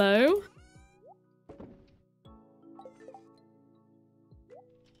 Like, hello?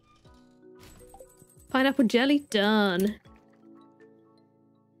 Pineapple jelly done.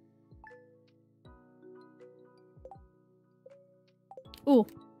 Oh,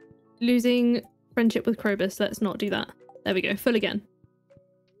 losing friendship with Krobus. Let's not do that. There we go. Full again.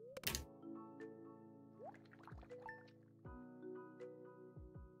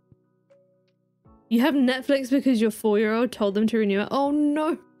 You have Netflix because your 4-year-old told them to renew it. Oh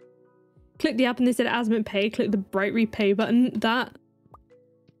no. Click the app and they said Asmint Pay. Click the bright repay button. That.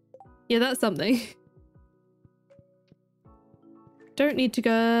 Yeah, that's something. Don't need to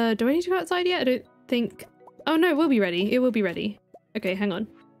go. Do I need to go outside yet? I don't think. Oh no, we'll be ready. It will be ready. Okay, hang on.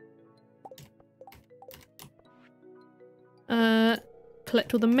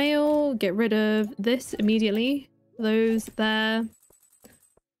 Collect all the mail. Get rid of this immediately. Those there.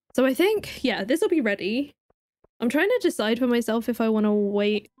 So I think, yeah, this will be ready. I'm trying to decide for myself if I want to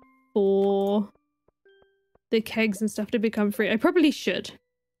wait for the kegs and stuff to become free. I probably should.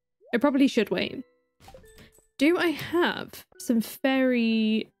 I probably should wait. Do I have some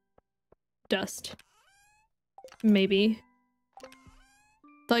fairy dust? Maybe.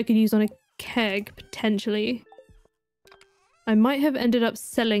 That I could use on a keg, potentially. I might have ended up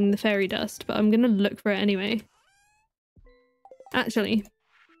selling the fairy dust, but I'm gonna look for it anyway. Actually.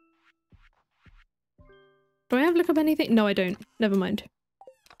 Do I have look up anything? No, I don't. Never mind.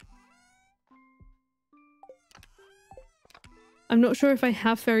 I'm not sure if I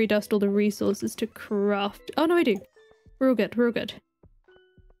have fairy dust or the resources to craft. Oh no, I do. We're all good. We're all good.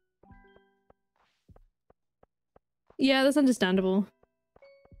 Yeah, that's understandable.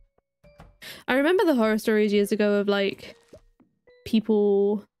 I remember the horror stories years ago of like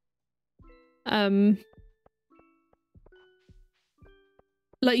people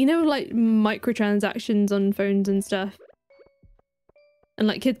like, you know, like microtransactions on phones and stuff. And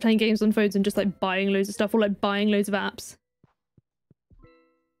like kids playing games on phones and just like buying loads of stuff, or like buying loads of apps.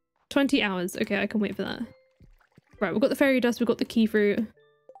 20 hours. Okay, I can wait for that. Right, we've got the fairy dust, we've got the key fruit.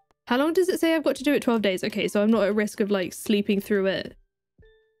 How long does it say I've got to do it? 12 days. Okay, so I'm not at risk of like sleeping through it.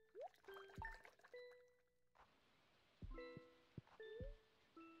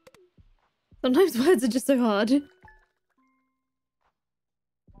 Sometimes words are just so hard.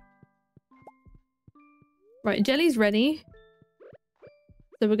 Right, jelly's ready.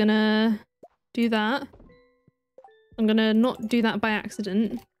 So we're gonna do that. I'm gonna not do that by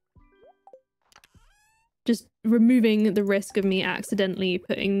accident. Just removing the risk of me accidentally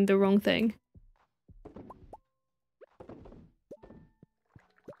putting the wrong thing.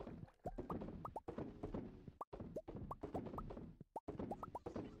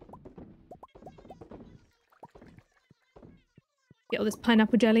 Get all this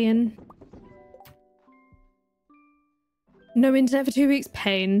pineapple jelly in. No internet for 2 weeks.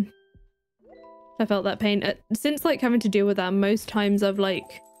 Pain. I felt that pain. Since like having to deal with that, most times I've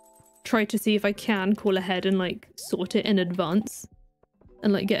like tried to see if I can call ahead and like sort it in advance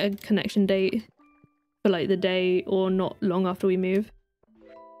and like get a connection date for like the day or not long after we move.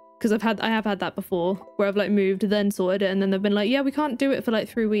 Because I have had that before where I've like moved, then sorted it, and then they've been like, yeah, we can't do it for like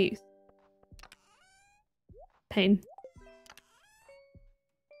 3 weeks. Pain.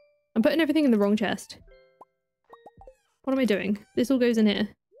 I'm putting everything in the wrong chest. What am I doing? This all goes in here.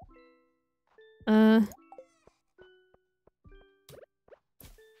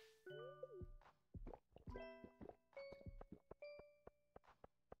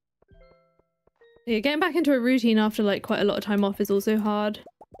 Yeah, getting back into a routine after like quite a lot of time off is also hard.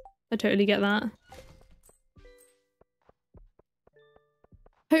 I totally get that.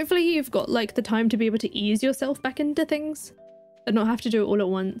 Hopefully you've got like the time to be able to ease yourself back into things and not have to do it all at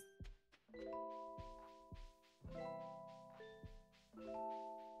once.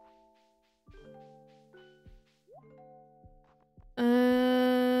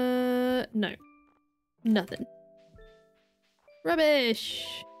 No. Nothing. Rubbish!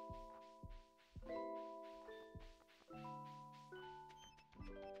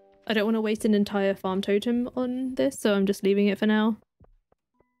 I don't want to waste an entire farm totem on this, so I'm just leaving it for now.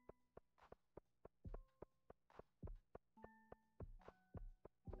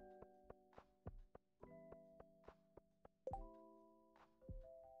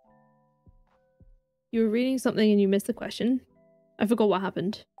 You were reading something and you missed the question. I forgot what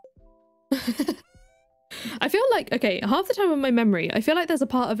happened. I feel like, okay, half the time in my memory, I feel like there's a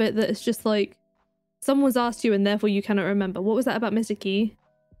part of it that is just like, someone's asked you and therefore you cannot remember. What was that about Mr. Key?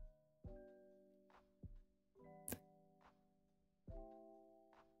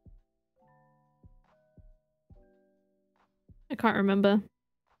 I can't remember.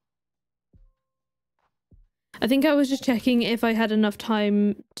 I think I was just checking if I had enough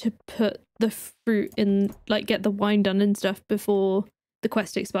time to put the fruit in, like get the wine done and stuff before the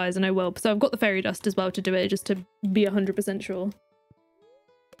quest expires, and I will. So I've got the fairy dust as well to do it, just to be 100% sure.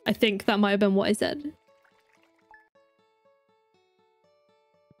 I think that might have been what I said.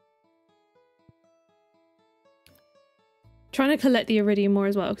 Trying to collect the iridium more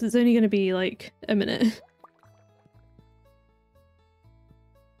as well, because it's only going to be like a minute.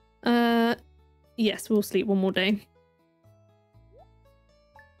 Yes, we'll sleep one more day.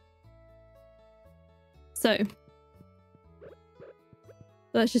 So,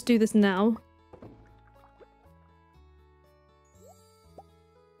 let's just do this now.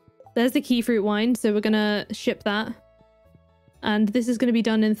 There's the key fruit wine, so we're gonna ship that. And this is gonna be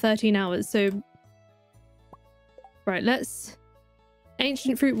done in 13 hours, so... Right, let's...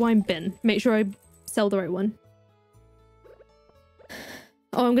 Ancient fruit wine bin. Make sure I sell the right one.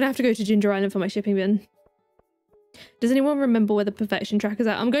 Oh, I'm gonna have to go to Ginger Island for my shipping bin. Does anyone remember where the perfection track is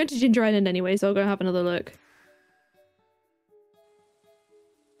at? I'm going to Ginger Island anyway, so I'll go have another look.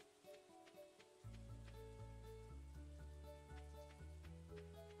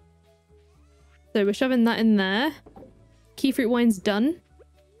 So we're shoving that in there. Key fruit wine's done.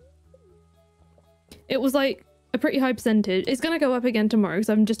 It was like a pretty high percentage. It's gonna go up again tomorrow because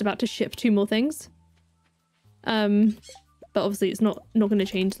I'm just about to ship 2 more things. But obviously it's not gonna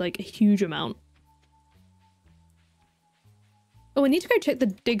change like a huge amount. Oh, I need to go check the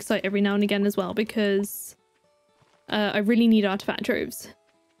dig site every now and again as well because I really need artifact troves.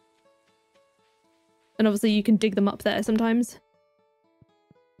 And obviously you can dig them up there sometimes.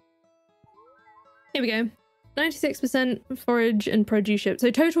 Here we go. 96% forage and produce ship.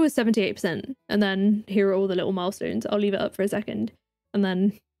 So total is 78%. And then here are all the little milestones. I'll leave it up for a second. And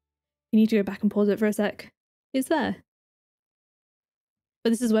then you need to go back and pause it for a sec. It's there. But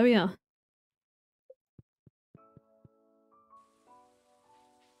this is where we are.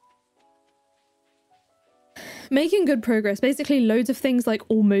 Making good progress. Basically loads of things like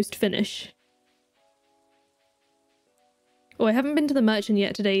almost finish. Oh, I haven't been to the merchant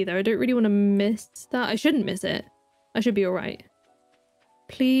yet today either. I don't really want to miss that. I shouldn't miss it. I should be alright.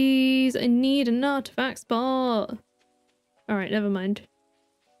 Please, I need an artifact spot. Alright, never mind.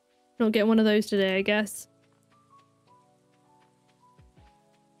 Not getting one of those today, I guess.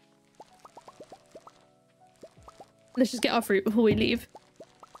 Let's just get our fruit before we leave.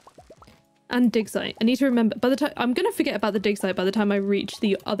 And dig site. I need to remember, by the time, I'm gonna forget about the dig site by the time I reach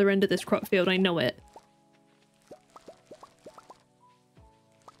the other end of this crop field. I know it.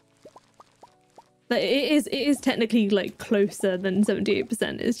 Like, it is technically like closer than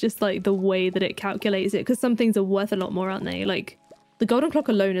 78%. It's just like the way that it calculates it, because some things are worth a lot more, aren't they? Like the golden clock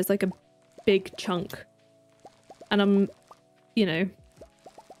alone is like a big chunk, and I'm you know.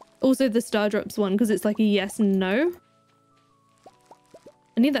 Also the star drops one, because it's like a yes and no.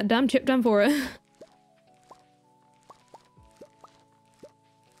 I need that damn chip down for it.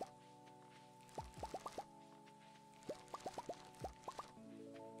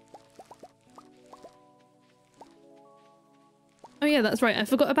 Oh yeah, that's right. I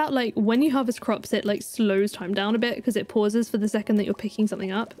forgot about, like, when you harvest crops, it like slows time down a bit because it pauses for the second that you're picking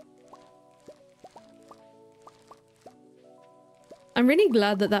something up. I'm really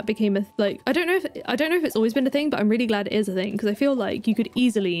glad that that became a like, I don't know if it's always been a thing, but I'm really glad it is a thing because I feel like you could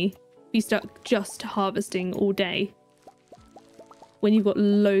easily be stuck just harvesting all day when you've got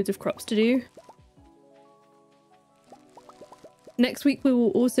loads of crops to do. Next week we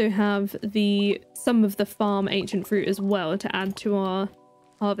will also have some of the farm ancient fruit as well to add to our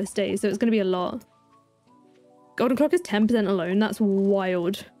harvest days, so it's going to be a lot. Golden clock is 10% alone. That's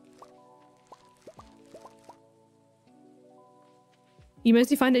wild. You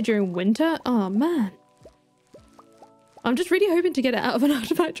mostly find it during winter? Oh man. I'm just really hoping to get it out of an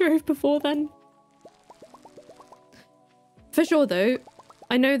artifact trove before then. For sure though,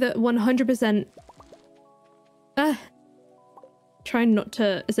 I know that 100%... trying not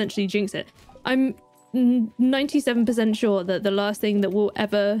to essentially jinx it. I'm 97% sure that the last thing that we'll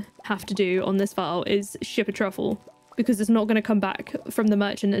ever have to do on this file is ship a truffle, because it's not going to come back from the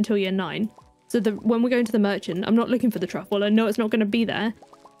merchant until year 9. So when we're going to the merchant, I'm not looking for the truffle. I know it's not going to be there.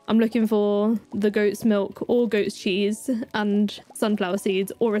 I'm looking for the goat's milk or goat's cheese and sunflower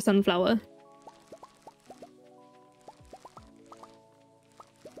seeds or a sunflower.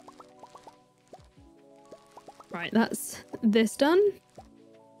 Right, that's this done.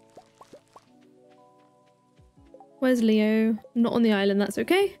 Where's Leo? Not on the island, that's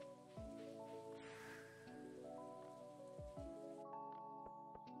okay.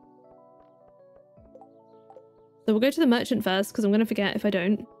 So we'll go to the merchant first, because I'm going to forget if I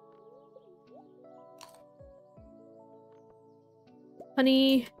don't.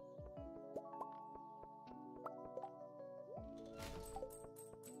 Honey.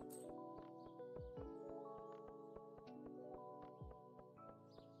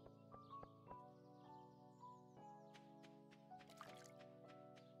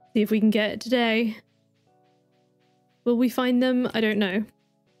 See if we can get it today. Will we find them? I don't know.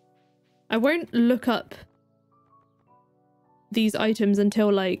 I won't look up these items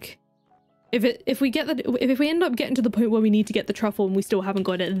until, like, if we end up getting to the point where we need to get the truffle and we still haven't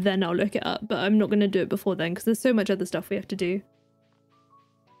got it, then I'll look it up. But I'm not going to do it before then because there's so much other stuff we have to do.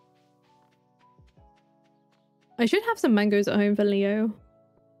 I should have some mangoes at home for Leo.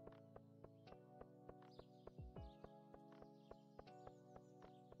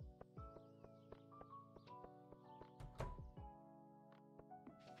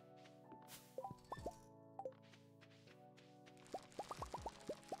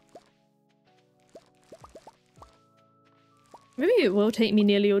 Maybe it will take me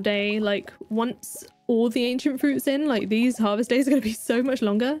nearly all day, like, once all the ancient fruit's in, like, these harvest days are going to be so much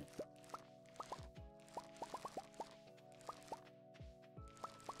longer.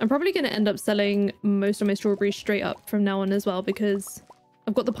 I'm probably going to end up selling most of my strawberries straight up from now on as well, because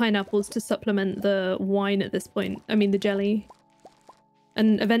I've got the pineapples to supplement the wine at this point. I mean, the jelly.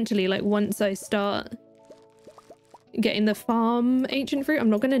 And eventually, like, once I start getting the farm ancient fruit,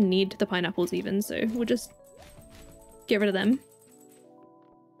 I'm not going to need the pineapples even, so we'll just get rid of them.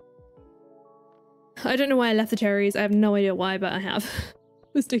 I don't know why I left the cherries. I have no idea why, but I have.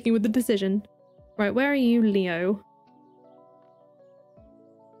 We're sticking with the decision. Right, where are you, Leo?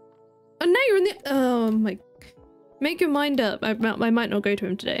 Oh, now you're in the... Oh, my... Make your mind up. I might not go to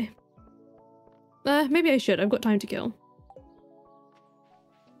him today. Maybe I should. I've got time to kill.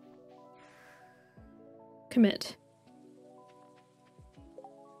 Commit.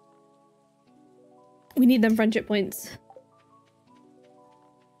 We need them friendship points.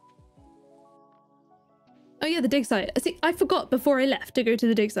 Oh yeah, the dig site. See, I forgot before I left to go to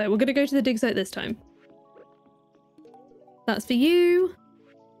the dig site. We're gonna go to the dig site this time. That's for you.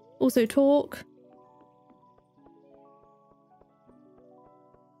 Also talk.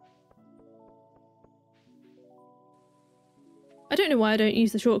 I don't know why I don't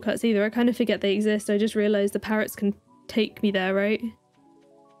use the shortcuts either. I kind of forget they exist. I just realised the parrots can take me there, right?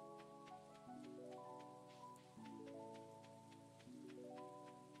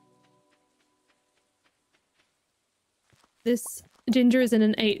 This ginger is in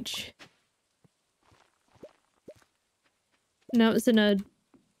an H. Now it's in a...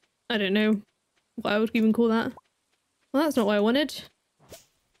 I don't know what I would even call that. Well, that's not what I wanted.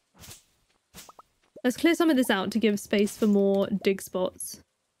 Let's clear some of this out to give space for more dig spots.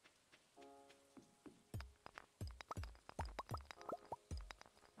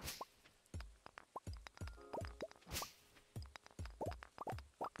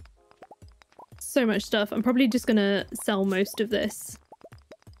 so much stuff. I'm probably just gonna sell most of this.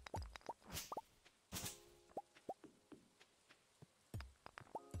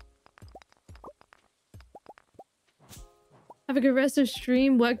 Have a good rest of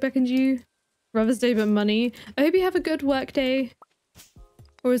stream. Work beckons you. Rather stay but money. I hope you have a good work day.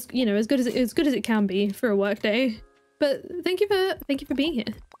 Or as you know, as good as it can be for a work day. But thank you for being here.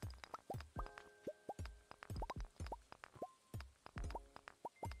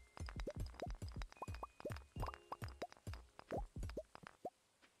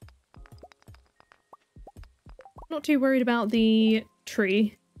 Not too worried about the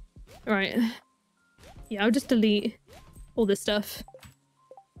tree. Right. Yeah, I'll just delete all this stuff.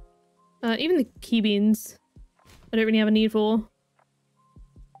 Even the key beans, I don't really have a need for.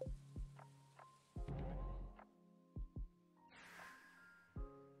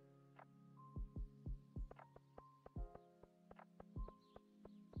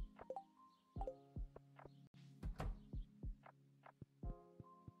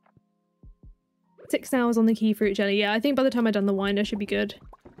 Six hours on the key fruit jelly. Yeah, I think by the time I've done the wine, I should be good.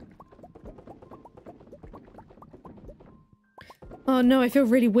 Oh no, I feel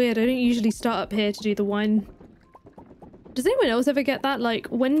really weird. I don't usually start up here to do the wine. Does anyone else ever get that? Like,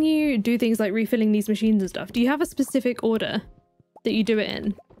 when you do things like refilling these machines and stuff, do you have a specific order that you do it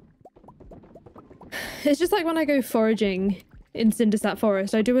in? It's just like when I go foraging in Cindersap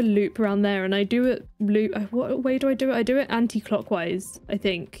Forest, I do a loop around there and I do it loop... What way do I do it? I do it anti-clockwise, I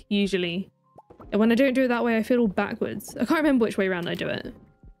think, usually. And when I don't do it that way, I feel all backwards. I can't remember which way around I do it.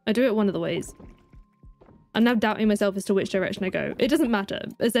 I do it one of the ways. I'm now doubting myself as to which direction I go. It doesn't matter.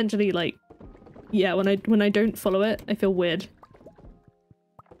 Essentially, like, yeah, when I don't follow it, I feel weird.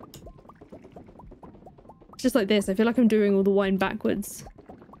 It's just like this. I feel like I'm doing all the wine backwards.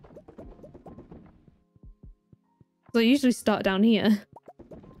 So I usually start down here.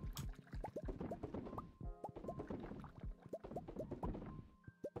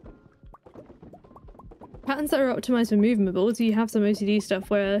 Patterns that are optimized for movable. Do you have some OCD stuff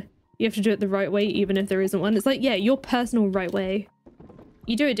where you have to do it the right way even if there isn't one? It's like, yeah, your personal right way.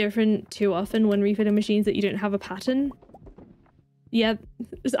 You do it different too often when refilling machines that you don't have a pattern. Yeah,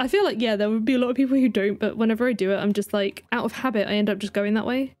 I feel like, yeah, there would be a lot of people who don't, but whenever I do it, I'm just like, out of habit, I end up just going that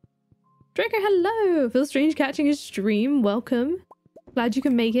way. Draco, hello! Feels strange catching a stream. Welcome. Glad you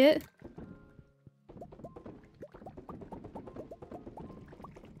can make it.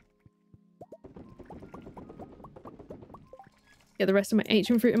 Get the rest of my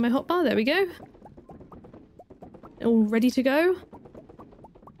ancient fruit in my hotbar. There we go. All ready to go.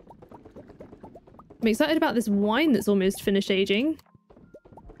 I'm excited about this wine that's almost finished aging.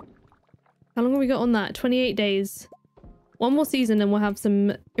 How long have we got on that? 28 days. One more season and we'll have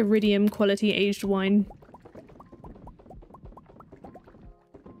some iridium quality aged wine.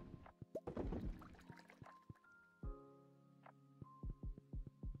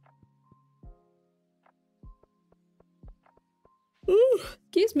 Ooh,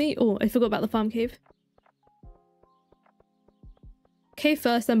 excuse me. Oh, I forgot about the farm cave. Cave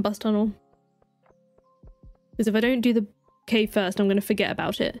first, then bus tunnel. Because if I don't do the cave first, I'm going to forget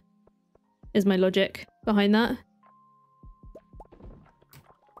about it. Is my logic behind that.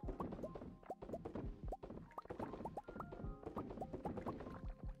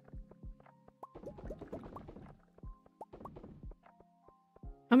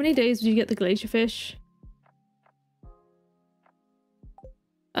 How many days did you get the glacier fish?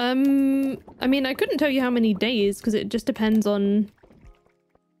 I mean, I couldn't tell you how many days because it just depends on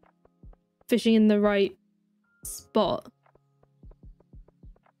fishing in the right spot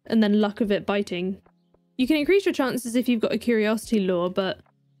and then luck of it biting. You can increase your chances if you've got a curiosity lure, but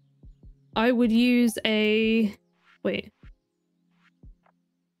I would use a... wait.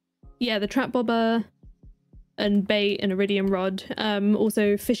 Yeah, the trap bobber and bait and iridium rod.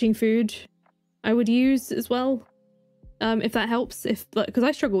 Also fishing food I would use as well. If that helps, if like, because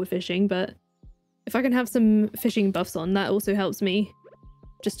I struggle with fishing, but if I can have some fishing buffs on, that also helps me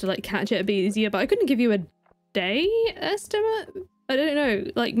just to like catch it a bit easier. But I couldn't give you a day estimate. I don't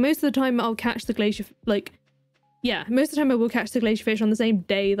know. Like most of the time I'll catch the glacier, like, yeah, most of the time I will catch the glacier fish on the same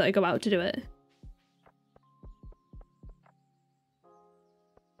day that I go out to do it.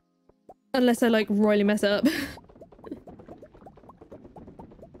 Unless I like royally mess up.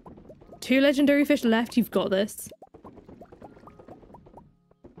 2 legendary fish left, you've got this.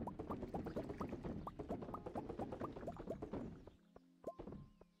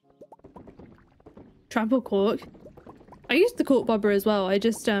 Trample cork. I used the cork bobber as well. I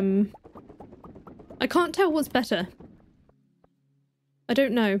just I can't tell what's better. I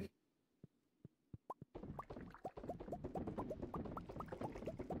don't know.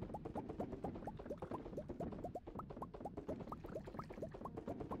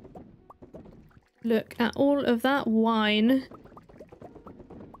 Look at all of that wine.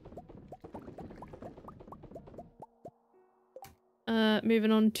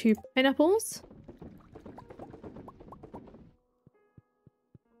 Moving on to pineapples.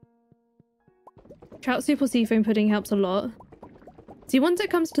 Trout soup or seafoam pudding helps a lot. See, once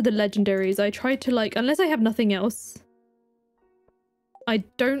it comes to the legendaries, I try to like, unless I have nothing else, I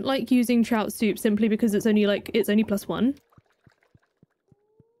don't like using trout soup simply because it's only +1.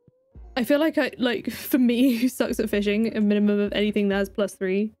 I feel like for me who sucks at fishing, a minimum of anything that has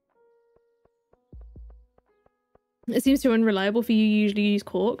 +3. It seems too unreliable for you to usually use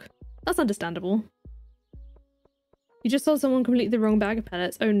cork. That's understandable. You just sold someone completely the wrong bag of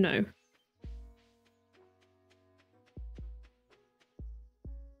pellets. Oh no.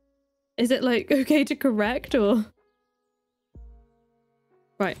 Is it like okay to correct or?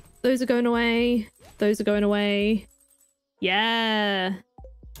 Right, those are going away. Those are going away. Yeah.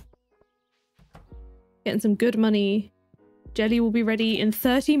 Getting some good money. Jelly will be ready in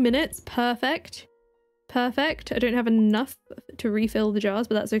 30 minutes. Perfect. Perfect. I don't have enough to refill the jars,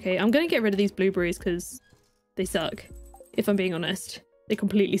 but that's okay. I'm gonna get rid of these blueberries because they suck. If I'm being honest. They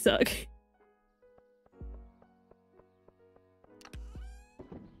completely suck.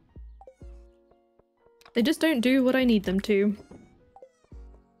 They just don't do what I need them to.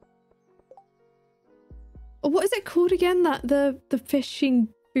 Oh, what is it called again? That the fishing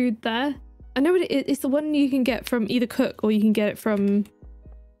food there? I know what it is. It's the one you can get from either Cook or you can get it from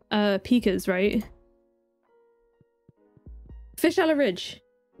Pika's, right? Fish a la Ridge.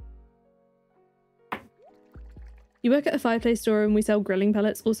 You work at a fireplace store and we sell grilling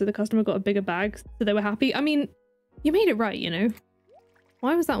pellets. Also, the customer got a bigger bag, so they were happy. I mean, you made it right, you know?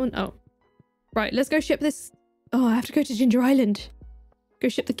 Why was that one? Oh. Right, let's go ship this. Oh, I have to go to Ginger Island. Go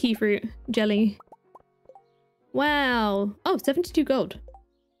ship the key fruit jelly. Wow. Oh, 72 gold.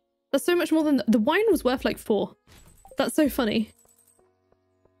 That's so much more than the wine was worth like 4. That's so funny.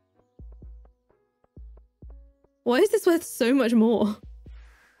 Why is this worth so much more?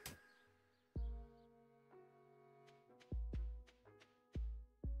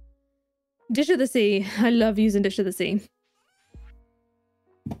 Dish of the Sea. I love using Dish of the Sea.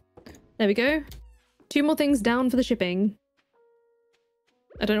 There we go. 2 more things down for the shipping.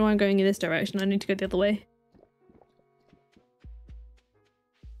 I don't know why I'm going in this direction. I need to go the other way.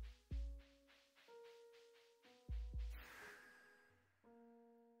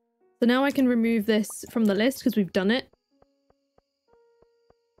 So now I can remove this from the list because we've done it.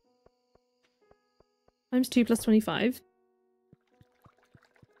 Times 2 plus 25.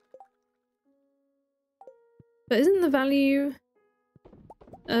 But isn't the value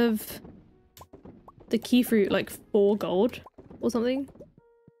of the key fruit like 4 gold or something?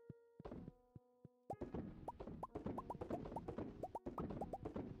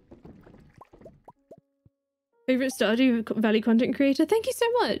 Favorite Stardew Valley content creator? Thank you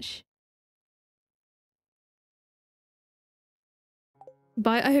so much!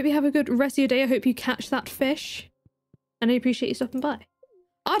 Bye. I hope you have a good rest of your day. I hope you catch that fish. And I appreciate you stopping by.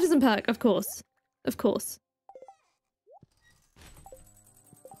 Artisan perk, of course. Of course.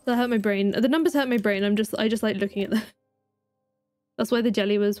 That hurt my brain. The numbers hurt my brain. I just like looking at them. That's why the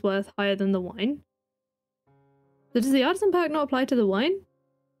jelly was worth higher than the wine. So does the artisan perk not apply to the wine?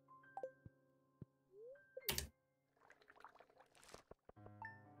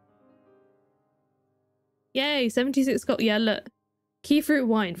 Yay, 76 gold. Yeah, look. Key fruit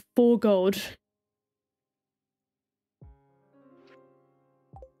wine, 4 gold.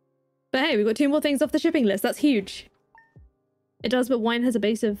 But hey, we've got 2 more things off the shipping list. That's huge. It does, but wine has a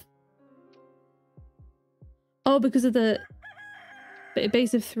base of... Oh, because of the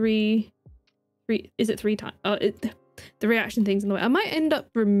base of 3... Is it 3 times? Oh, the reaction thing's in the way. I might end up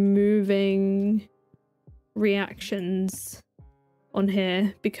removing reactions on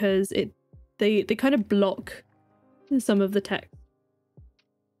here because they kind of block some of the text.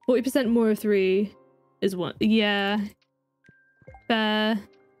 40% more of 3 is 1. Yeah. Fair.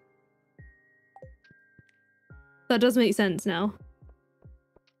 That does make sense now.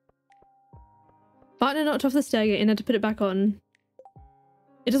 Partner knocked off the stairgate and had to put it back on.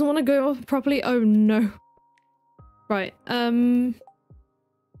 It doesn't want to go off properly. Oh no. Right. Here's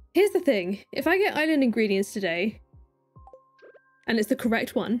the thing. If I get island ingredients today, and it's the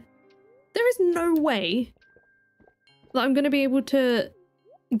correct one, there is no way that I'm going to be able to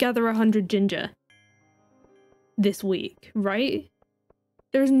gather 100 ginger this week, right?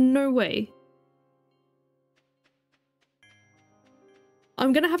 There's no way.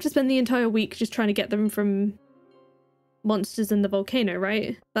 I'm gonna have to spend the entire week just trying to get them from monsters in the volcano,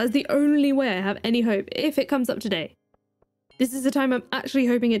 right? That's the only way I have any hope if it comes up today. This is the time I'm actually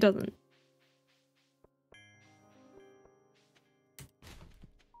hoping it doesn't.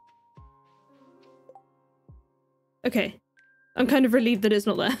 Okay. I'm kind of relieved that it's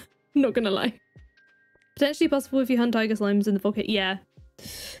not there. Not gonna lie. Potentially possible if you hunt tiger slimes in the volcano. Yeah.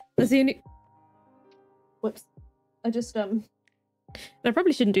 That's the only... Whoops. I just, I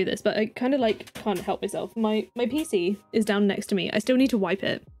probably shouldn't do this, but I kind of like can't help myself. My PC is down next to me. I still need to wipe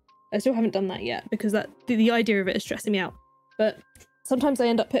it. I still haven't done that yet because the idea of it is stressing me out. But sometimes I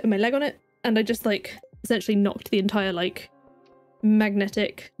end up putting my leg on it and I just like essentially knocked the entire like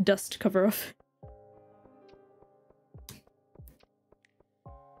magnetic dust cover off.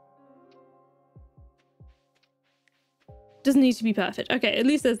 Doesn't need to be perfect. Okay, at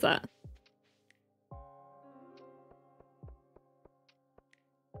least there's that.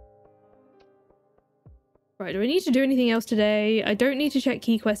 Right, do I need to do anything else today? I don't need to check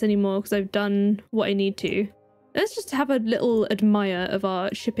key quests anymore because I've done what I need to. Let's just have a little admire of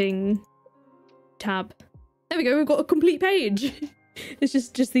our shipping tab. There we go, we've got a complete page. It's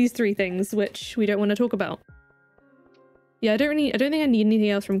just these 3 things which we don't want to talk about. Yeah, I don't think I need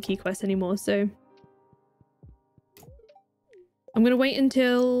anything else from key quests anymore, so I'm gonna wait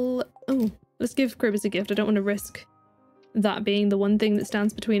until... Oh, let's give Cribbers a gift. I don't want to risk that being the one thing that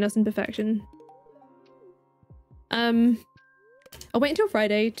stands between us and perfection. I'll wait until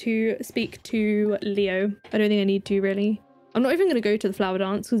Friday to speak to Leo. I don't think I need to, really. I'm not even going to go to the flower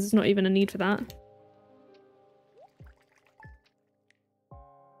dance because there's not even a need for that.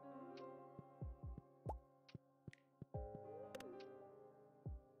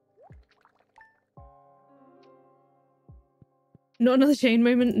 Not another chain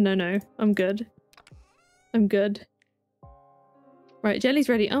moment? No. I'm good. I'm good. Right, jelly's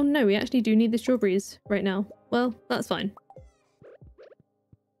ready. Oh no, we actually do need the strawberries right now. Well, that's fine.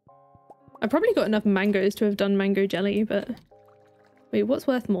 I've probably got enough mangoes to have done mango jelly, but... Wait, what's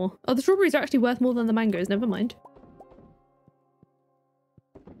worth more? Oh, the strawberries are actually worth more than the mangoes. Never mind.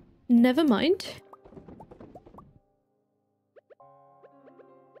 Never mind.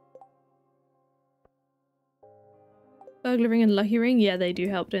 Burglar ring and lucky ring? Yeah, they do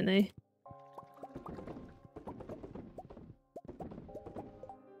help, don't they?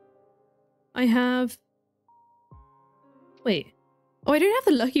 I have... Wait. Oh, I don't have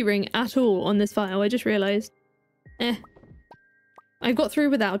the lucky ring at all on this file, I just realised. I got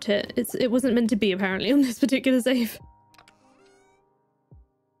through without it. It wasn't meant to be, apparently, on this particular save.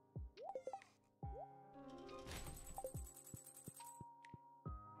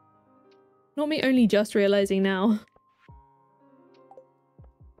 Not me only just realising now.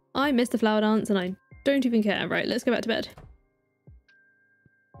 I missed the flower dance and I don't even care. Right, let's go back to bed.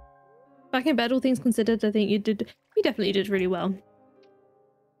 Back in bed, all things considered, I think you definitely did really well.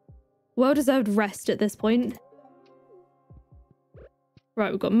 Well-deserved rest at this point. Right,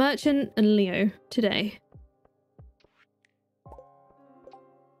 we've got Merchant and Leo today.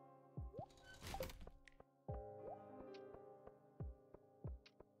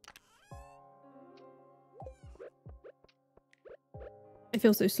 I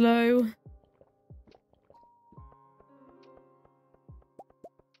feel so slow.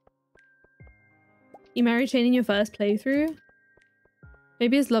 You married Shane in your first playthrough?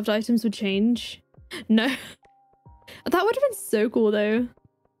 Maybe his loved items would change. No. That would have been so cool though.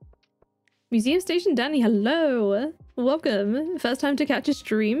 Museum Station Danny, hello. Welcome. First time to catch a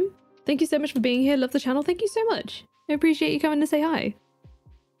stream. Thank you so much for being here. Love the channel. Thank you so much. I appreciate you coming to say hi.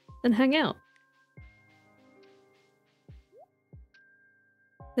 And hang out.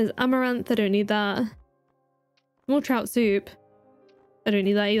 There's amaranth. I don't need that. More trout soup. I don't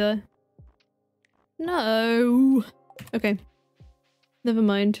need that either. No. Okay. Never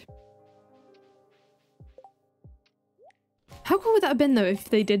mind. How cool would that have been though if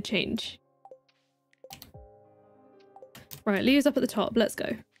they did change? Right, Leo's up at the top. Let's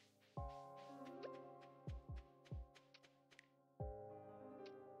go.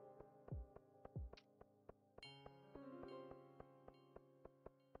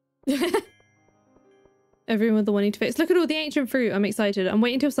 Everyone with the wanting to fix. Look at all the ancient fruit. I'm excited. I'm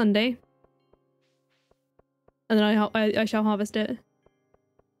waiting till Sunday. And then I shall harvest it.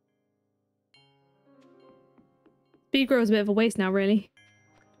 Speed grow is a bit of a waste now, really.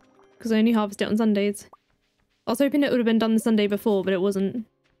 Because I only harvest it on Sundays. I was hoping it would have been done the Sunday before, but it wasn't.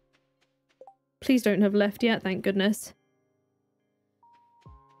 Please don't have left yet, thank goodness.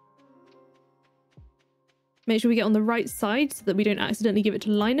 Make sure we get on the right side so that we don't accidentally give it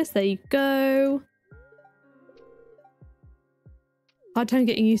to Linus. There you go. Hard time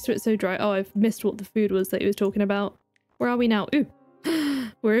getting used to it, so dry. Oh, I've missed what the food was that he was talking about. Where are we now? Ooh.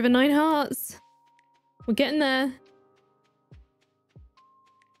 We're over 9 hearts. We're getting there.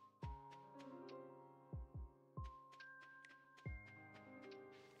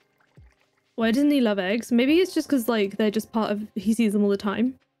 Why doesn't he love eggs? Maybe it's just because, like, they're just part of... He sees them all the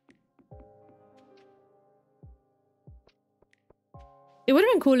time. It would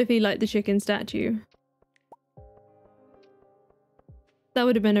have been cool if he liked the chicken statue. That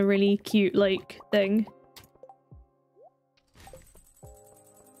would have been a really cute, like, thing.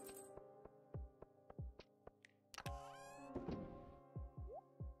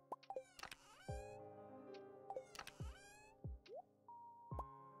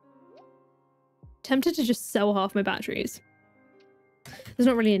 Tempted to just sell half my batteries. There's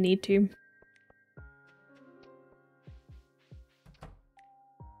not really a need to.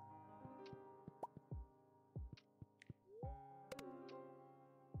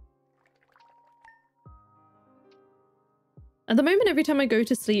 At the moment, every time I go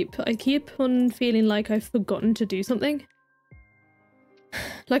to sleep, I keep on feeling like I've forgotten to do something.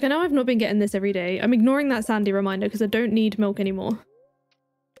 Like, I know I've not been getting this every day. I'm ignoring that Sandy reminder because I don't need milk anymore.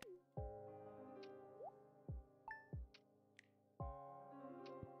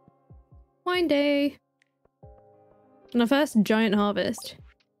 Wine day! And our first giant harvest.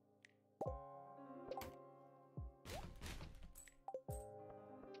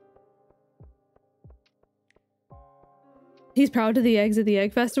 He's proud of the eggs at the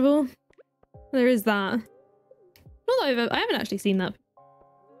egg festival. There is that. Not that I haven't actually seen that.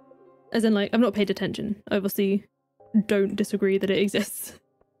 As in, like, I've not paid attention. I obviously don't disagree that it exists.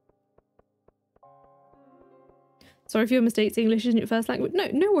 Sorry for your mistakes. English isn't your first language. No,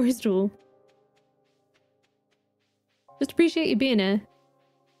 no worries at all. Just appreciate you being here.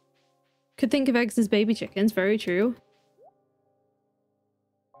 Could think of eggs as baby chickens. Very true.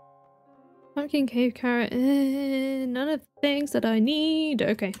 Pumpkin, cave carrot, none of the things that I need.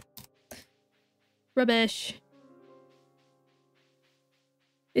 Okay. Rubbish.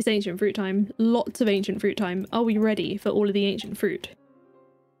 It's ancient fruit time. Lots of ancient fruit time. Are we ready for all of the ancient fruit?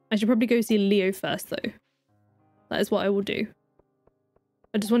 I should probably go see Leo first though. That is what I will do.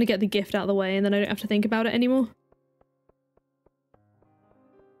 I just want to get the gift out of the way and then I don't have to think about it anymore.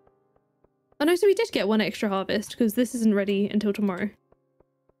 Oh no, so we did get one extra harvest because this isn't ready until tomorrow.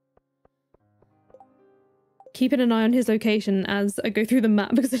 Keeping an eye on his location as I go through the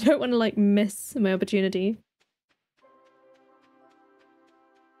map because I don't want to like miss my opportunity.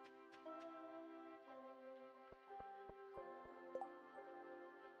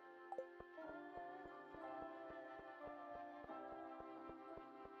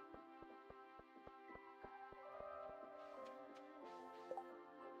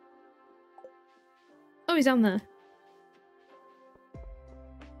 Oh, he's down there.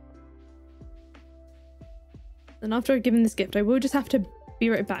 And after I've given this gift, I will just have to be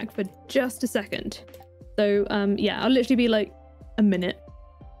right back for just a second. So, yeah, I'll literally be like a minute.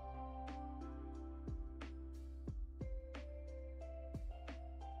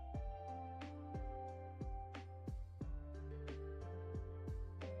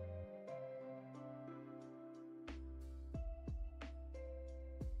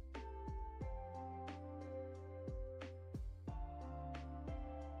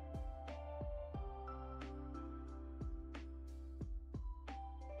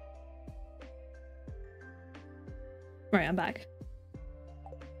 Right, I'm back.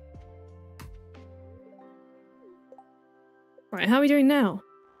 Right, how are we doing now?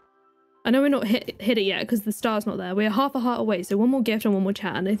 I know we're not hit it yet because the star's not there. We're half a heart away, so one more gift and one more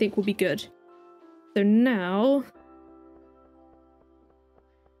chat and I think we'll be good. So now...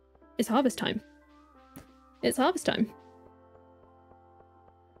 it's harvest time. It's harvest time.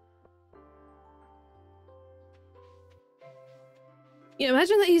 Yeah,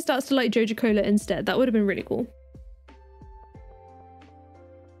 imagine that he starts to like Joja Cola instead. That would have been really cool.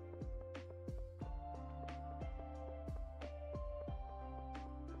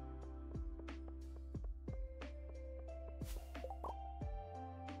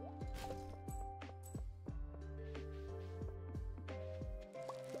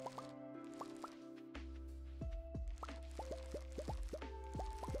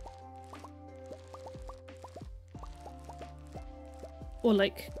 Or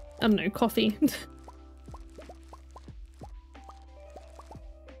like, I don't know, coffee.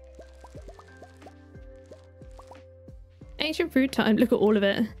 Ancient fruit time, look at all of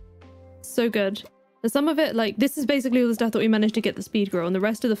it. So good. But some of it, like, this is basically all the stuff that we managed to get the speed grow on. The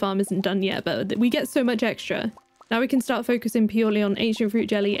rest of the farm isn't done yet, but we get so much extra. Now we can start focusing purely on ancient fruit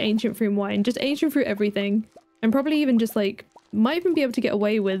jelly, ancient fruit wine, just ancient fruit everything. And probably even just like, might even be able to get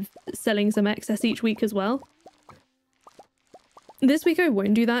away with selling some excess each week as well. This week I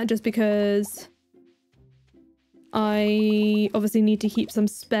won't do that just because I obviously need to keep some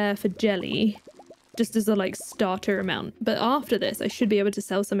spare for jelly. just as a like starter amount. But after this, I should be able to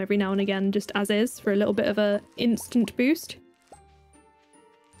sell some every now and again, just as is, for a little bit of a instant boost.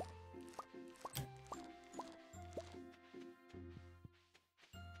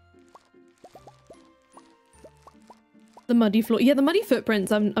 The muddy floor. Yeah, the muddy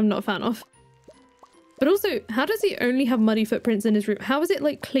footprints I'm not a fan of. But also, how does he only have muddy footprints in his room? How is it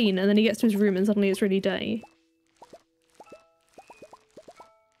like clean and then he gets to his room and suddenly it's really dirty?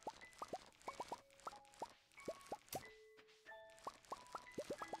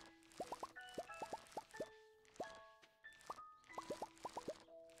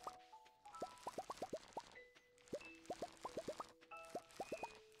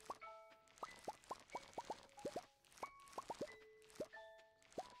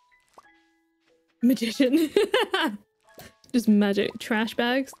 Magician. Just magic. Trash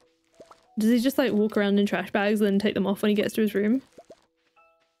bags. Does he just like walk around in trash bags and then take them off when he gets to his room?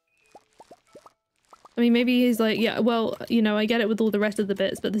 I mean, maybe he's like, yeah, well, you know, I get it with all the rest of the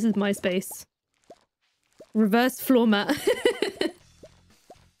bits, but this is my space. Reverse floor mat.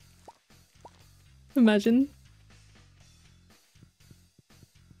 Imagine.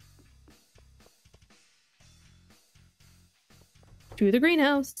 To the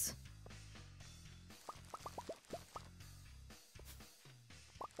greenhouse.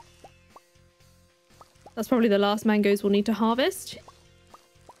 That's probably the last mangoes we'll need to harvest.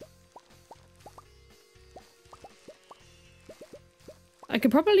 I could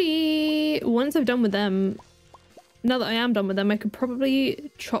probably, once I've done with them, now that I am done with them, I could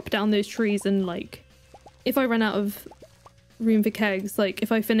probably chop down those trees and like, if I run out of room for kegs, like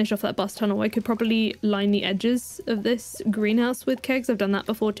if I finish off that bus tunnel, I could probably line the edges of this greenhouse with kegs. I've done that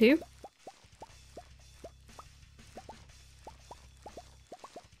before too.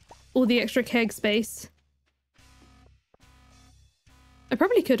 All the extra keg space. I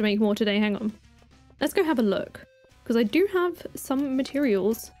probably could make more today, hang on. Let's go have a look. Because I do have some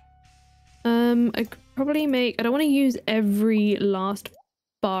materials. I could probably make... I don't want to use every last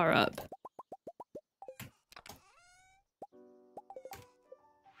bar up.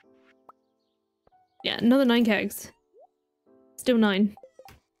 Yeah, another 9 kegs. Still 9.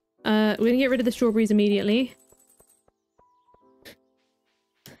 We're gonna get rid of the strawberries immediately.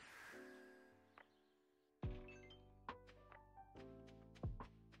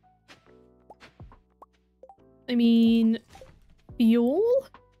 I mean, fuel?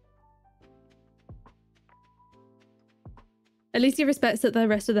 At least he respects that the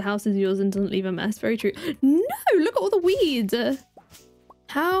rest of the house is yours and doesn't leave a mess. Very true. No! Look at all the weeds!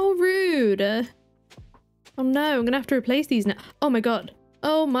 How rude! Oh no, I'm gonna have to replace these now. Oh my god.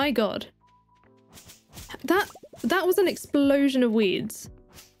 Oh my god. That was an explosion of weeds.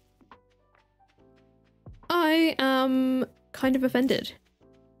 I am kind of offended.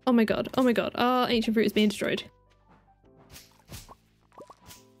 Oh my god. Oh my god. Our ancient fruit is being destroyed.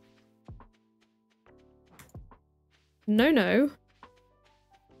 No, no.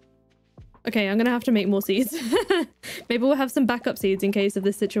 Okay, I'm gonna have to make more seeds. Maybe we'll have some backup seeds in case of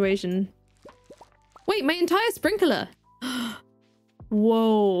this situation. Wait, my entire sprinkler!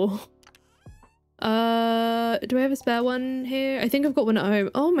 Whoa. Do I have a spare one here? I think I've got one at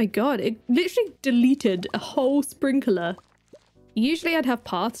home. Oh my god, it literally deleted a whole sprinkler. Usually I'd have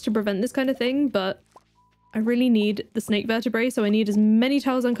paths to prevent this kind of thing, but I really need the snake vertebrae, so I need as many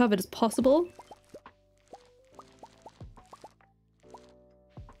tiles uncovered as possible.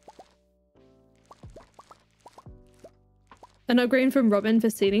 An upgrade from Robin for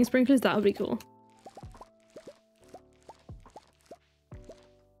ceiling sprinklers, that would be cool.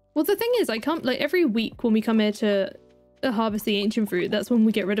 Well, the thing is, I can't, like, every week when we come here to harvest the ancient fruit, that's when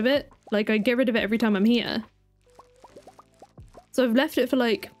we get rid of it. Like, I get rid of it every time I'm here. So I've left it for,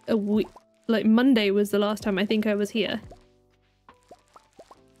 like, a week. Like, Monday was the last time I think I was here.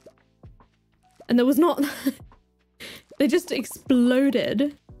 And there was not... They just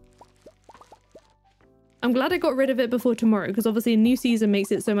exploded. I'm glad I got rid of it before tomorrow, because obviously a new season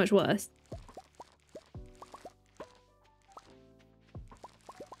makes it so much worse.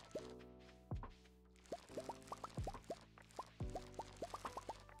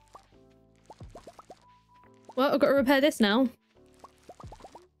 Well, I've got to repair this now.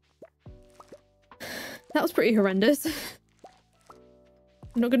 That was pretty horrendous.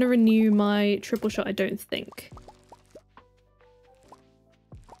 I'm not going to renew my triple shot, I don't think.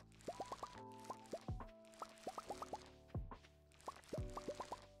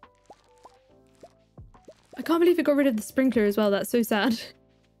 I can't believe it got rid of the sprinkler as well, that's so sad.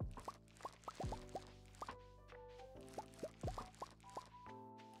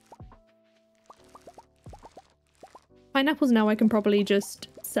 Pineapples now I can probably just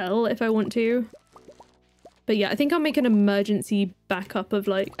sell if I want to. But yeah, I think I'll make an emergency backup of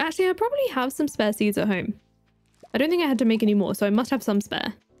like... Actually, I probably have some spare seeds at home. I don't think I had to make any more, so I must have some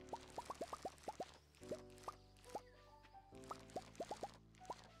spare.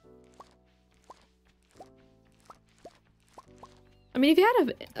 I mean, if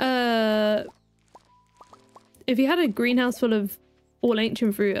you had a greenhouse full of all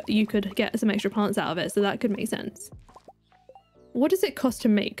ancient fruit, you could get some extra plants out of it, so that could make sense. What does it cost to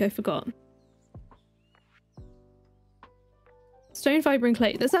make? I forgot. Stone, fiber, and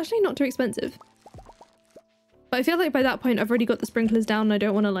clay. That's actually not too expensive. But I feel like by that point I've already got the sprinklers down and I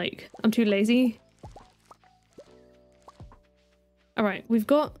don't want to like... I'm too lazy. Alright, we've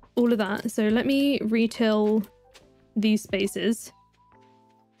got all of that. So let me retill these spaces.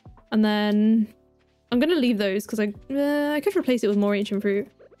 And then I'm going to leave those because I could replace it with more ancient fruit.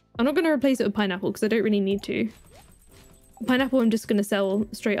 I'm not going to replace it with pineapple because I don't really need to. Pineapple I'm just going to sell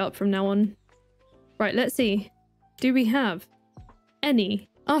straight up from now on. Right, let's see. Do we have any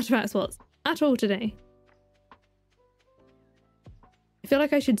artifact spots at all today? I feel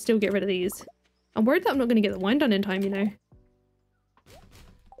like I should still get rid of these. I'm worried that I'm not going to get the wine done in time, you know.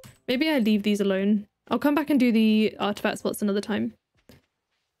 Maybe I leave these alone. I'll come back and do the artifact spots another time.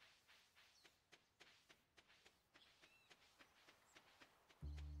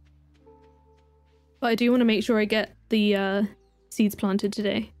 But I do want to make sure I get the seeds planted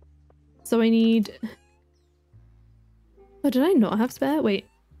today. So I need... Oh, did I not have spare? Wait.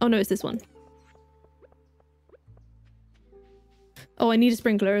 Oh no, it's this one. Oh, I need a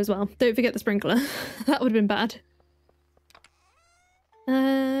sprinkler as well. Don't forget the sprinkler. That would have been bad.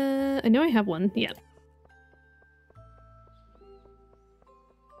 I know I have one. Yeah.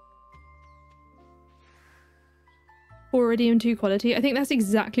 Iridium 2 quality. I think that's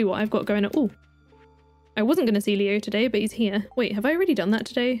exactly what I've got going on. Oh, I wasn't going to see Leo today, but he's here. Wait, have I already done that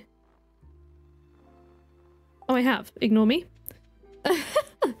today? Oh, I have. Ignore me. It's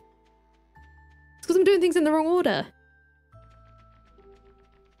because I'm doing things in the wrong order.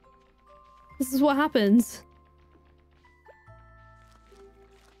 This is what happens.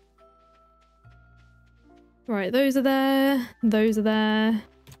 Right, those are there. Those are there.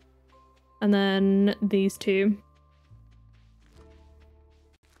 And then these two.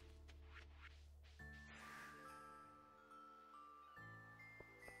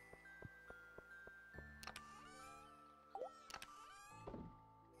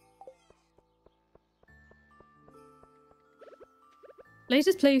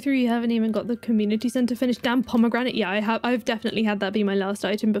 Latest playthrough, you haven't even got the community center finished. Damn pomegranate. Yeah, I have. I've definitely had that be my last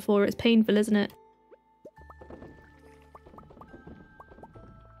item before. It's painful, isn't it?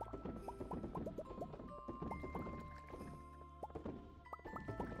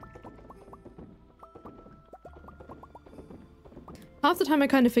 Half the time I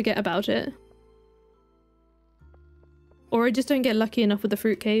kind of forget about it. Or I just don't get lucky enough with the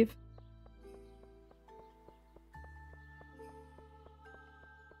fruit cave.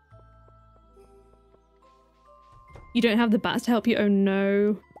 You don't have the bats to help you? Oh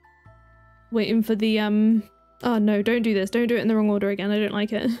no. Waiting for the oh no, don't do this. Don't do it in the wrong order again. I don't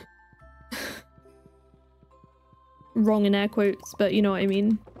like it. Wrong in air quotes, but you know what I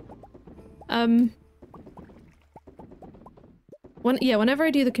mean. Whenever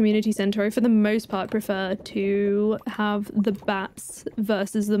I do the community center, I for the most part prefer to have the bats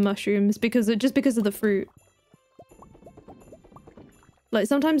versus the mushrooms because of the fruit. Like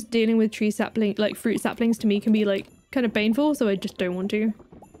sometimes dealing with fruit saplings to me can be like kind of painful, so I just don't want to.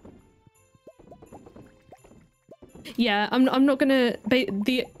 Yeah, I'm not gonna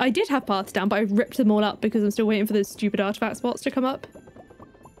I did have paths down, but I ripped them all up because I'm still waiting for those stupid artifact spots to come up.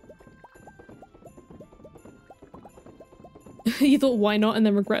 You thought why not, and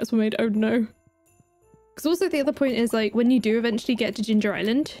then regrets were made. Oh no. Because also the other point is like when you do eventually get to Ginger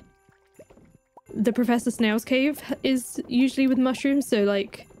Island, the Professor Snail's cave is usually with mushrooms, so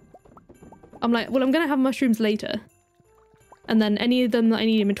like I'm like, well, I'm gonna have mushrooms later. And then any of them that I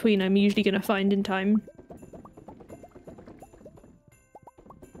need in between, I'm usually gonna find in time.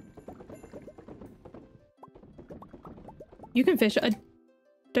 You can fish. I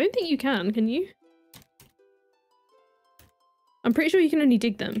don't think you can you? I'm pretty sure you can only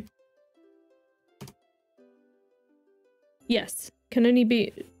dig them. Yes, can only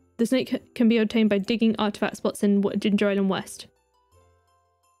be... The snake can be obtained by digging artifact spots in Ginger Island West.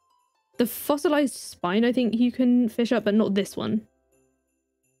 The fossilized spine I think you can fish up, but not this one.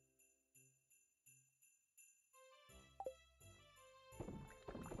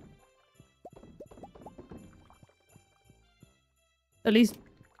 At least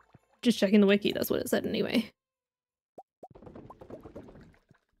just checking the wiki, that's what it said anyway.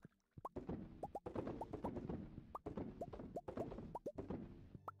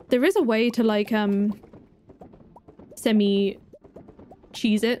 There is a way to like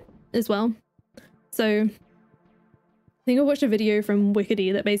semi-cheese it as well. So I think I watched a video from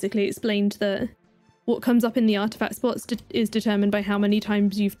Wickedy that basically explained that what comes up in the artifact spots is determined by how many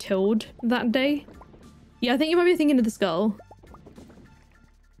times you've tilled that day. Yeah, I think you might be thinking of the skull.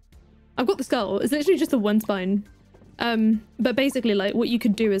 I've got the skull. It's literally just the one spine. But basically, like, what you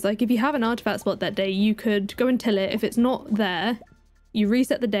could do is, like, if you have an artifact spot that day, you could go and till it. If it's not there, you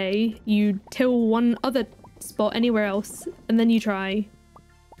reset the day, you till one other spot anywhere else, and then you try.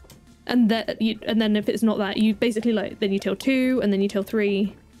 And then if it's not that, you basically, like, then you till 2, and then you till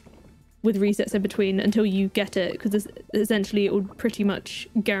 3, with resets in between until you get it, because essentially it will pretty much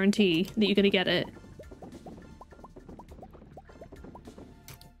guarantee that you're going to get it.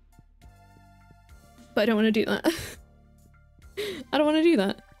 But I don't want to do that. I don't want to do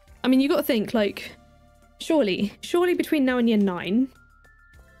that. I mean, you got to think, like, surely between now and year 9,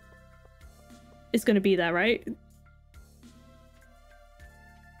 it's going to be there, right?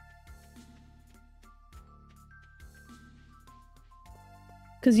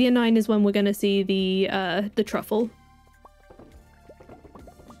 Because year 9 is when we're going to see the truffle.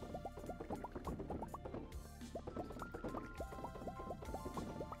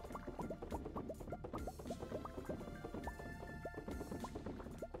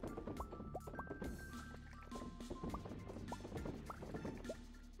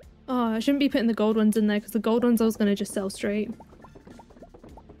 Oh, I shouldn't be putting the gold ones in there because the gold ones I was going to just sell straight.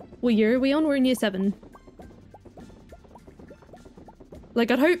 What year are we on? We're in year 7. Like,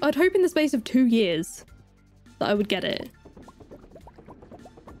 I'd hope in the space of 2 years that I would get it.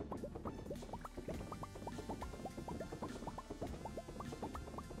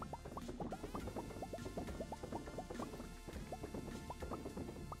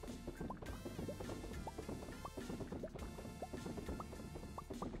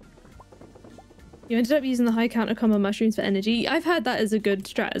 You ended up using the high counter common mushrooms for energy. I've heard that as a good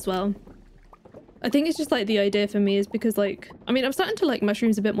strat as well. I think it's just like the idea for me is because, like, I mean, I'm starting to like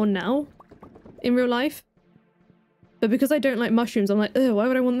mushrooms a bit more now in real life. But because I don't like mushrooms, I'm like, ugh, why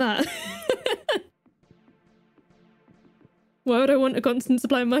would I want that? Why would I want a constant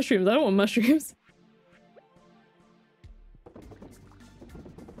supply of mushrooms? I don't want mushrooms.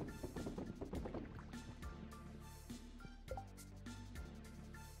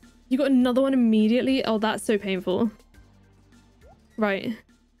 You got another one immediately? Oh, that's so painful. Right.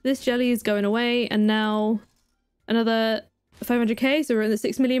 This jelly is going away, and now another 500k, so we're at the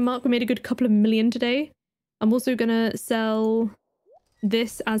 6 million mark. We made a good couple of million today. I'm also gonna sell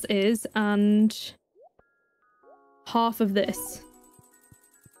this as is, and half of this.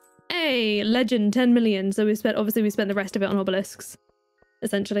 Hey, legend, 10 million. So obviously we spent the rest of it on obelisks,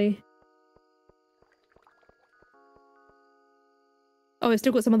 essentially. Oh, I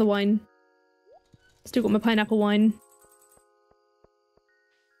still got some other wine. Still got my pineapple wine.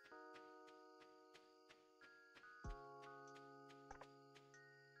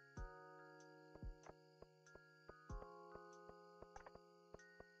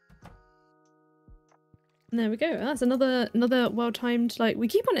 And there we go. That's another well-timed, like, we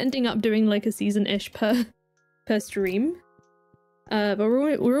keep on ending up doing like a season-ish per stream. But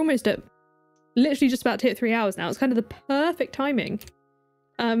we're almost at literally just about to hit 3 hours now. It's kind of the perfect timing.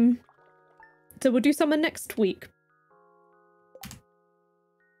 So we'll do summer next week.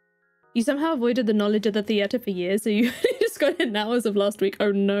 You somehow avoided the knowledge of the theatre for years, so you just got it now as of last week.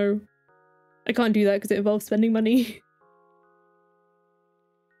 Oh no. I can't do that because it involves spending money.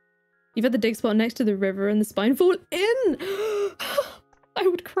 You've had the dig spot next to the river and the spine fall in! I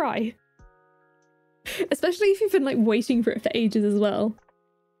would cry. Especially if you've been like waiting for it for ages as well.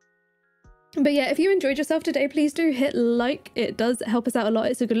 But yeah, if you enjoyed yourself today, please do hit like. It does help us out a lot.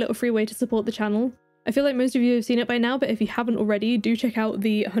 It's a good little free way to support the channel. I feel like most of you have seen it by now, but if you haven't already, do check out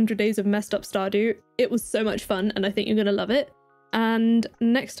the 100 Days of Messed Up Stardew. It was so much fun, and I think you're gonna love it. And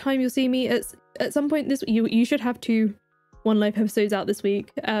next time you'll see me at some point this you should have 2 One Life episodes out this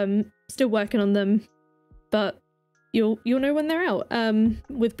week. Still working on them, but you'll know when they're out.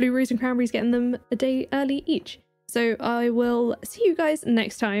 With blueberries and cranberries getting them a day early each. So I will see you guys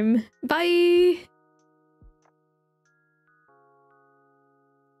next time. Bye!